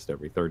resurfaced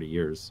every 30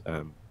 years.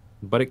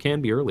 But it can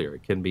be earlier.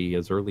 It can be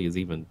as early as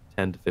even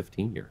 10 to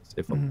 15 years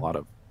if a lot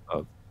of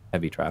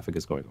heavy traffic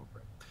is going over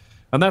it.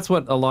 And that's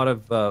what a lot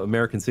of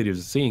American cities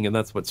are seeing, and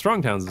that's what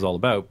Strong Towns is all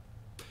about.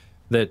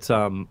 That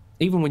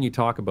even when you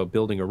talk about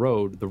building a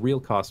road, the real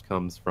cost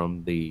comes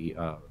from the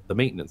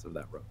maintenance of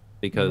that road.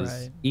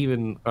 Because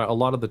even a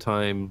lot of the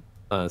time,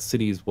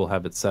 cities will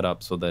have it set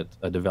up so that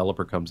a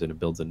developer comes in and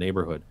builds a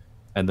neighborhood,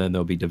 and then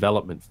there'll be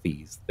development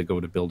fees that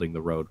go to building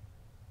the road.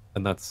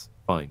 And that's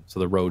fine. So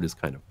the road is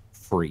kind of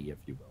free, if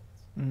you will.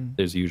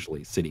 There's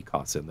usually city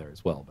costs in there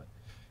as well, but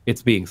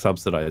it's being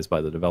subsidized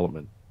by the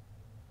development.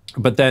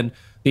 But then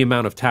the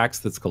amount of tax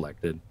that's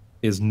collected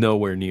is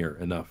nowhere near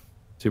enough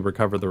to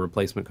recover the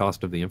replacement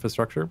cost of the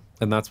infrastructure.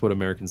 And that's what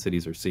American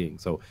cities are seeing.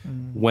 So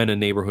when a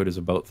neighborhood is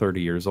about 30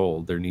 years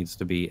old, there needs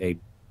to be a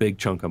big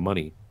chunk of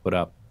money put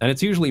up. And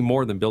it's usually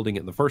more than building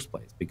it in the first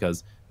place,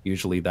 because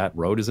usually that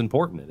road is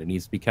important and it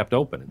needs to be kept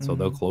open. And so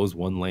they'll close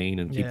one lane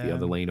and keep the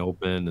other lane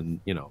open.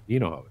 And you know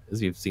how it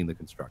is. You've seen the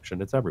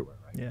construction. It's everywhere,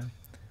 right? Yeah.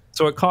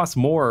 So it costs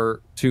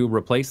more to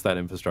replace that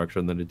infrastructure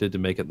than it did to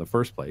make it in the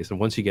first place. And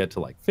once you get to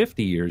like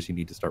 50 years, you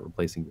need to start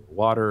replacing your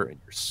water and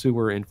your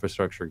sewer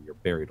infrastructure, your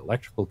buried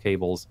electrical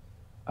cables.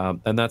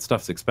 And that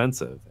stuff's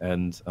expensive.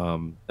 And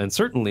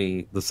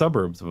certainly the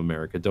suburbs of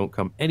America don't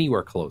come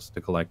anywhere close to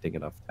collecting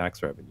enough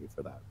tax revenue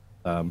for that.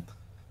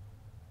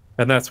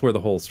 And that's where the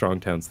whole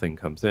Strong Towns thing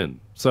comes in.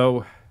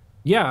 So,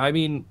 yeah, I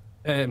mean,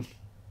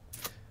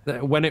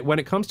 when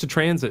it comes to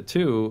transit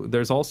too,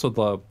 there's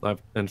also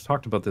I've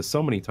talked about this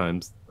so many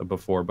times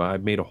before, but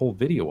I've made a whole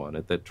video on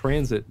it, that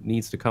transit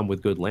needs to come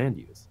with good land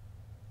use.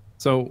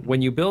 So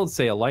when you build,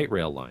 say, a light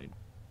rail line,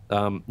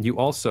 you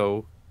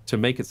also, to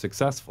make it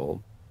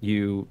successful,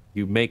 you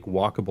make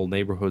walkable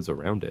neighborhoods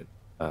around it.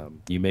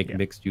 You make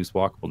mixed use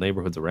walkable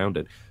neighborhoods around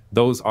it.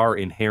 Those are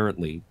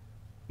inherently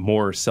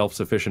more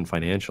self-sufficient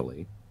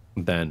financially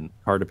than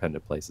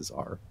car-dependent places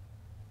are.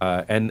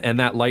 And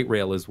that light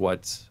rail is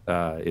what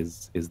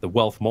is the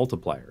wealth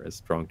multiplier,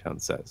 as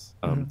Strongtown says,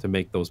 to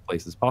make those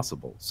places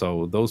possible.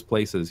 So those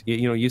places,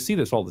 you know, you see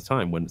this all the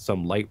time when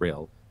some light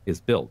rail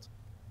is built.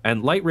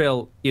 And light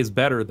rail is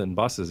better than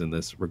buses in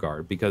this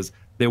regard, because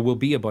there will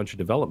be a bunch of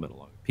development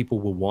along it. People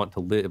will want to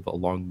live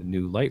along the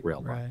new light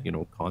rail line. Right. You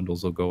know,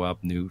 condos will go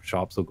up, new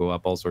shops will go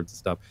up, all sorts of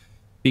stuff,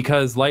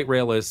 because light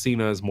rail is seen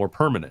as more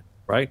permanent,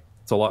 right?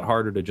 It's a lot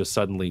harder to just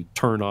suddenly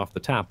turn off the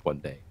tap one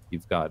day.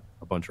 You've got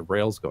a bunch of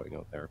rails going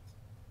out there.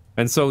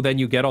 And so then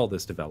you get all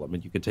this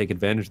development. You could take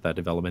advantage of that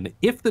development.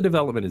 If the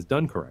development is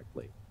done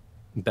correctly,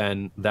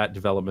 then that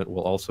development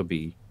will also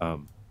be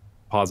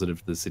positive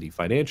to the city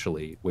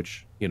financially,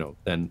 which, you know,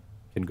 then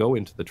can go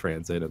into the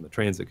transit, and the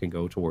transit can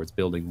go towards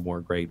building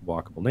more great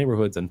walkable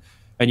neighborhoods. And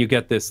you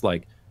get this,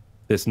 like,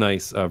 this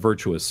nice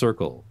virtuous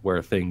circle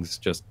where things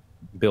just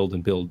build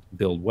and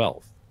build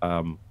wealth.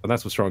 And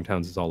that's what Strong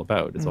Towns is all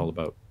about. It's all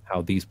about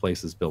how these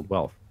places build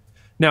wealth.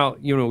 Now,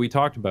 you know, we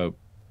talked about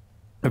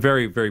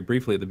very, very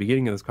briefly at the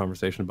beginning of this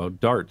conversation about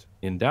DART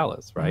in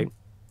Dallas, right?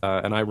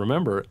 And I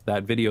remember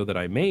that video that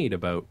I made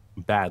about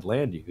bad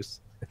land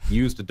use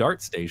used a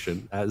DART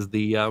station as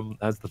the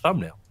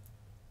thumbnail,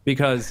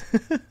 because,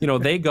 you know,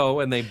 they go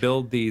and they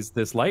build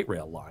this light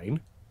rail line,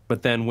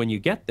 but then when you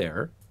get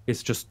there,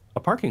 it's just a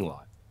parking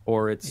lot,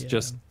 or it's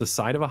just the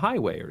side of a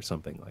highway or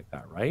something like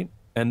that, right?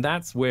 And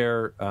that's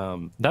where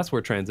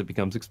transit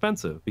becomes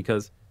expensive,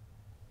 because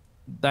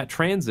that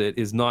transit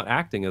is not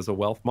acting as a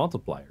wealth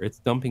multiplier. It's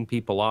dumping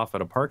people off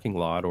at a parking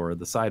lot or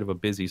the side of a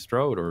busy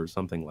road or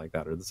something like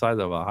that, or the side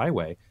of a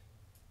highway.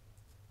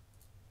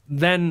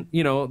 Then,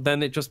 you know,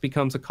 then it just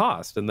becomes a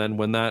cost. And then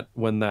when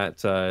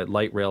that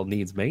light rail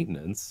needs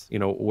maintenance, you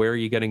know, where are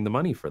you getting the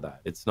money for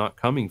that? It's not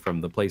coming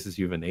from the places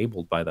you've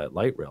enabled by that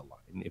light rail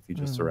line if you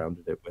just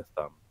surrounded it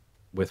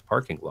with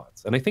parking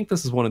lots. And I think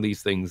this is one of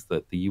these things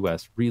that the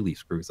US really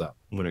screws up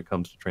when it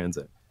comes to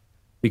transit,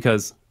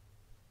 because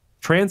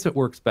transit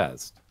works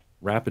best,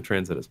 rapid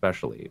transit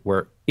especially,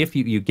 where if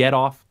you get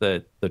off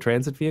the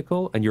transit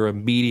vehicle and you're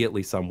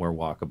immediately somewhere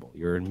walkable,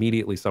 you're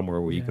immediately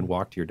somewhere where you can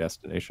walk to your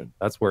destination.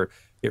 That's where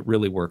it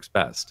really works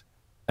best.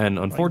 And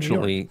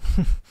unfortunately,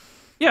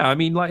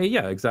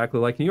 exactly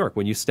like New York.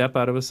 When you step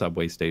out of a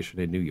subway station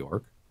in New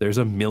York, there's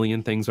a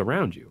million things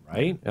around you,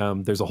 right?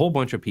 There's a whole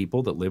bunch of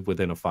people that live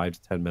within a 5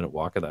 to 10 minute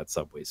walk of that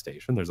subway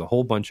station. There's a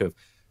whole bunch of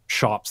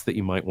shops that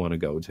you might want to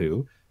go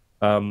to.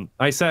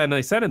 I said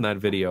in that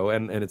video,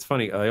 and it's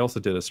funny, I also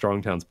did a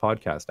Strong Towns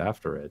podcast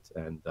after it,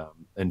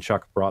 and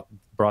Chuck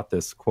brought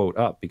this quote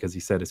up because he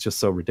said it's just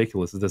so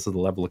ridiculous that this is the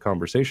level of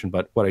conversation.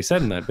 But what I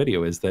said in that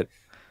video is that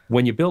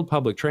when you build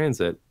public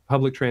transit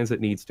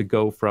needs to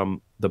go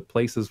from the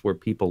places where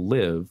people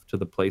live to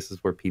the places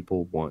where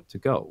people want to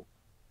go.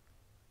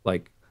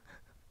 Like,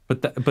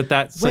 but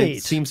that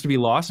seems to be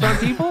lost on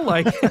people.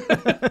 Like.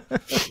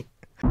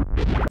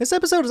 This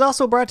episode is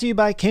also brought to you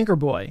by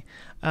Kinkerboy.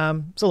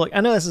 So look,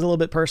 I know this is a little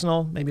bit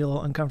personal, maybe a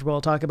little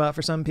uncomfortable to talk about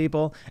for some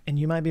people, and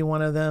you might be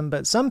one of them,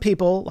 but some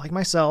people, like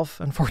myself,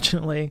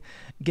 unfortunately,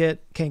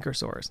 get canker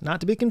sores. Not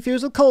to be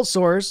confused with cold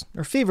sores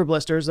or fever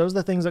blisters. Those are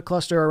the things that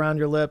cluster around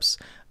your lips.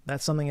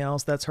 That's something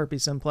else. That's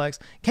herpes simplex.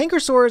 Canker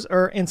sores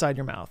are inside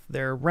your mouth.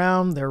 They're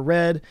round, they're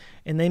red,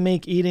 and they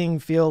make eating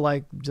feel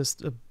like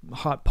just a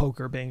hot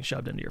poker being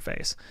shoved into your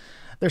face.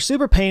 They're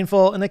super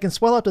painful, and they can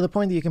swell up to the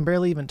point that you can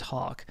barely even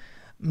talk.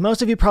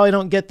 Most of you probably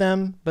don't get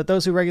them, but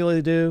those who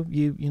regularly do,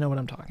 you know what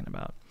I'm talking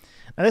about.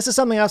 Now, this is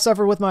something I've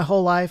suffered with my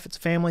whole life. It's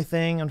a family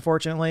thing,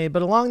 unfortunately,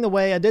 but along the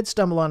way, I did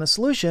stumble on a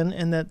solution,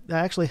 and that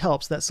actually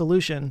helps. That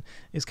solution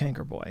is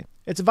Kinkerboy.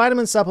 It's a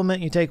vitamin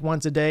supplement you take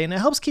once a day, and it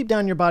helps keep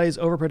down your body's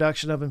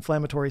overproduction of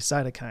inflammatory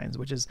cytokines,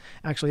 which is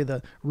actually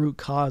the root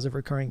cause of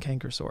recurring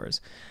canker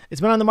sores. It's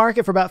been on the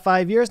market for about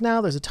 5 years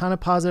now. There's a ton of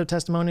positive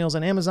testimonials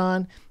on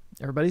Amazon.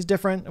 Everybody's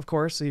different, of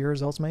course, so your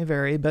results may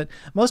vary, but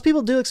most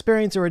people do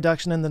experience a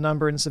reduction in the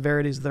number and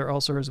severities of their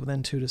ulcers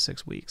within 2 to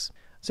 6 weeks.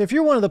 So if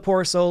you're one of the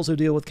poor souls who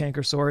deal with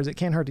canker sores, it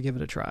can't hurt to give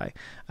it a try.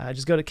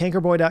 Just go to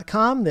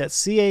cankerboy.com.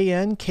 That's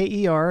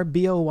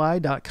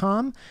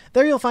cankerboy.com.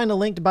 There you'll find a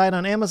link to buy it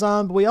on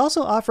Amazon, but we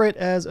also offer it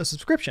as a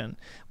subscription,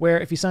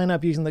 where if you sign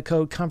up using the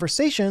code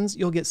CONVERSATIONS,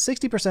 you'll get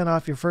 60%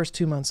 off your first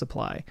 2-month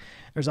supply.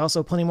 There's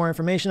also plenty more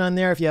information on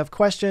there if you have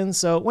questions.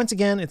 So once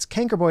again, it's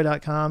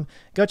cankerboy.com.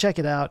 Go check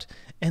it out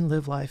and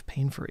live life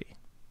pain-free.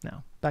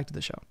 Now, back to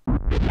the show.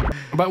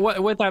 But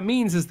what that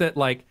means is that,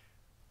 like,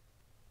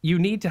 you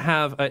need to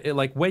have,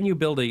 like, when you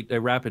build a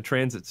rapid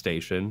transit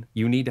station,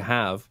 you need to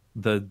have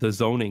the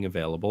zoning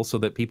available so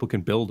that people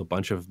can build a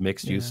bunch of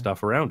mixed-use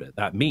stuff around it.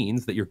 That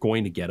means that you're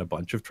going to get a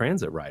bunch of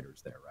transit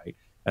riders there, right?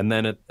 And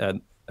then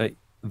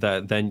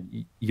that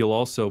then you'll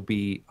also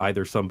be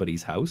either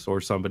somebody's house or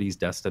somebody's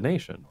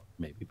destination,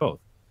 maybe both.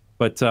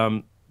 But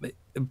so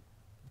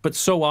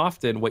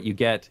often what you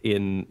get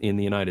in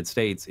the United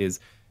States is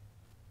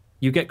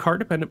you get car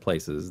dependent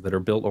places that are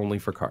built only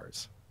for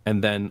cars.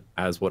 And then,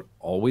 as what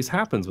always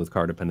happens with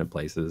car dependent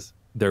places,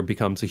 there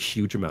becomes a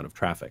huge amount of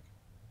traffic.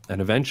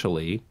 And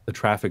eventually the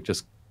traffic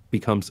just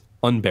becomes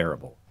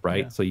unbearable,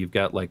 right? Yeah. So you've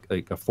got like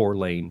a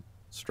 4-lane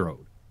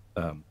strode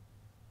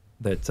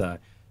that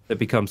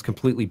becomes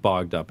completely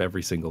bogged up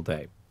every single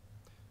day.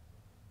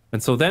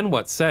 And so then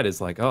what's said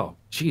is like, oh,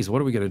 geez,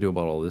 what are we going to do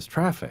about all this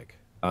traffic?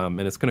 And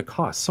it's going to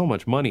cost so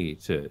much money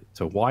to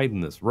widen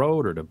this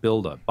road or to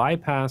build a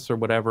bypass or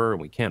whatever,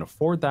 and we can't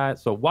afford that.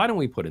 So why don't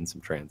we put in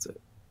some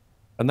transit?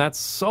 And that's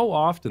so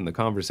often the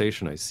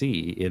conversation I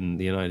see in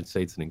the United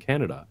States and in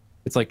Canada.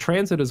 It's like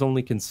transit is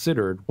only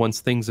considered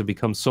once things have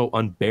become so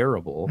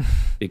unbearable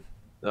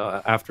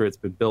after it's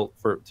been built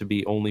to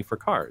be only for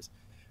cars.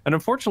 And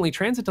unfortunately,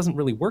 transit doesn't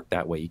really work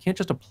that way. You can't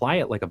just apply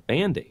it like a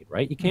Band-Aid,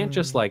 right? You can't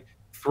just like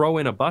throw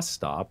in a bus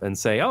stop and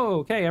say, oh,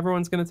 okay,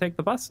 everyone's going to take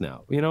the bus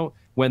now. You know,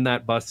 when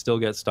that bus still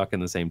gets stuck in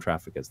the same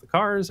traffic as the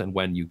cars, and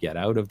when you get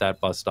out of that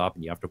bus stop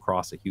and you have to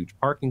cross a huge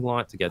parking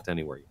lot to get to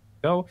anywhere you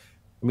go.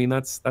 I mean,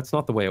 that's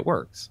not the way it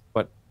works.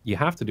 But you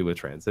have to do with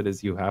transit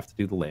is you have to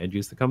do the land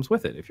use that comes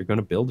with it. If you're going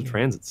to build a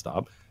transit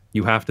stop,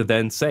 you have to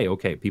then say,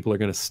 okay, people are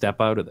going to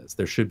step out of this.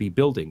 There should be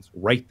buildings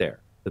right there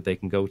that they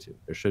can go to.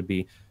 There should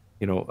be,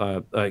 you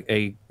know,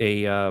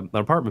 an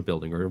apartment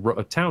building or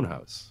a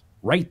townhouse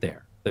right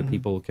there that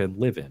people can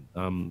live in.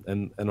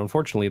 And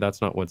unfortunately,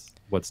 that's not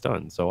what's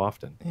done so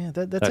often. Yeah,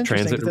 that's that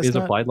interesting. Transit is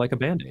applied like a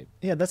Band-Aid.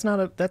 Yeah, that's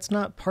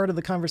not part of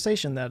the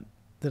conversation that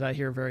I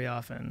hear very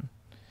often.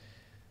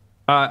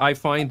 I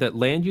find that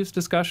land use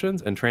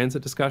discussions and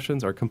transit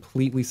discussions are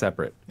completely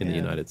separate in the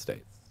United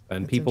States.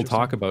 And people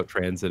talk about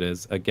transit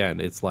as, again,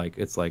 it's like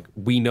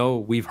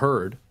we've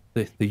heard,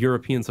 the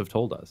Europeans have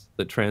told us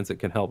that transit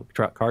can help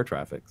car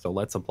traffic. So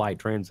let's apply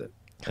transit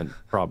and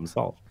problem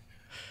solved.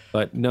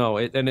 But no,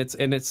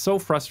 it's so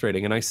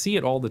frustrating. And I see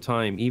it all the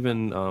time.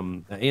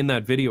 Even in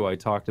that video, I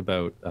talked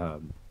about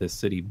this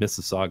city,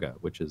 Mississauga,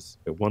 which is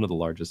one of the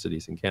largest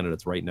cities in Canada.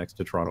 It's right next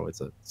to Toronto. It's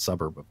a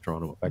suburb of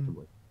Toronto,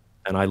 effectively.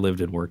 And I lived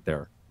and worked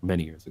there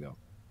many years ago.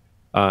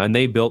 And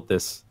they built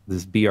this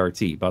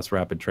BRT, bus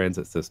rapid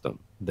transit system,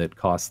 that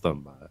cost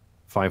them over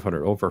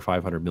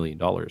 $500 million.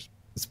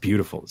 It's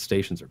beautiful. The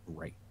stations are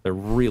great. They're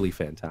really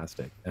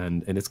fantastic.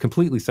 And it's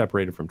completely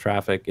separated from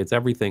traffic. It's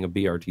everything a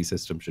BRT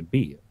system should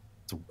be.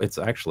 It's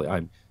actually,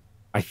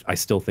 I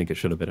still think it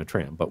should have been a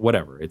tram, but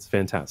whatever. It's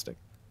fantastic.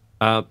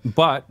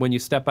 But when you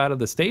step out of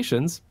the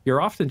stations, you're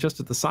often just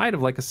at the side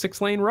of like a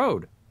 6-lane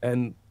road.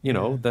 And, you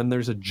know, then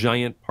there's a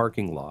giant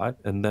parking lot,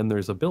 and then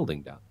there's a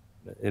building down.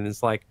 And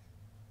it's like,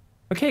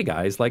 okay,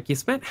 guys, like you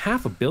spent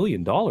 $500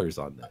 million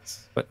on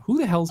this, but who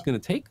the hell's going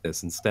to take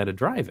this instead of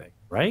driving,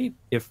 right?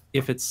 If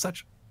it's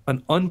such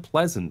an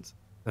unpleasant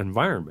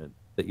environment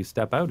that you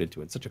step out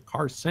into, and such a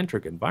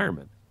car-centric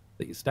environment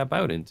that you step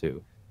out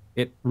into,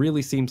 it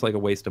really seems like a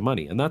waste of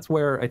money. And that's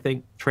where I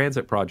think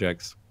transit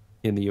projects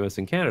in the US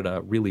and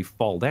Canada really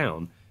fall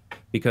down,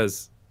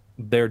 because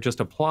they're just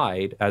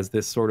applied as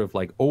this sort of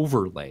like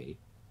overlay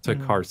to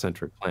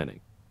car-centric planning.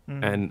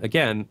 And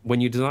again,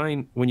 when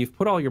you've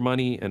put all your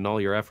money and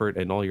all your effort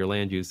and all your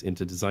land use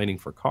into designing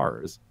for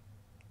cars,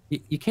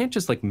 you can't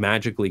just like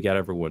magically get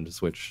everyone to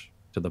switch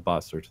to the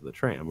bus or to the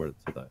tram or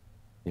to the,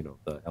 you know,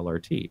 the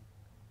LRT.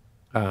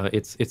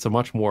 It's a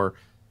much more,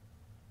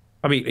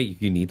 I mean,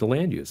 you need the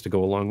land use to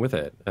go along with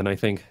it. And I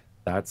think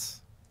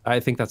that's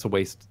a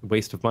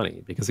waste of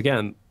money, because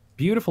again,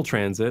 beautiful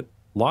transit,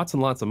 lots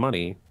and lots of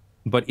money,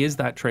 but is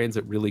that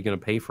transit really going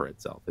to pay for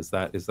itself? Is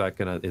there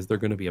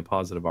going to be a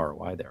positive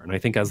ROI there? And I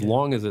think as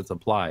long as it's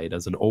applied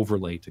as an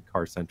overlay to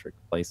car-centric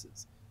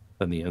places,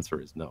 then the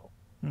answer is no.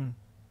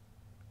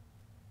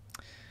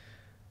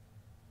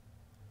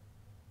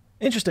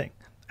 Interesting.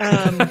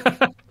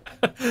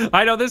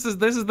 I know this is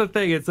the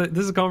thing. This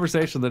is a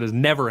conversation that is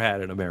never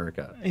had in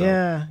America. So.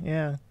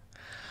 Yeah.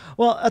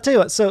 Well, I'll tell you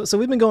what. So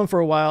we've been going for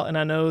a while, and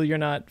I know you're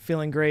not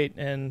feeling great,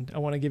 and I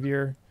want to give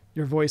your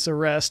voice a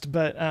rest,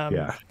 but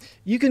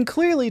you can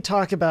clearly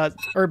talk about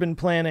urban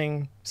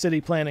planning,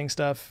 city planning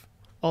stuff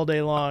all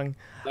day long.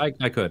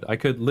 I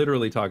could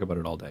literally talk about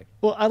it all day.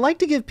 Well, I like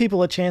to give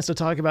people a chance to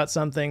talk about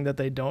something that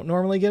they don't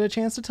normally get a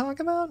chance to talk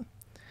about.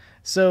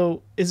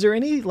 So are there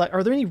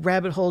any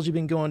rabbit holes you've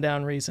been going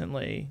down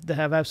recently that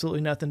have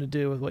absolutely nothing to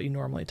do with what you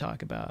normally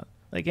talk about?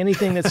 Like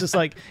anything that's just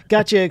like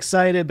got you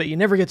excited, but you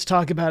never get to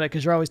talk about it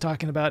because you're always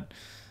talking about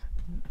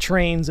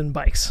trains and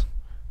bikes.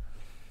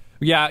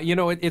 Yeah, you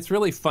know, it's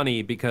really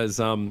funny because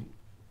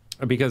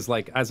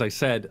like, as I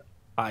said,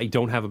 I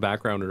don't have a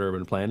background in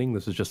urban planning.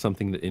 This is just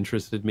something that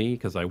interested me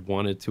because I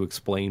wanted to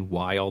explain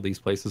why all these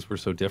places were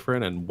so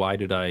different and why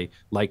did I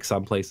like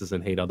some places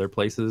and hate other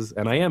places.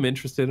 And I am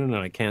interested in it,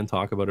 and I can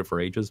talk about it for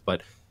ages,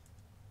 but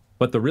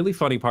But the really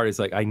funny part is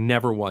like I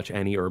never watch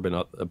any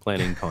urban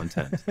planning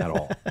content at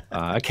all.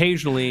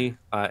 Occasionally,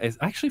 I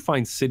actually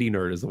find City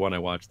Nerd is the one I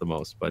watch the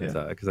most, but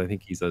because I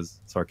think he's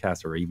as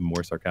sarcastic or even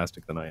more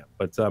sarcastic than I am.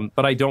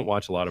 But I don't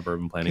watch a lot of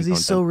urban planning because content.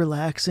 he's so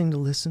relaxing to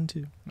listen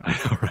to. I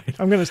know, right?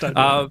 I'm gonna start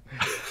doing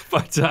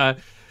But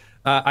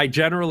I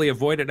generally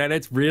avoid it, and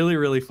it's really,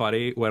 really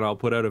funny when I'll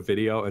put out a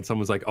video and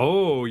someone's like,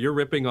 "Oh, you're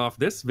ripping off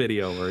this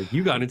video," or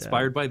 "You got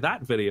inspired by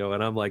that video,"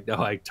 and I'm like, "No,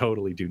 I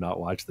totally do not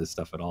watch this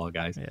stuff at all,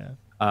 guys." Yeah.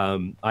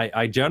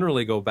 I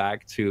generally go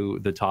back to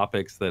the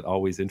topics that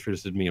always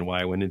interested me and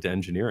why I went into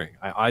engineering.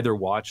 I either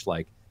watch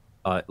like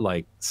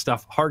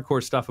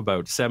hardcore stuff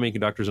about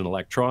semiconductors and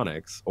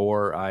electronics,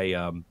 or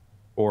I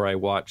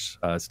watch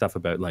stuff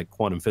about like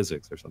quantum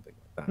physics or something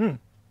like that.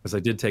 Because I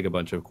did take a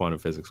bunch of quantum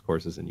physics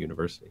courses in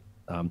university.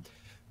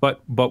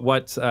 But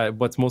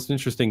what's most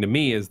interesting to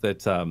me is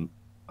that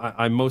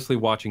I'm mostly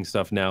watching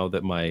stuff now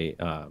that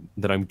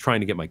that I'm trying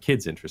to get my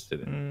kids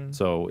interested in.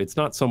 So it's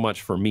not so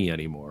much for me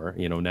anymore.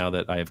 You know, now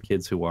that I have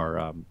kids who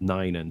are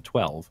 9 and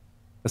 12,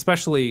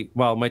 especially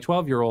while my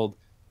 12-year-old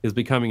is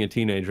becoming a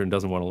teenager and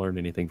doesn't want to learn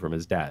anything from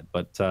his dad,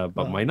 but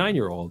my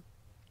 9-year-old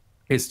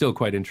is still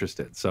quite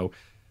interested.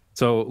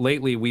 So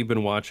lately we've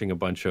been watching a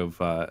bunch of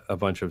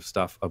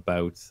stuff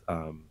about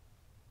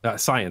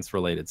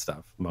science-related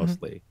stuff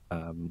mostly.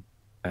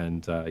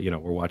 And you know,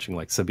 we're watching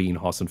like Sabine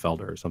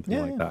Hossenfelder or something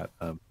like that.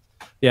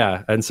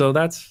 And so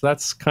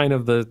that's kind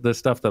of the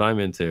stuff that I'm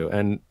into,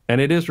 and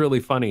it is really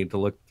funny to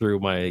look through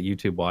my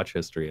YouTube watch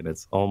history, and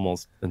it's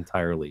almost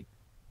entirely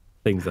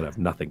things that have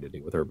nothing to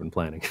do with urban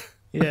planning.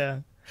 Yeah.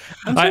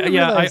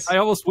 I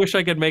almost wish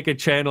I could make a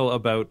channel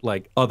about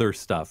like other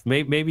stuff.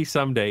 Maybe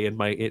someday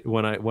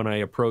when I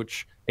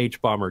approach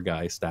H-bomber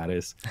guy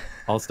status,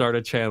 I'll start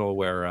a channel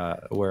where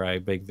I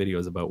make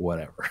videos about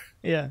whatever.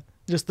 Yeah.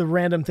 Just the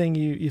random thing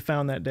you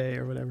found that day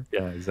or whatever.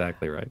 Yeah,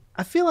 exactly right.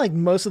 I feel like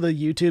most of the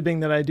YouTubing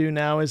that I do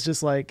now is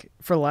just like,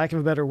 for lack of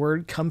a better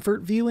word,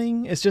 comfort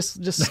viewing. It's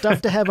just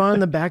stuff to have on in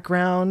the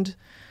background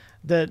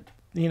that,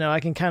 you know, I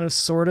can kind of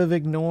sort of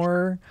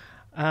ignore.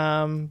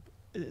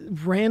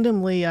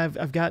 Randomly,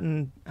 I've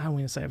gotten, I don't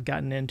want to say I've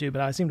gotten into, but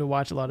I seem to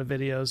watch a lot of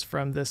videos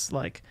from this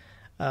like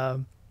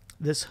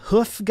this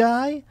hoof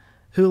guy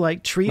who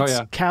like treats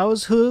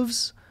cows'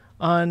 hooves.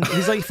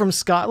 He's like from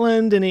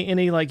Scotland, and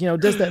he like, you know,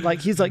 does that,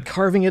 like he's like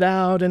carving it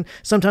out, and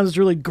sometimes it's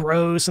really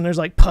gross and there's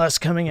like pus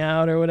coming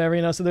out or whatever,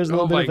 you know, so there's a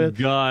little bit of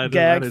a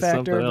gag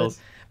factor.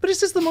 But it's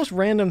just the most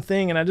random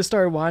thing, and I just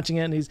started watching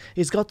it, and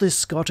he's got this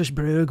Scottish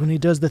brogue when he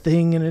does the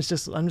thing, and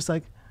I'm just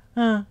like,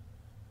 I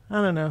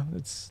don't know,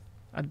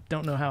 I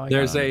don't know how I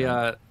there's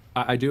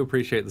I do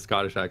appreciate the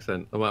Scottish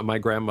accent. My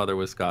grandmother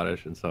was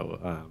Scottish, and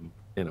so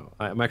you know,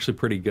 I'm actually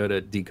pretty good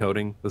at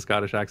decoding the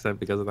Scottish accent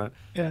because of that.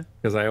 Yeah.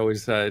 Because I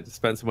always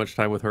spent so much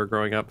time with her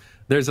growing up.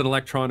 There's an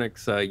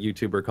electronics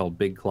YouTuber called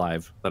Big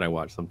Clive that I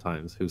watch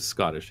sometimes, who's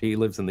Scottish. He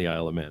lives in the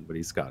Isle of Man, but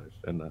he's Scottish,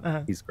 and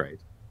he's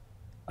great.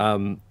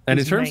 And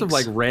in terms of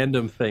like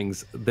random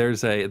things,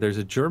 there's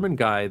a German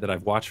guy that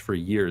I've watched for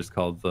years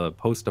called the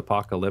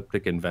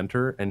Post-Apocalyptic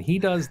Inventor, and he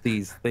does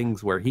these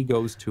things where he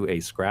goes to a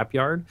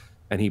scrapyard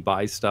and he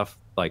buys stuff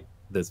like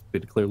that's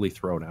been clearly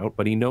thrown out,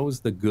 but he knows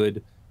the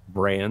good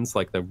brands,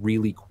 like the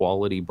really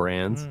quality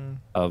brands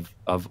of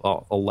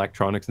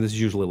electronics, and this is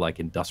usually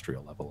like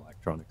industrial level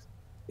electronics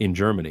in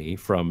Germany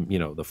from, you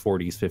know, the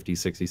 40s, 50s,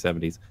 60s,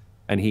 70s,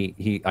 and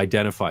he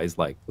identifies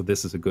like, well,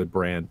 this is a good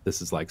brand,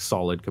 this is like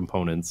solid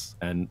components,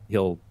 and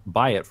he'll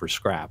buy it for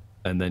scrap,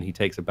 and then he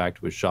takes it back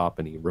to his shop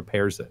and he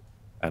repairs it.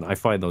 And I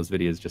find those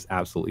videos just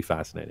absolutely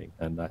fascinating,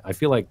 and I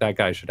feel like that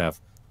guy should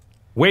have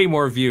way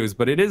more views,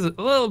 but it is a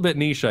little bit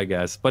niche, I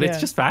guess. But it's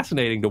just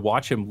fascinating to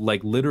watch him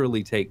like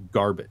literally take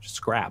garbage,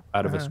 scrap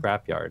out of a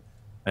scrapyard.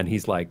 And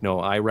he's like, no,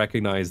 I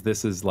recognize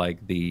this is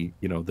like the,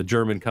 you know, the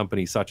German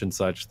company such and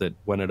such that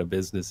went out of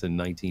business in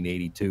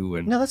 1982.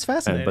 And no, that's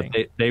fascinating.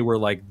 But they were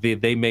like,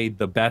 they made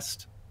the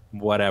best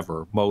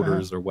whatever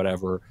motors or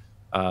whatever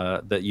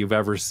that you've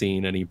ever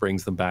seen. And he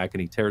brings them back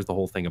and he tears the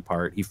whole thing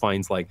apart. He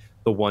finds like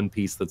the one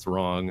piece that's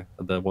wrong,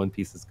 the one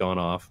piece that's gone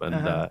off,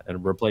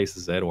 and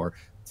replaces it, or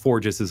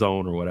forges his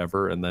own or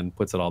whatever, and then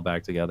puts it all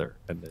back together.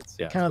 And it's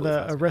kind of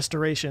a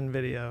restoration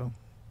video.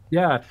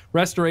 Yeah,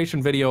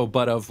 restoration video,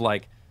 but of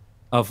like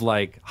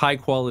high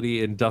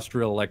quality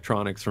industrial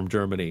electronics from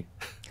Germany.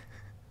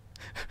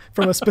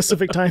 From a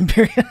specific time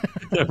period.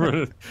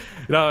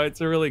 No,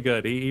 it's really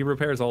good. He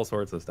repairs all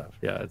sorts of stuff.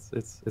 Yeah,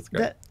 it's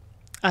great.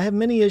 I have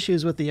many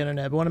issues with the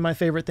internet, but one of my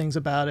favorite things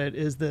about it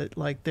is that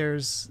like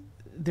there's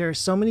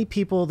so many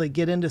people that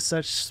get into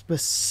such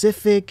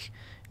specific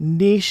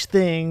niche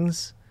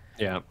things.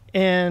 Yeah.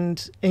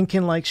 And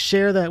can like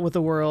share that with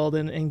the world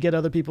and get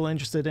other people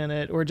interested in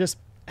it, or just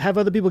have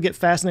other people get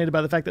fascinated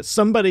by the fact that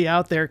somebody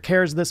out there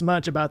cares this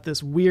much about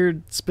this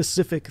weird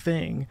specific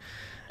thing.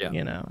 Yeah.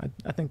 You know,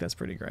 I think that's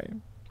pretty great.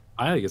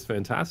 I think it's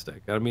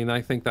fantastic. I mean,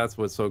 I think that's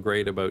what's so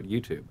great about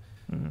YouTube.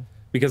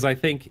 Because I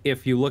think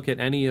if you look at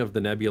any of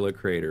the Nebula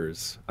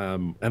creators,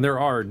 and there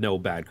are no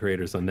bad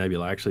creators on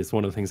Nebula. Actually, it's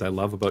one of the things I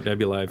love about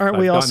Nebula. Aren't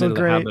we also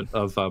great? The habit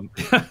of,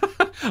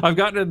 I've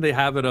gotten in the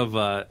habit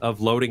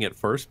of loading it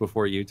first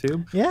before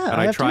YouTube, Yeah, and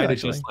I I have too, try to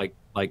actually. just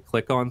like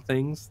click on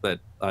things that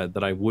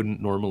that I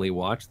wouldn't normally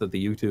watch, that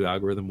the YouTube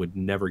algorithm would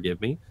never give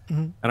me.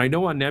 Mhm. And I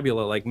know on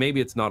Nebula, like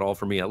maybe it's not all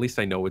for me. At least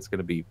I know it's going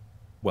to be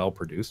well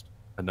produced,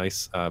 a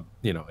nice,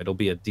 you know, it'll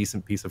be a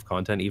decent piece of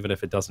content, even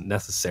if it doesn't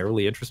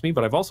necessarily interest me.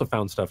 But I've also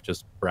found stuff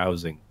just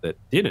browsing that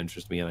did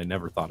interest me, and I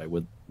never thought I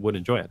would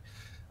enjoy it.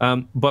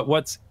 But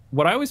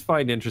what I always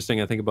find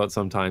interesting, I think about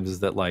sometimes, is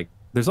that like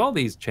there's all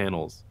these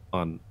channels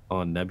on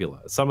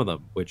Nebula, some of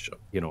them which,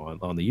 you know,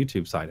 on the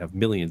YouTube side have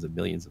millions and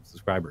millions of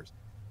subscribers.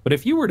 But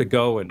if you were to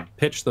go and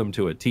pitch them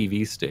to a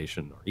TV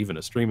station or even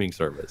a streaming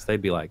service,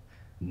 they'd be like,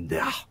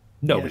 nah,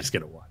 nobody's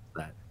gonna watch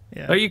that.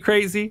 Yeah. Are you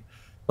crazy?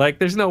 Like,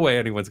 there's no way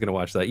anyone's gonna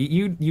watch that.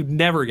 You'd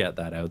never get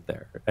that out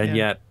there. And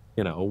Yeah. yet,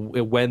 you know,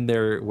 when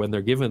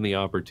they're given the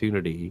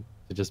opportunity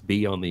to just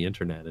be on the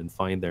internet and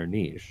find their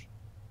niche,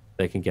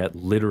 they can get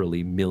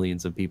literally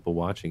millions of people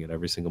watching it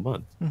every single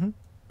month. Mhm. And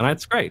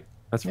that's great.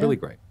 That's really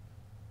great.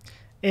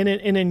 And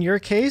in your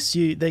case,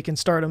 they can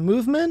start a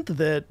movement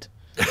that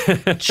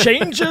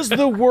changes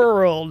the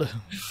world,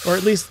 or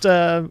at least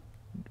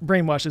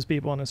brainwashes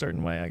people in a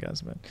certain way, I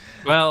guess. But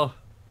Well,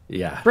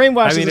 yeah.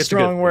 brainwash I mean, is a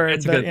strong word.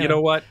 It's But, good. You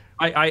know what?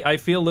 I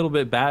feel a little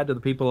bit bad to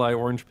the people I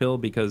orange pill,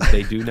 because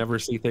they do never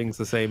see things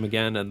the same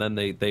again, and then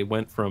they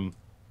went from,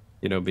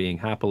 you know, being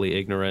happily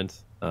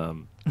ignorant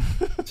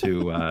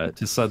to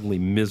suddenly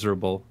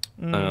miserable.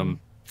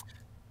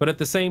 But at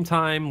the same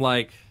time,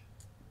 like,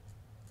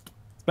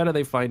 it's better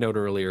they find out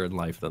earlier in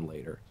life than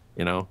later,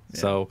 you know?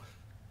 Yeah.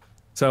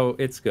 So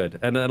it's good.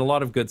 And a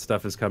lot of good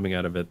stuff is coming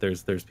out of it.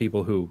 There's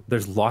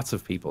lots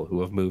of people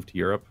who have moved to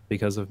Europe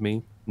because of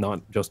me,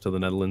 not just to the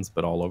Netherlands,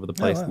 but all over the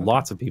place. wow, okay.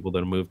 Lots of people that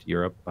have moved to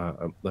Europe.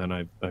 And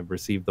I've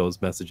received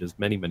those messages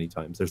many, many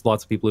times. There's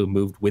lots of people who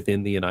moved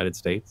within the United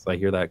States. I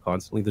hear that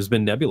constantly. There's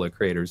been Nebula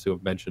creators who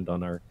have mentioned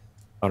on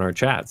our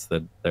chats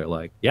that they're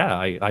like, yeah,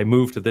 I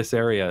moved to this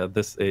area,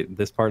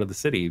 this part of the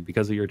city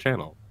because of your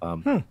channel.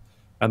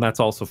 And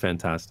that's also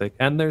fantastic.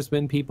 And there's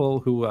been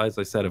people who, as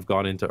I said, have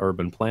gone into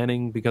urban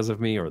planning because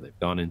of me, or they've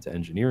gone into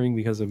engineering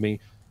because of me.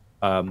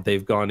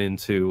 They've gone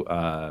into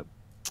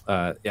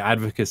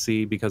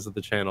advocacy because of the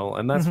channel,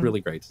 and that's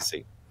really great to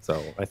see.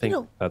 So I think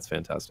that's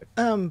fantastic.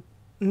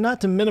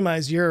 Not to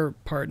minimize your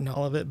part in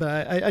all of it,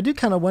 but I do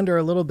kind of wonder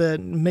a little bit,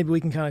 maybe we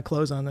can kind of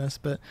close on this,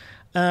 but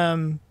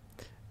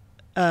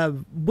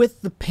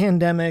with the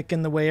pandemic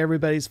and the way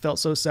everybody's felt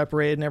so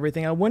separated and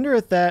everything, I wonder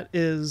if that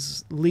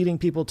is leading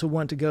people to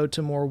want to go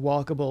to more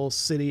walkable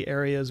city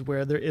areas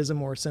where there is a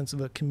more sense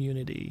of a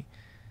community.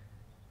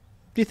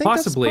 Do you think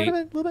Possibly, that's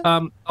part of it a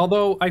little bit?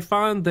 although I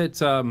found that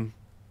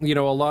you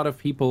know, a lot of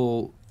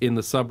people in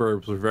the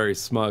suburbs were very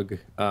smug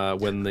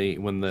when the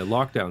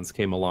lockdowns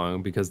came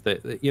along, because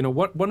you know,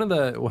 one of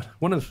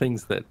the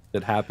things that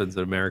happens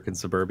in American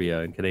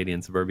suburbia and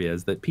Canadian suburbia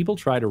is that people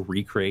try to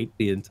recreate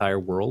the entire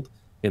world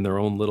in their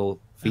own little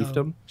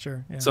fiefdom.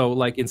 Sure. Yeah. So,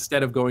 like,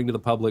 instead of going to the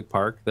public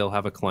park, they'll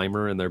have a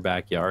climber in their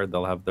backyard.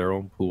 They'll have their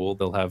own pool.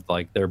 They'll have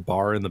like their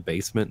bar in the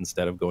basement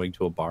instead of going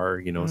to a bar.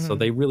 You know, so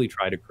they really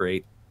try to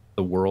create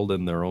the world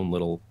in their own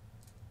little,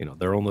 you know,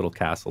 their own little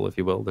castle, if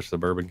you will, their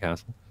suburban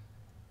castle.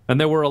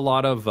 And there were a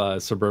lot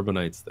of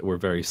suburbanites that were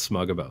very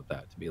smug about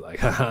that, to be like,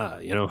 haha,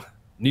 you know,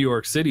 New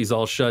York City's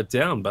all shut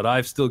down, but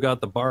I've still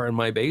got the bar in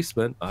my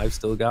basement. I've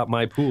still got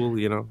my pool,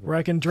 you know, where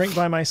I can drink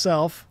by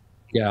myself.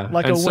 Yeah,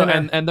 like and a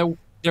winner. And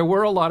there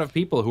were a lot of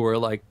people who were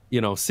like, you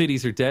know,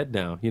 cities are dead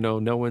now. You know,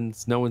 no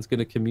one's going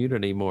to commute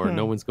anymore.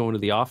 No one's going to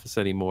the office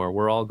anymore.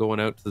 We're all going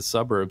out to the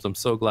suburbs. I'm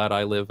so glad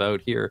I live out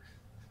here.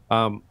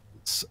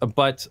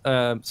 But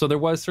so there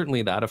was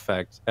certainly that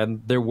effect,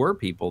 and there were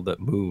people that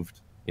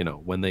moved. You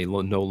know, when they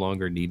no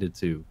longer needed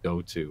to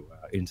go to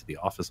into the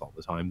office all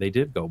the time, they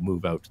did go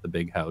move out to the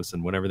big house.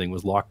 And when everything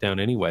was locked down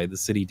anyway, the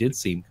city did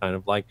seem kind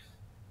of like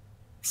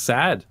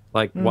sad.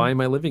 Like, why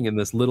am I living in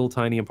this little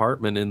tiny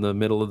apartment in the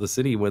middle of the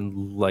city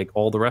when like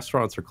all the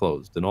restaurants are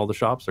closed and all the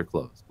shops are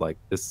closed? Like,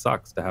 this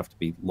sucks to have to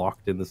be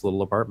locked in this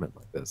little apartment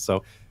like this.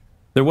 So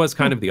there was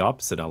kind of the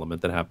opposite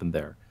element that happened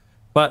there.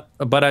 But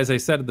as I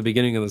said at the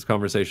beginning of this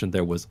conversation,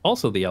 there was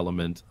also the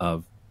element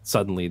of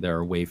suddenly there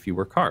are way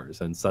fewer cars,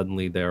 and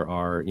suddenly there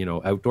are, you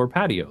know, outdoor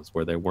patios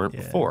where there weren't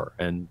before.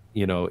 And,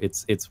 you know,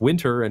 it's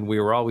winter, and we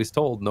were always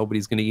told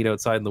nobody's going to eat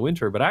outside in the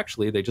winter, but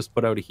actually they just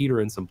put out a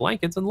heater and some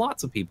blankets and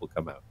lots of people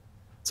come out.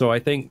 So I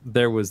think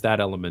there was that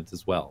element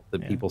as well,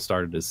 that people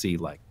started to see,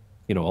 like,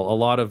 you know, a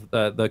lot of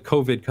the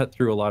COVID cut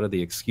through a lot of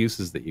the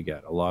excuses that you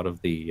get, a lot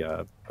of the,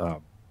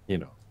 you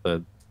know,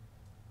 the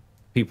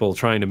people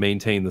trying to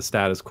maintain the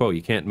status quo.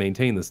 You can't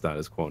maintain the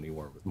status quo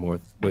anymore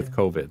with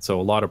COVID. So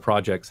a lot of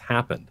projects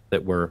happened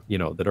that were, you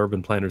know, that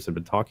urban planners had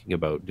been talking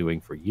about doing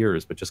for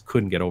years, but just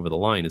couldn't get over the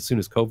line. As soon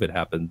as COVID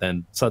happened,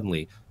 then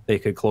suddenly they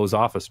could close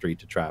off a street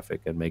to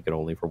traffic and make it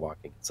only for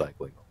walking and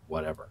cycling or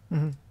whatever.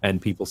 And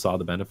people saw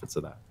the benefits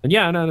of that. And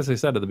yeah, and as I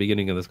said at the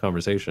beginning of this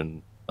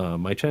conversation,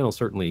 my channel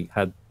certainly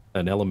had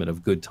an element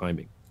of good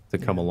timing to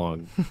come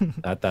along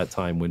at that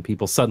time when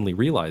people suddenly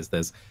realized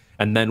this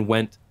and then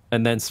went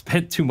and then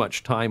spent too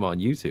much time on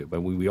YouTube.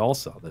 And we all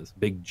saw this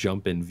big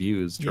jump in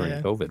views during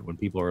Yeah. COVID when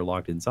people are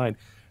locked inside.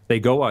 They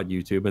go on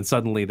YouTube and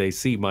suddenly they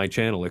see my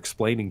channel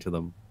explaining to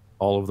them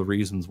all of the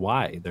reasons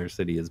why their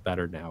city is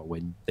better now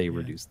when they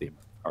reduce the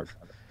amount of car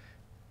traffic.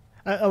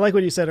 I like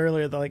what you said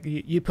earlier, that like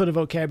you put a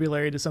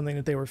vocabulary to something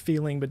that they were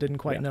feeling but didn't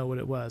quite know what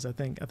it was. I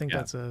think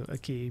that's a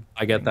key.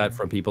 I get that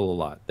from people a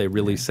lot. They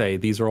really say,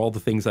 these are all the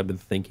things I've been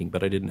thinking,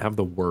 but I didn't have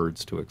the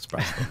words to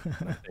express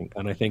them.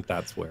 I think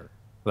that's where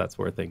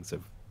things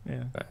have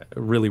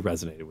really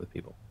resonated with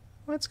people.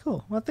 Well, that's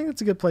cool. Well, I think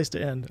that's a good place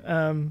to end.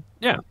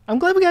 Yeah. I'm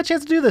glad we got a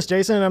chance to do this,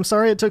 Jason. And I'm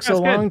sorry it took so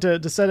That's long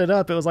to set it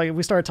up. It was like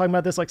we started talking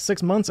about this like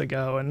 6 months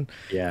ago, and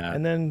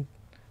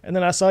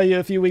then I saw you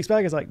a few weeks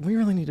back. It's like, we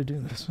really need to do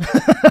this.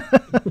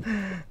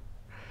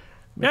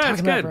 Yeah,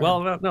 it's good.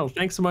 Well, no,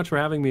 thanks so much for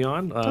having me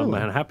on. Totally.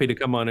 I'm happy to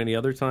come on any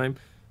other time.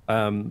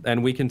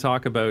 And we can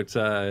talk about,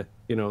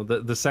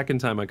 the second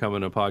time I come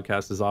on a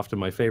podcast is often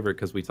my favorite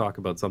because we talk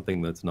about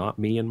something that's not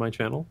me and my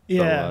channel.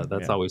 Yeah. So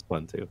that's always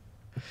fun too.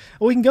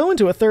 Well, we can go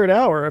into a third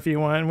hour if you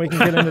want, and we can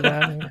get into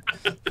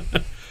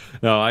that.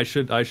 No, I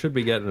should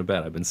be getting to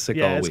bed. I've been sick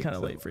all week. Yeah, it's kind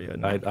of late for you.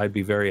 I'd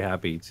be very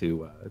happy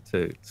to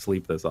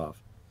sleep this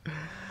off.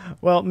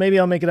 Well, maybe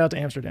I'll make it out to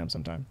Amsterdam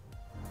sometime.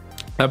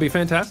 That'd be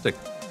fantastic.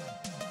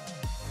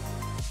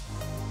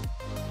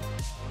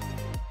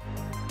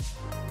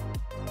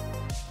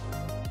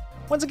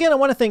 Once again, I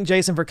want to thank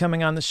Jason for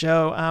coming on the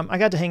show. I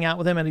got to hang out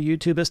with him at a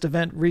YouTubist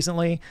event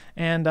recently,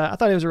 and I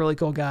thought he was a really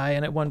cool guy.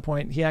 And at one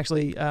point, he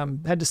actually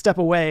had to step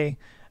away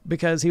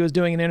because he was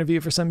doing an interview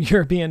for some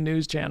European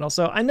news channel.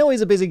 So I know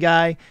he's a busy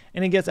guy,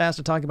 and he gets asked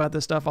to talk about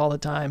this stuff all the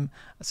time.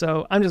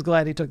 So I'm just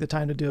glad he took the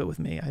time to do it with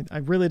me. I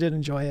really did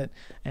enjoy it,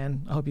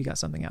 and I hope you got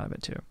something out of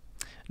it too.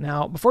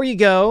 Now, before you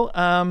go,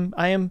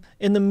 I am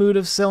in the mood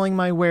of selling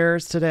my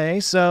wares today.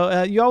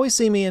 So you always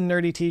see me in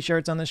nerdy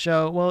t-shirts on the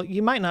show. Well,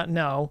 you might not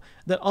know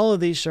that all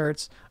of these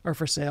shirts are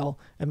for sale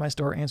at my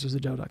store,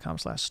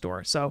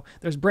 answersthejoe.com/store. So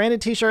there's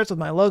branded t-shirts with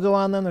my logo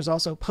on them. There's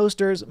also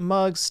posters,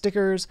 mugs,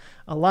 stickers,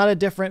 a lot of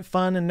different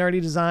fun and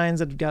nerdy designs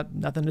that have got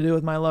nothing to do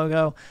with my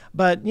logo.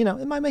 But,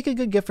 it might make a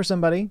good gift for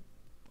somebody,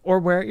 or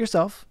wear it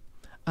yourself.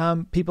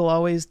 People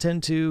always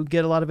tend to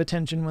get a lot of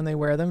attention when they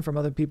wear them from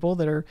other people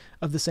that are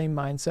of the same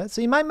mindset.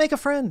 So you might make a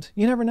friend.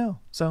 You never know.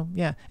 So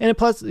yeah. And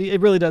plus, it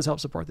really does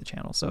help support the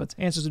channel. So it's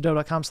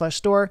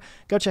answersthejoe.com/store.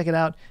 Go check it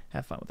out.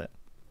 Have fun with it.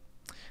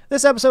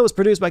 This episode was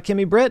produced by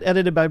Kimmy Britt,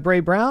 edited by Bray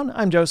Brown.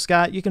 I'm Joe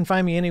Scott. You can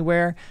find me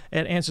anywhere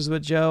at Answers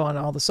with Joe on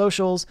all the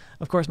socials.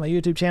 Of course, my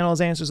YouTube channel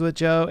is Answers with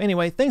Joe.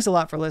 Anyway, thanks a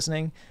lot for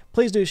listening.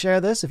 Please do share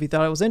this if you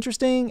thought it was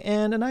interesting,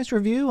 and a nice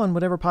review on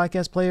whatever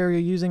podcast player you're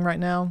using right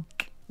now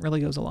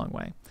really goes a long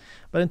way.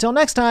 But until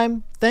next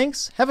time,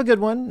 thanks. Have a good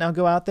one. Now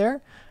go out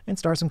there and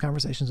start some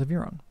conversations of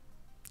your own.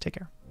 Take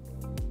care.